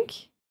 I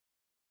think.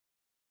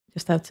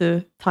 Just have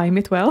to time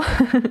it well.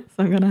 So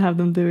I'm gonna have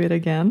them do it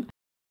again.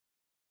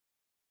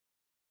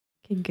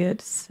 Okay,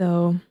 good.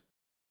 So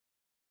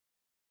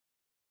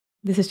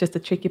this is just the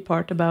tricky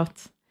part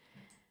about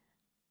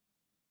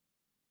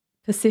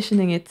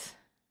positioning it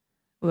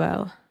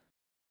well.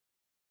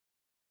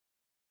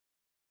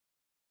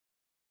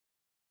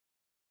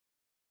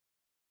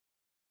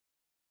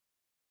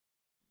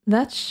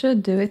 That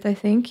should do it, I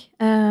think.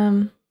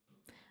 I'm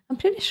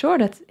pretty sure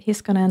that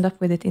he's gonna end up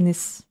with it in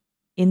his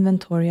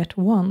inventory at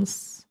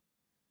once.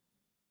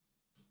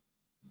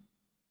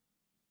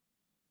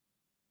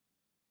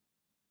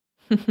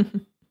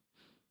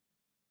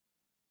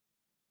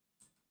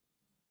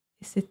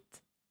 Is it?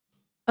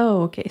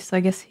 Oh, okay. So I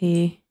guess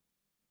the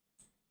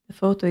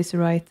photo is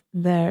right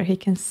there. He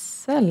can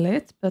sell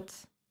it,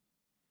 but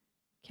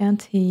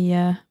can't he?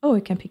 Oh,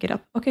 he can pick it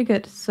up. Okay,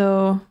 good.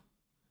 So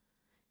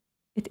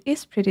it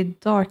is pretty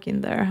dark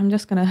in there. I'm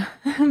just gonna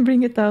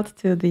bring it out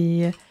to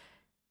the.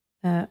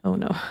 Oh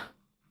no,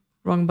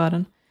 wrong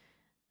button.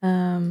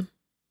 To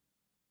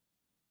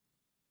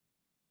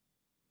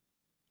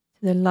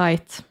the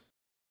light.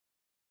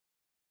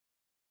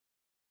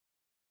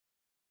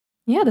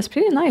 Yeah, that's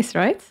pretty nice,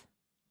 right?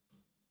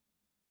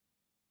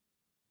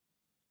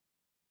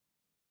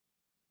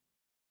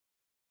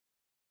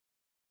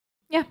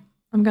 Yeah,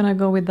 I'm gonna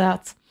go with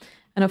that.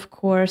 And of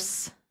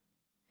course,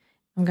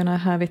 I'm gonna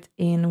have it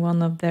in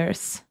one of their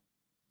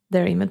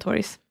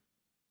inventories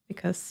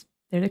because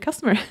they're the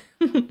customer.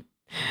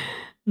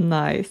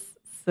 Nice.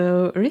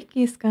 So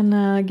Ricky is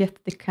gonna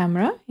get the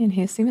camera in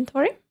his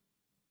inventory.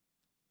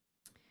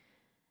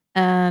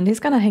 And he's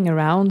gonna hang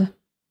around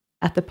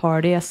at the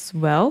party as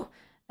well.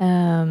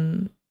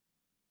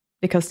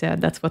 Because yeah,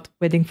 that's what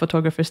wedding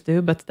photographers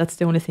do, but that's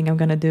the only thing I'm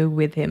gonna do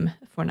with him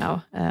for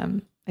now.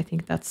 I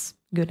think that's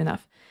good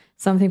enough.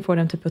 Something for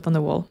them to put on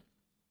the wall.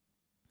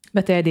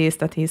 But the idea is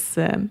that he's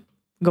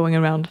going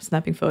around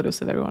snapping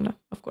photos of everyone,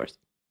 of course.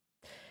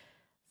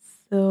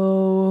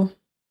 So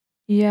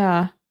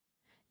yeah,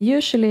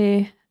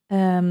 usually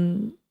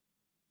having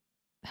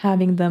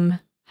them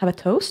have a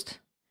toast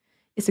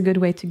is a good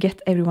way to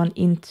get everyone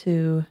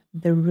into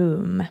the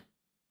room.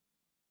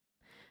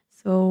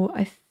 So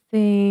I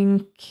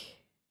think,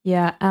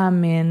 yeah,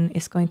 Amin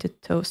is going to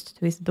toast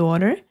to his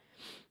daughter.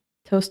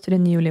 Toast to the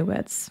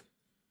newlyweds.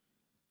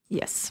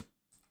 Yes.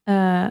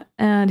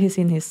 And he's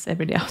in his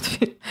everyday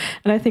outfit.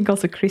 And I think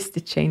also Christy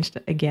changed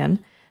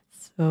again.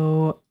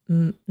 So,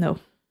 no,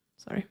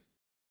 sorry.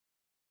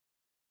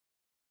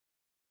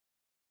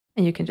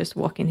 And you can just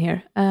walk in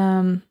here.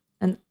 And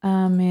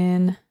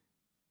Amin,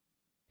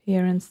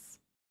 appearance.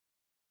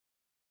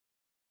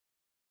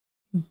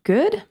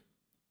 Good.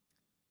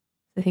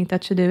 I think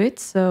that should do it.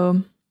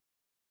 So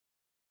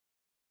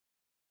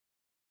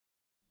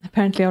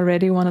apparently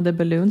already one of the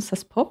balloons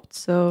has popped.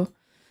 So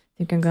I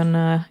think I'm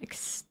gonna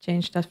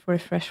exchange that for a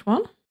fresh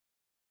one.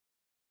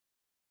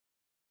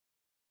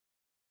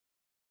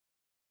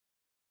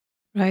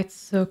 Right,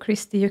 so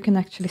Christy, you can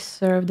actually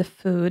serve the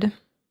food. And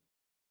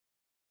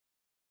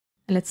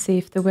let's see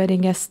if the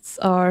wedding guests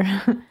are...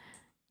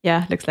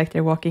 Yeah, looks like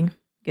they're walking.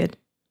 Good.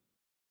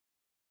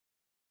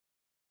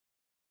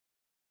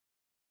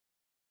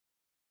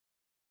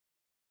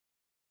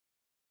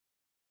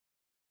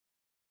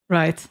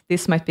 Right,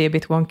 this might be a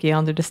bit wonky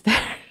under the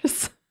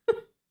stairs.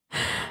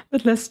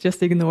 But let's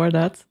just ignore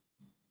that.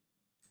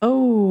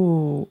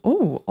 Oh,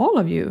 all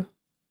of you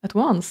at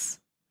once.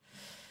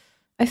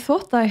 I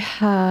thought I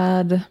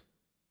had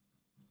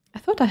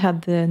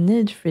the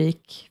need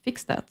freak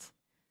fix that.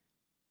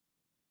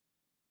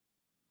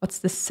 What's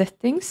the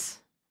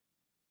settings?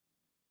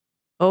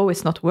 Oh,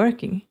 it's not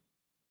working.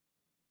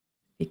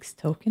 Fix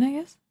token, I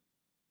guess.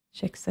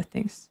 Check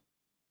settings.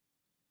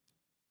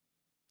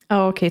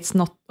 Oh, okay, it's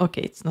not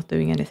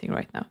doing anything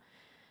right now.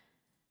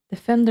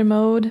 Defender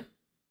mode.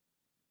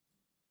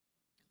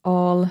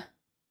 All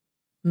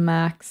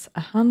max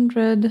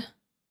 100.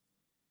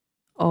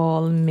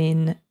 All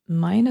min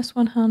minus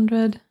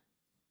 100.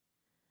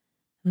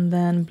 And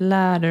then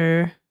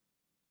bladder.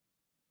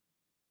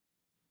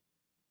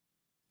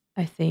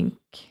 I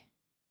think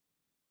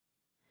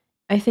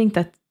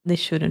that they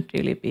shouldn't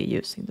really be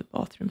using the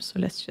bathroom, so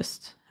let's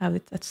just have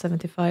it at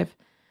 75.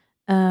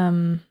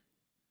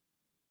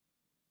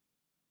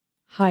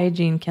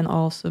 Hygiene can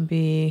also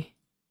be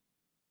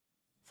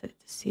set it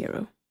to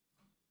 0.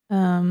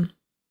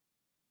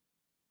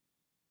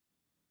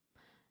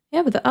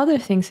 Yeah, but the other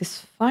things is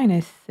fine,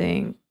 I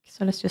think.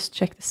 So let's just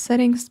check the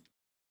settings.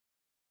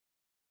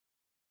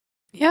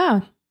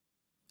 Yeah,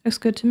 looks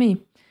good to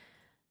me.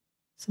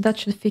 So that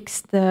should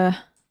fix the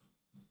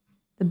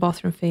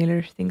bathroom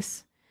failure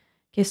things.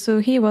 Okay, so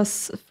he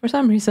was for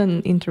some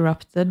reason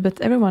interrupted, but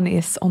everyone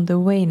is on the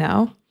way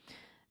now.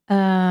 So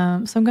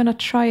I'm gonna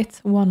try it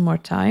one more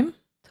time.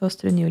 Toast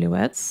to the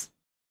newlyweds.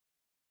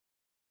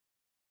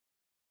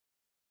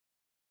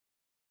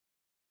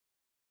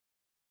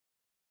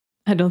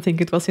 I don't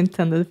think it was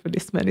intended for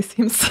this many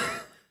sims.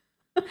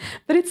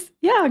 But it's,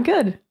 yeah,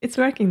 good. It's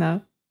working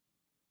now.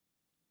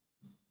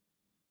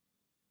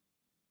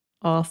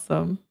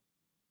 Awesome.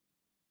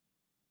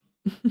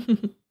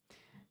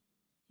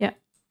 Yeah,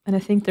 and I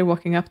think they're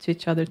walking up to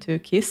each other to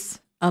kiss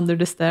under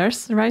the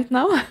stairs right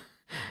now.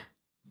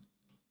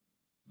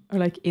 Or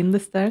like in the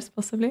stairs,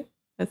 possibly.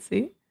 Let's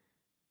see.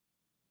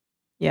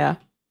 Yeah,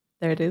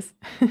 there it is.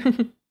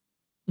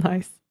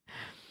 Nice.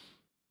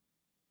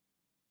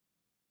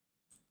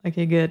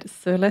 Okay, good.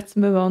 So let's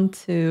move on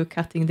to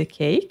cutting the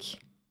cake.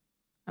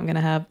 I'm gonna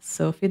have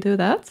Sophie do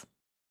that.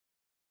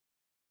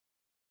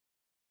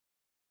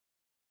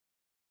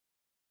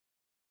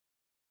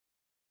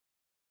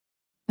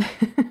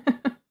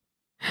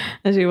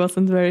 And she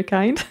wasn't very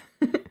kind.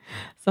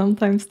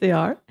 Sometimes they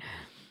are.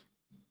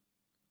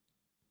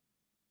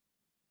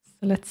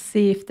 So let's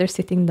see if they're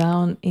sitting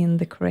down in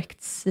the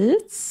correct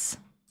seats.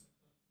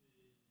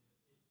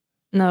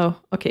 No,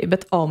 okay,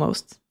 but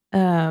almost.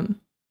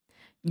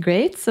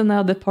 Great. So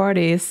now the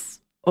party is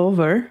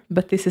over,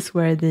 but this is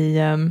where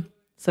the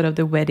sort of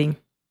the wedding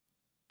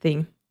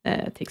thing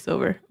takes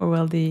over, or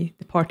well, the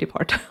party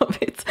part of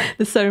it.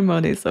 The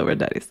ceremony is over,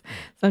 that is.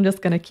 So I'm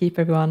just gonna keep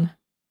everyone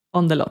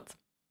on the lot.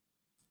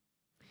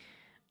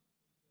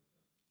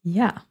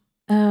 Yeah.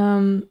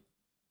 And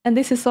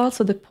this is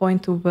also the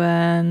point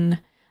when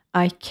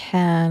I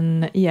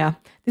can, yeah,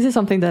 this is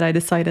something that I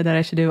decided that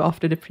I should do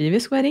after the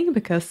previous wedding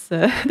because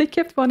they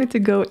kept wanting to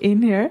go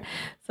in here.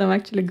 So I'm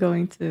actually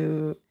going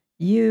to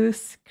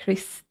use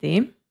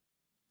Christy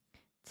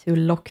to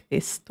lock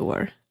this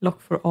door, lock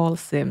for all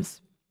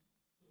sims,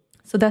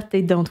 so that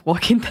they don't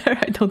walk in there.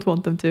 I don't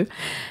want them to.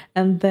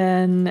 And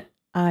then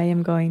I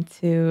am going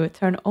to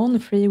turn on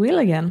free will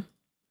again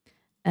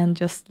and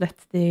just let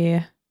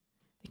the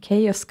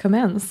chaos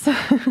commence.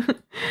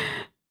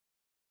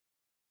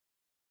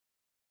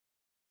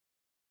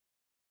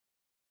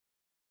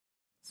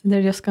 So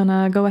they're just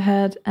gonna go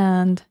ahead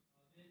and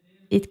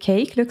eat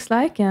cake, looks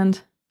like, and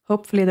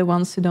hopefully the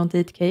ones who don't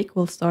eat cake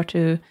will start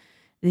to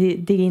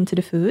dig into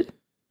the food.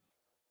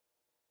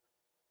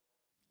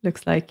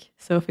 Looks like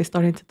Sophie's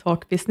starting to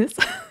talk business.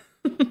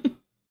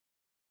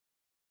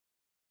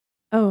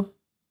 Oh,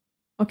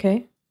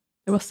 okay.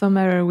 There was some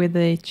error with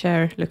the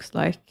chair, looks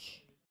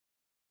like.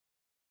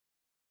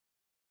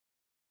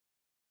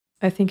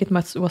 I think it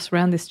was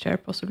Randy's chair,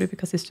 possibly,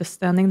 because it's just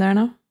standing there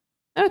now.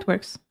 Oh, it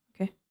works.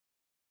 Okay.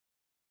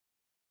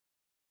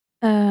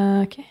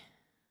 Okay.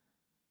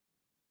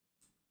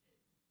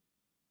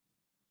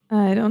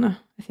 I don't know.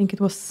 I think it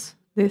was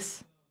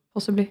this,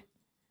 possibly.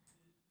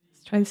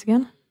 Let's try this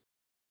again.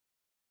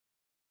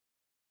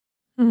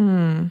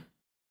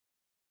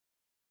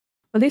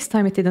 Well, this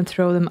time it didn't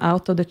throw them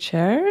out of the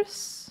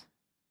chairs.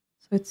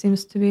 So it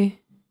seems to be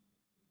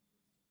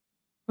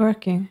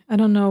working. I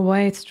don't know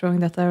why it's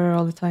throwing that error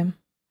all the time.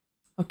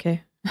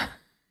 Okay.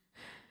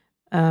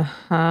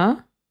 Uh-huh.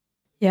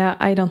 Yeah,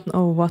 I don't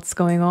know what's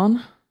going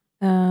on.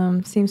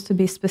 Seems to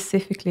be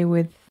specifically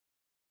with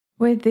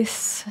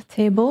this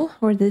table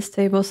or these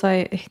tables.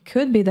 It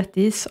could be that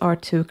these are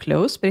too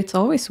close, but it's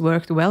always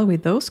worked well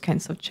with those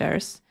kinds of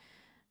chairs.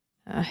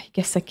 I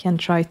guess I can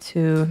try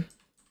to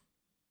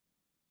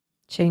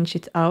change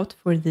it out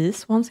for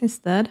these ones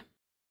instead.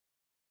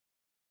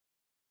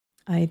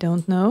 I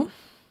don't know.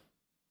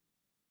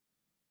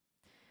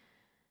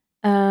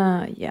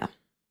 Yeah.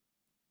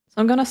 So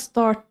I'm gonna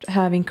start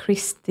having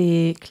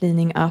Christy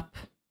cleaning up.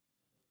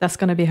 That's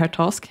gonna be her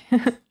task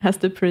as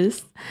the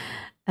priest.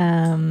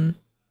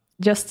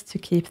 Just to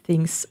keep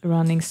things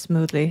running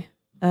smoothly.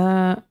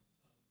 Didn't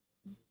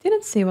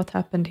see what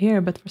happened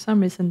here, but for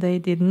some reason they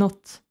did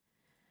not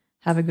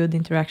have a good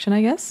interaction,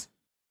 I guess.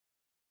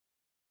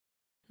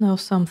 No,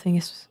 something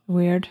is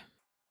weird.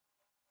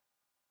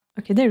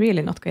 Okay, they're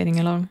really not getting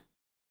along.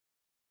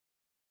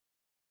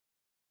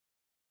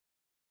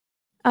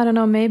 I don't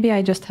know, maybe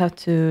I just have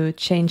to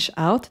change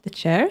out the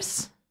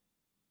chairs.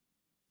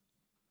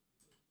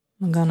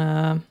 I'm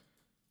gonna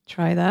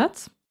try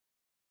that.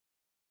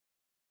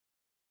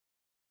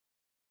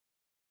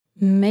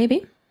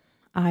 Maybe.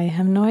 I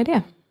have no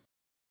idea.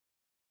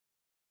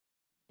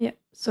 Yeah,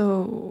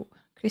 so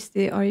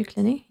Christy, are you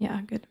cleaning?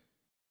 Yeah, good.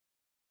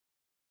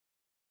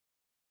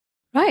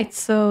 Right,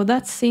 so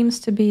that seems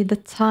to be the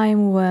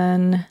time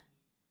when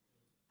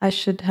I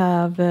should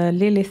have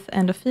Lilith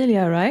and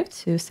Ophelia arrive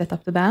to set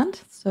up the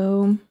band.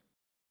 So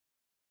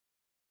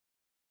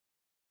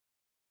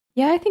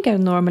yeah, I think I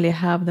normally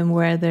have them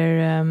wear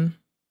their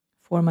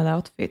formal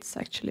outfits,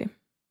 actually.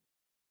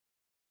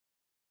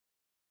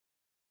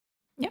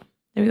 Yeah,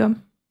 there we go.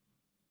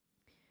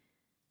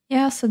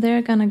 Yeah, so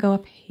they're gonna go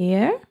up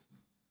here.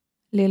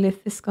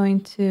 Lilith is going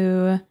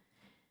to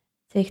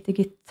take the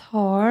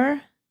guitar,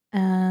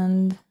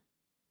 and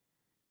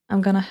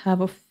I'm gonna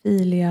have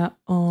Ophelia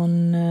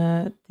on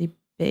the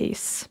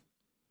bass.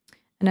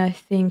 And I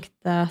think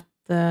that,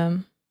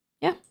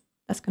 yeah,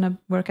 that's gonna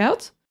work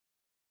out.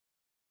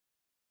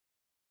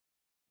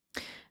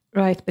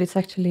 Right, but it's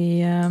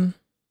actually, I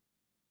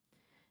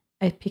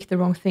picked the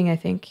wrong thing, I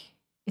think.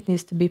 It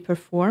needs to be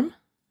perform,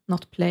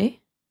 not play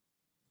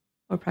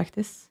or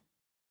practice.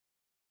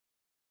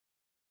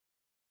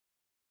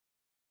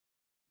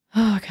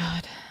 Oh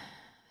God,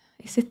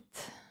 is it?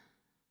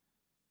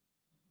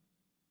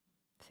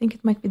 I think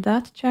it might be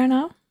that chair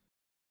now.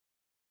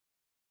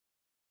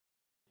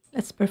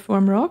 Let's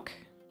perform rock.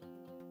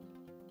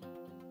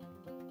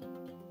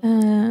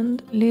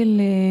 And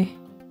Lily,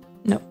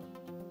 no,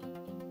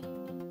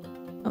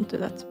 don't do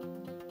that.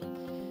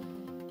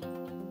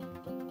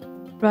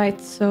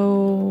 Right,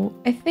 so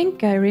I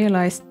think I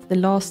realized the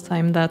last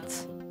time that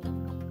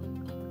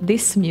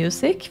this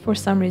music, for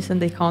some reason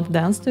they can't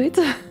dance to it.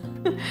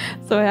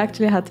 So I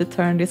actually had to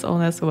turn this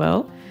on as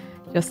well,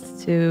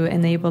 just to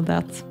enable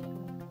that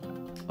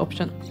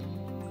option.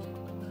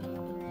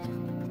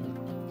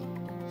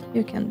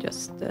 You can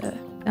just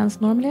dance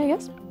normally, I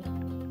guess,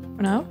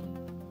 for now.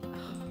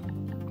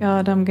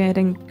 God, I'm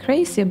getting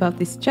crazy about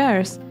these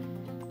chairs.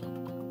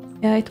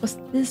 Yeah, it was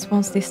these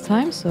ones this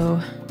time,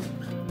 so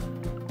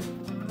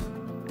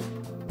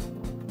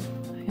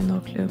I have no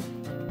clue.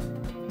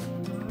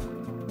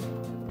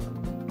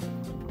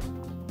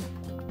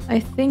 I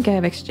think I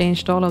have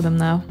exchanged all of them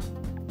now.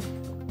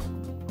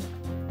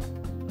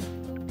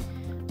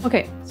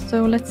 Okay,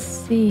 so let's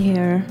see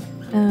here.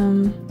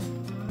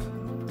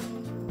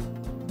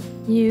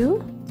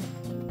 You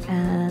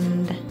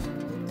and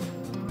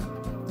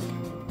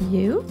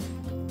you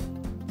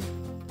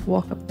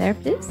walk up there,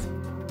 please.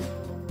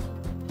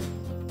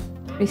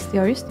 Christy,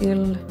 are you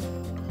still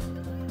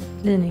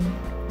cleaning?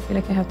 I feel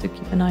like I have to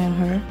keep an eye on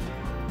her.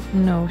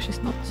 No, she's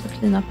not. So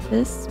clean up,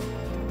 please.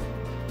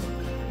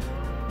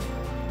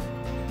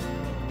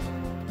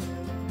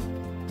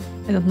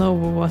 I don't know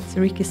what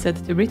Ricky said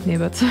to Brittany,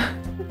 but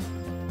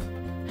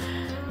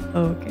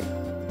okay.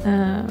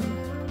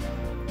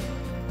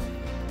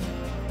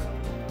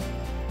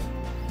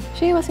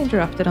 She was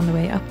interrupted on the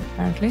way up,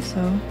 apparently,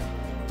 so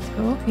let's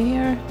go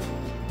here.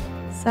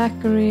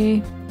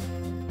 Zachary.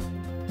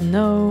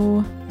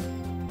 No.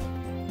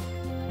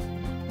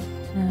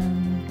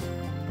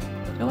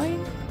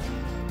 Join.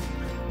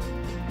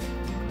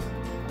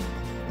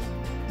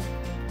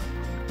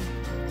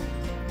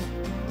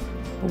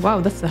 Wow,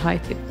 that's a high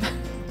tip.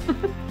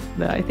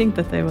 I think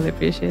that they will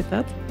appreciate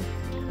that.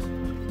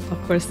 Of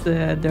course,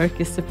 Dirk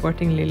is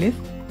supporting Lilith.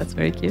 That's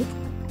very cute.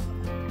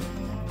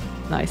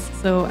 Nice.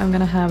 So I'm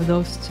gonna have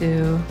those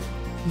two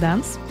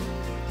dance.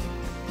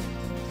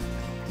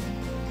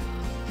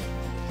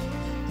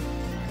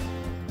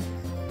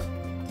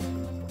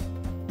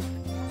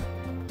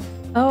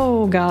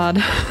 Oh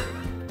God.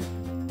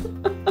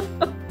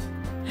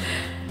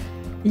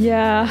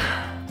 Yeah.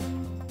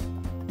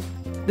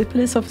 The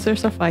police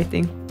officers are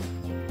fighting.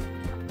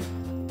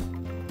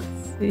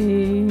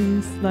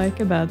 Seems like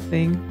a bad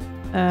thing.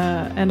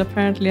 And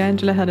apparently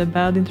Angela had a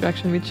bad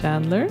interaction with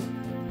Chandler.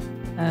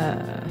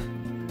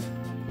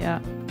 Yeah.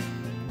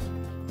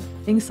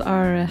 Things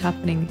are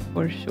happening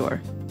for sure.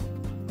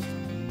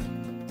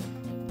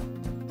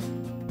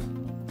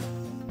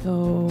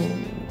 So...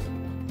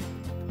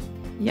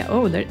 yeah,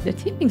 oh, they're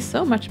tipping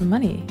so much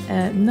money.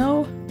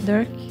 No,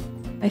 Dirk,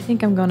 I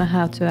think I'm gonna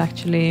have to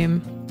actually...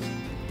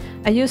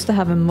 I used to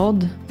have a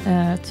mod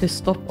to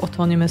stop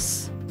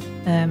autonomous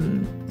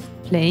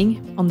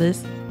playing on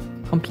this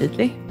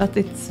completely, but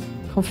it's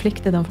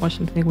conflicted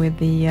unfortunately with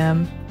the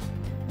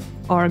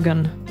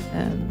Argon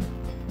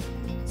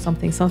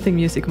something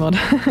music mod.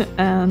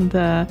 And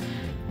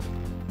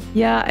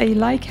yeah, I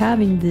like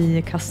having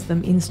the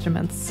custom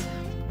instruments.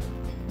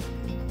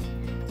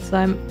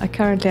 So I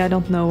currently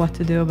don't know what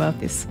to do about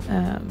this.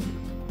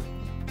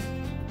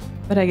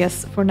 But I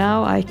guess for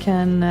now I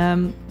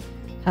can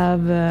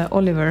have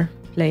Oliver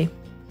play.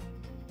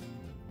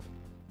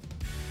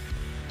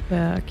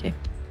 Okay,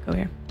 go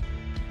here.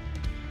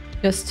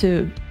 Just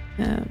to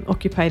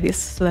occupy this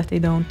so that they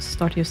don't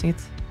start using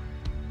it.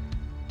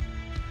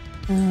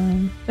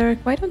 Derek,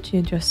 why don't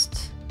you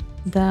just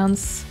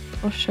dance?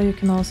 Osha, you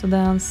can also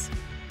dance.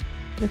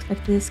 Looks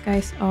like these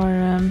guys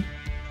are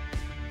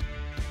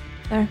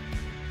there.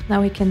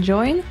 Now we can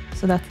join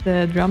so that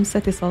the drum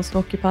set is also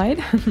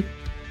occupied.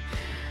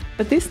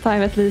 But this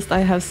time at least I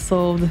have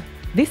solved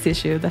this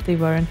issue that they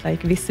weren't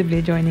like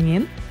visibly joining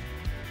in.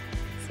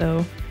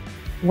 So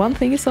one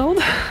thing is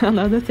solved,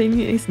 another thing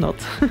is not.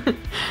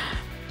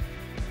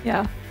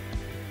 Yeah.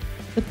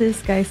 But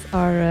these guys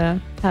are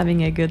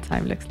having a good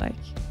time, looks like.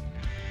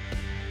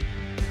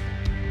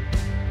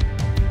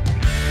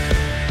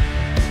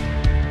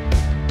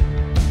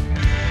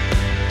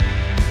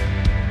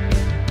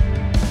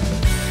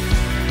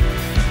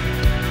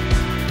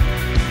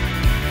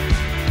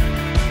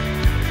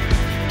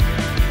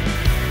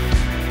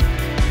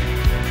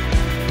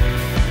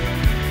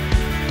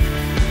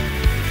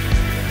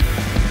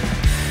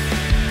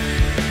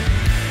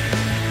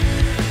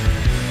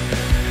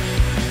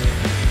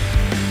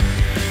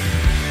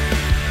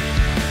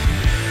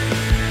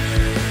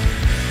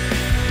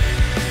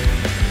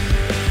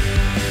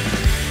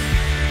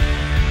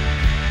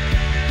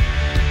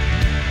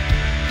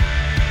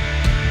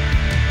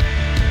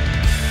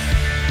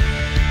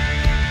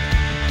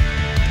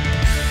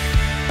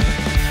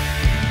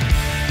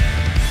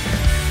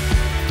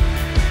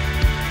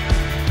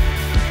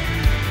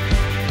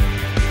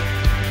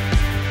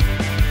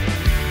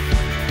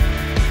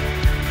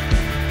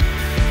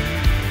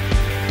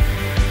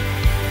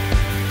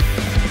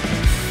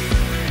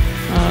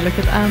 Oh, look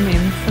at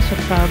Amin, such a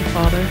proud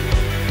father.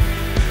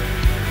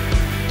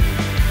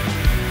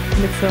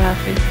 He looks so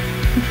happy.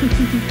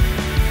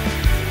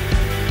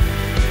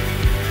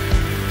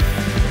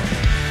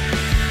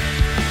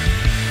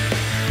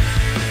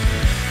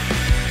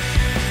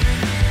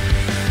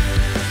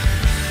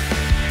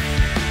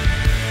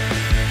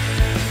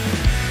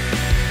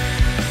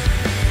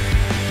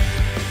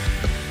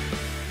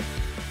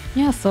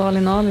 Yeah, so all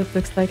in all, it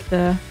looks like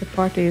the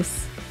party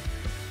is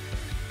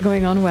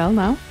going on well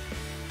now.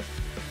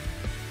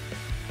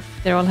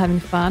 They're all having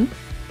fun,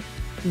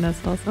 and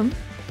that's awesome.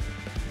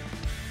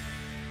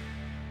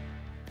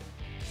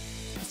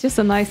 It's just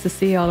so nice to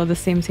see all of the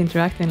Sims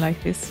interacting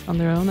like this on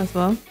their own as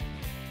well.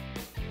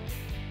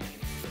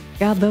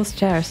 God, those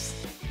chairs.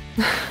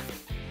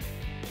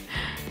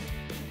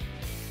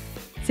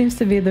 Seems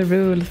to be the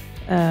rule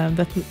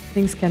that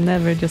things can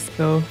never just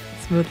go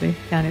smoothly,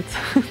 can it?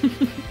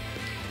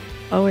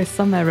 Always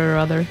some error or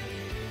other.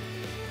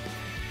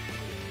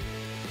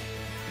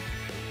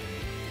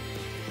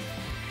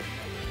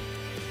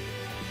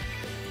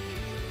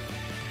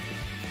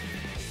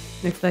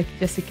 Looks like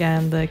Jessica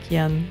and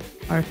Kian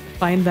are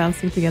fine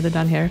dancing together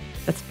down here.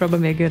 That's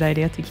probably a good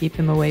idea to keep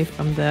him away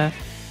from the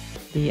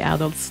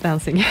adults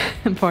dancing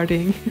and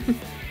partying.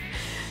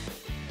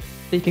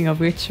 Speaking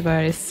of which,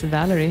 where is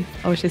Valerie?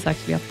 Oh, she's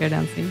actually up here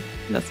dancing.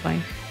 That's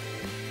fine.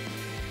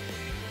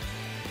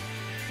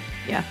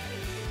 Yeah.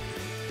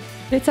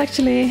 It's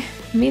actually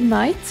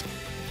midnight.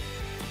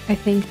 I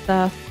think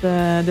that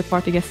the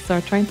party guests are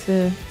starting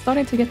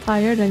to get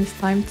tired, and it's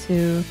time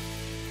to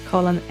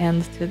call an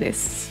end to this.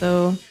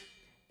 So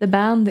the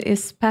band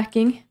is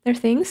packing their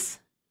things,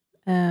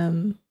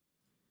 taking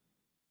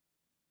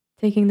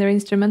their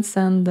instruments,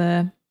 and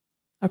are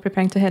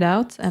preparing to head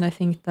out. And I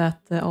think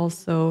that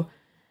also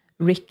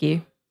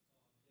Ricky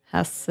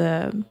has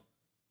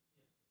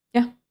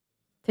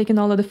taken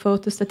all of the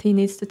photos that he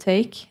needs to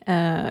take.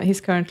 He's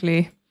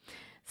currently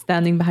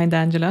standing behind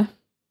Angela,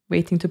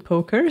 waiting to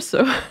poke her.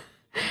 So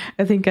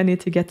I think I need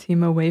to get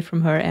him away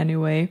from her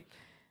anyway.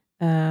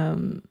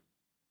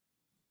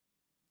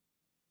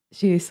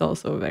 She is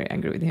also very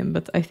angry with him,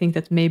 but I think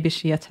that maybe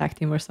she attacked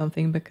him or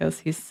something because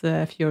he's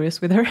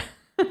furious with her.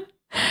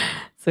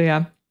 So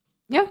yeah.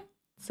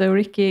 So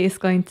Ricky is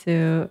going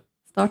to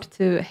start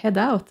to head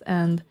out,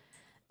 and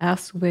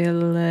as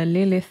will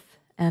Lilith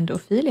and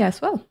Ophelia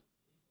as well.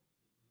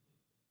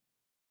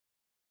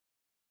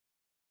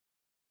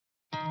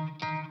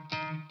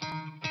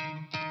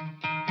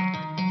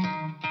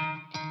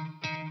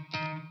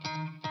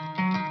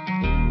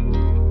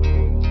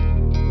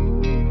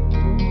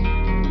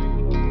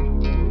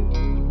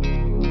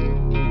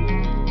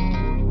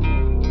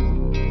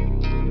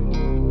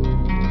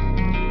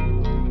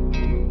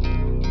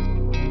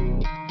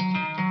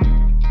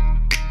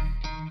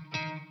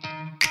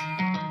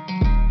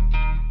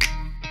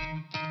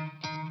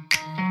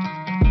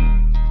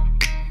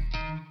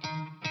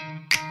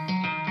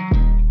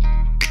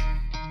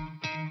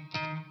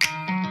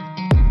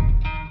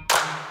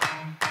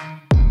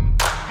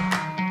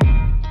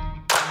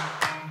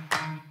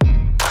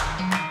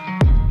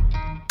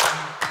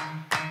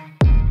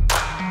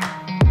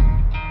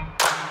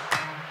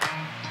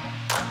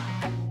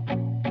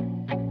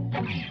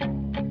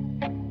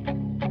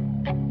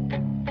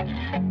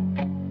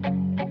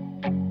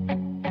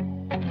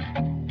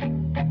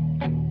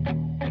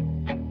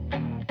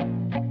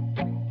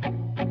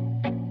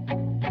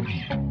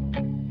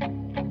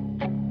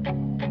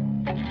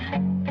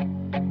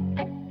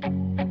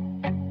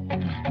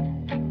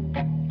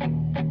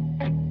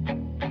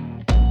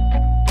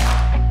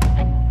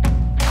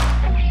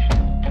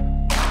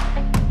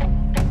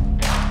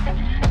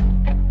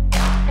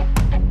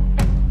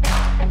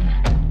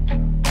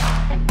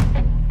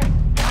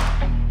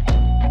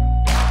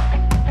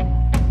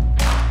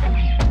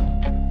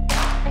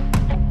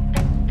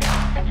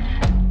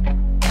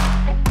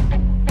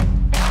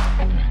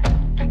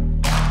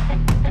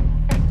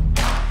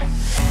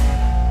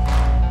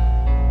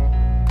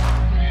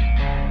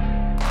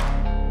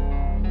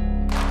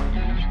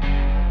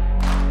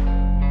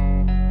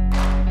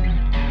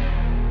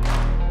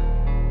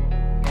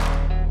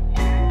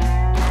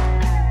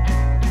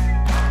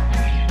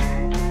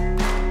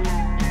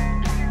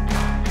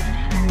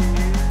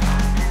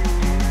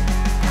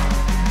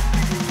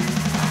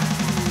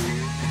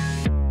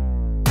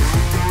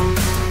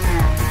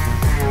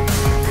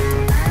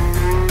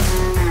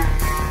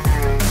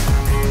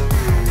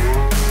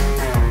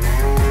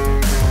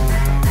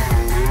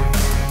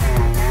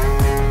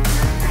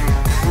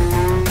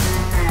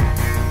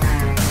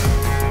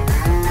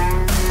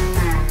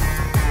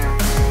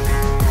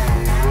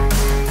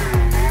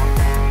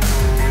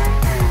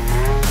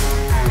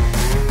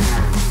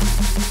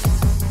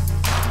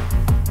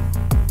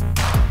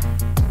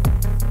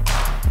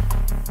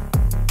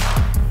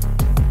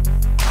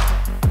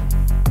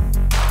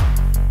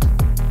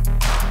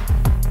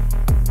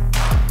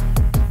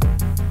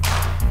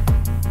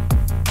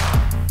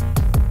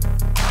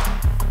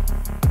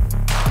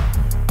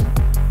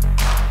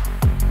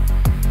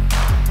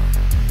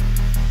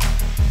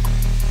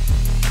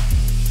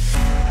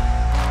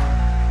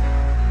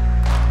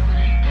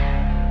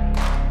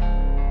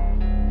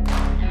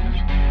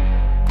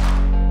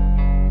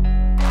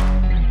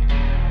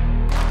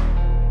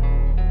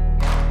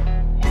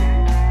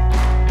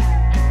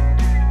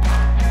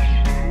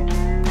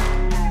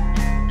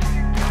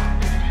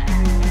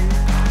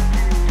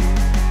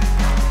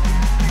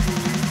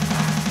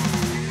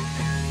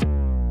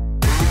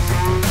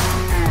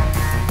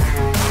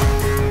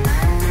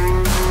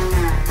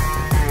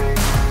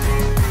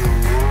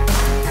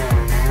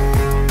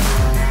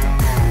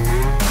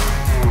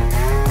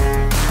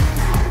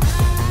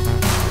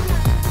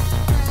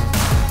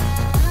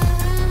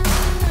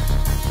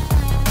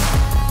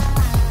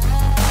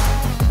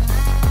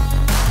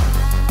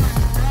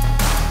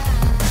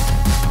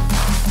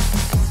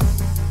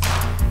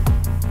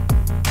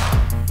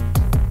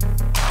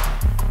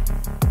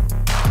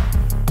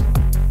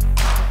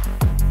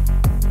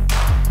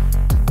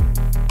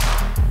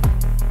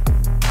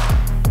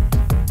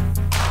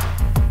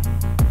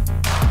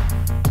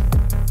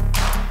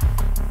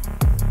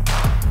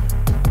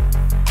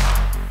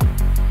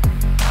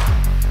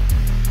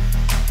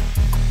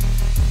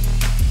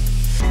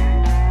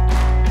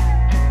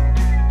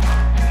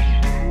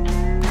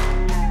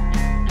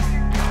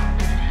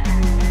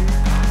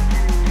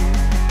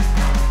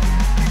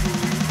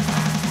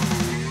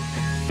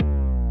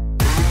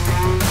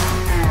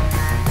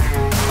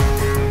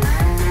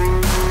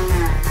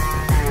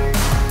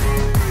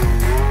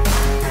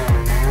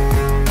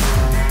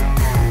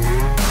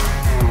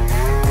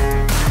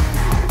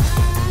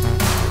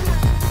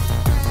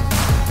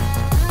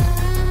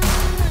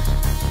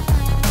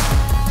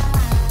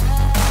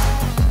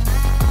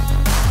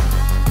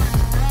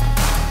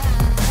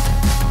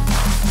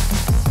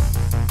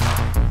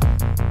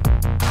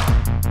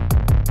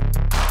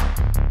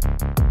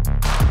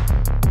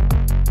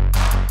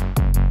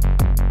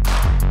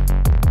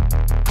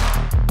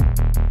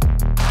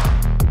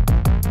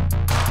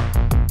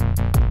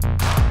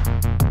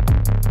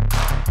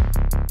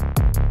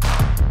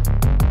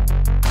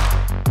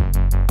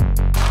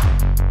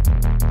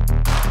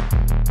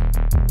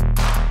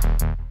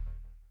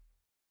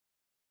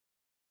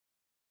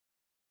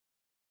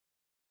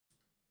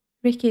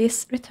 Ricky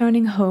is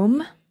returning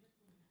home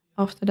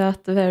after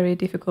that very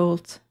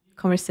difficult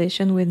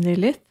conversation with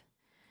Lilith.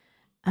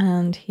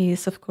 And he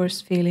is, of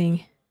course,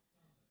 feeling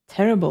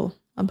terrible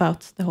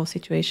about the whole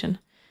situation.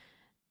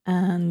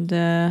 And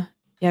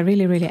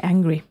really, really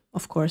angry,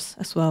 of course,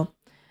 as well.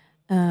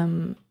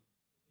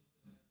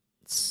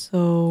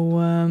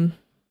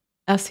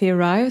 As he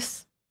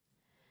arrives,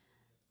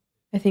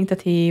 I think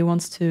that he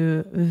wants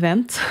to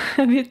vent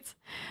a bit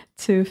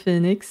to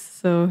Phoenix.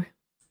 So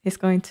he's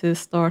going to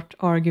start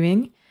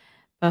arguing.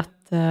 But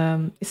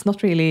it's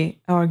not really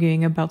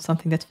arguing about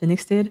something that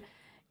Phoenix did.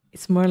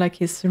 It's more like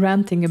he's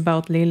ranting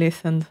about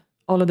Lilith and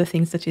all of the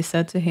things that she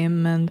said to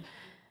him and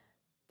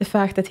the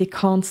fact that he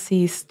can't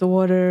see his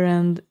daughter.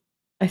 And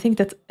I think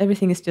that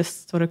everything is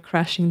just sort of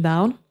crashing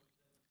down.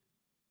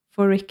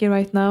 For Ricky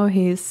right now,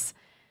 he's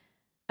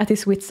at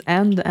his wit's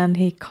end and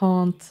he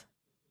can't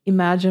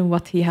imagine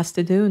what he has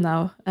to do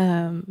now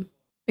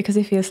because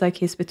he feels like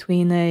he's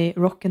between a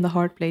rock and a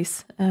hard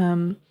place.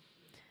 And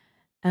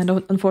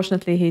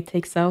unfortunately, he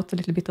takes out a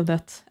little bit of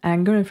that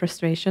anger and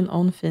frustration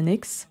on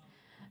Phoenix.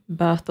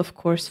 But of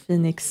course,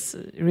 Phoenix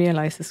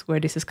realizes where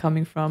this is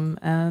coming from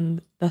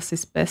and does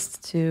his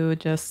best to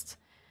just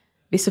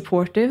be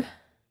supportive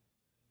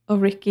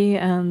of Ricky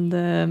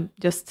and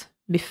just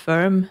be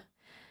firm.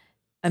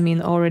 I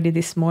mean, already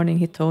this morning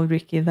he told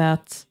Ricky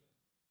that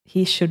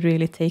he should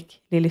really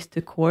take Lilith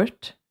to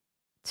court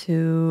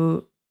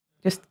to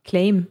just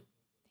claim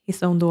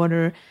his own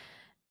daughter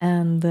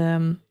and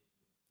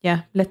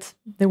let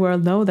the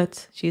world know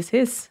that she's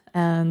his.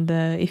 And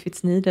if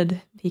it's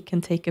needed, he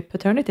can take a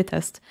paternity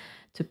test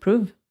to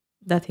prove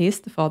that he is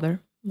the father.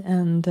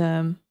 And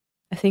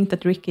I think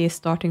that Ricky is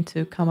starting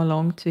to come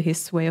along to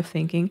his way of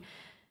thinking,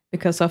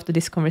 because after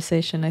this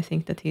conversation, I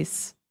think that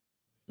he's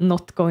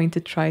not going to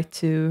try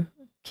to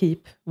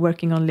keep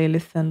working on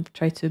Lilith and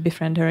try to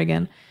befriend her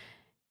again.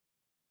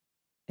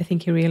 I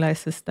think he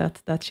realizes that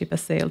that ship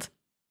has sailed.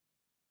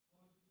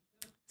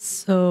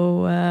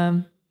 So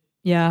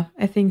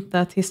I think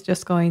that he's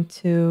just going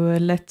to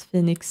let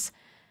Phoenix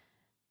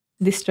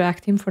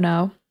distract him for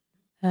now.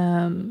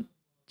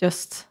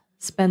 Just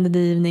spend the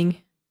evening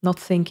not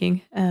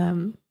thinking,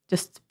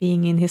 just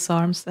being in his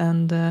arms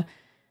and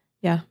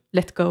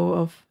let go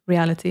of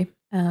reality.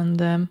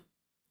 And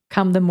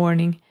come the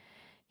morning,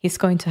 he's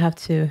going to have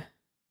to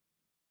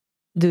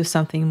do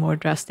something more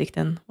drastic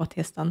than what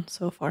he has done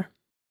so far.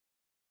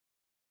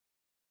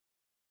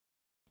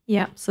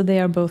 Yeah, so they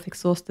are both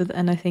exhausted,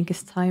 and I think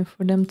it's time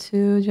for them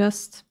to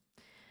just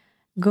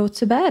go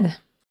to bed.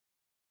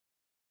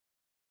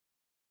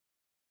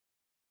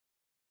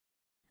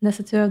 And as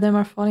the two of them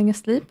are falling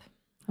asleep,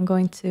 I'm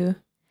going to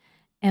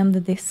end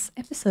this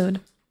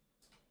episode.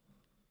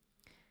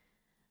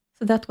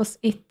 So that was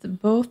it,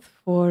 both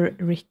for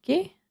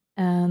Ricky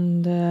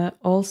and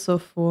also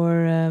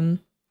for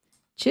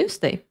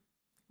Tuesday,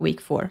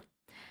 week 4.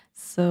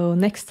 So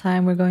next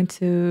time we're going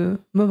to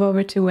move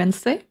over to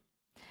Wednesday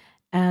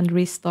and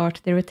restart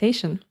the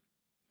rotation.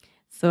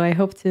 So I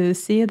hope to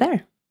see you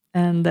there.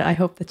 And I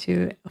hope that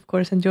you, of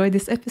course, enjoyed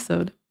this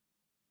episode.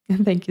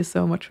 And thank you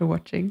so much for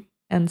watching,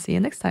 and see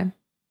you next time.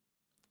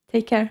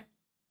 Take care.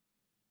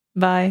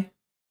 Bye.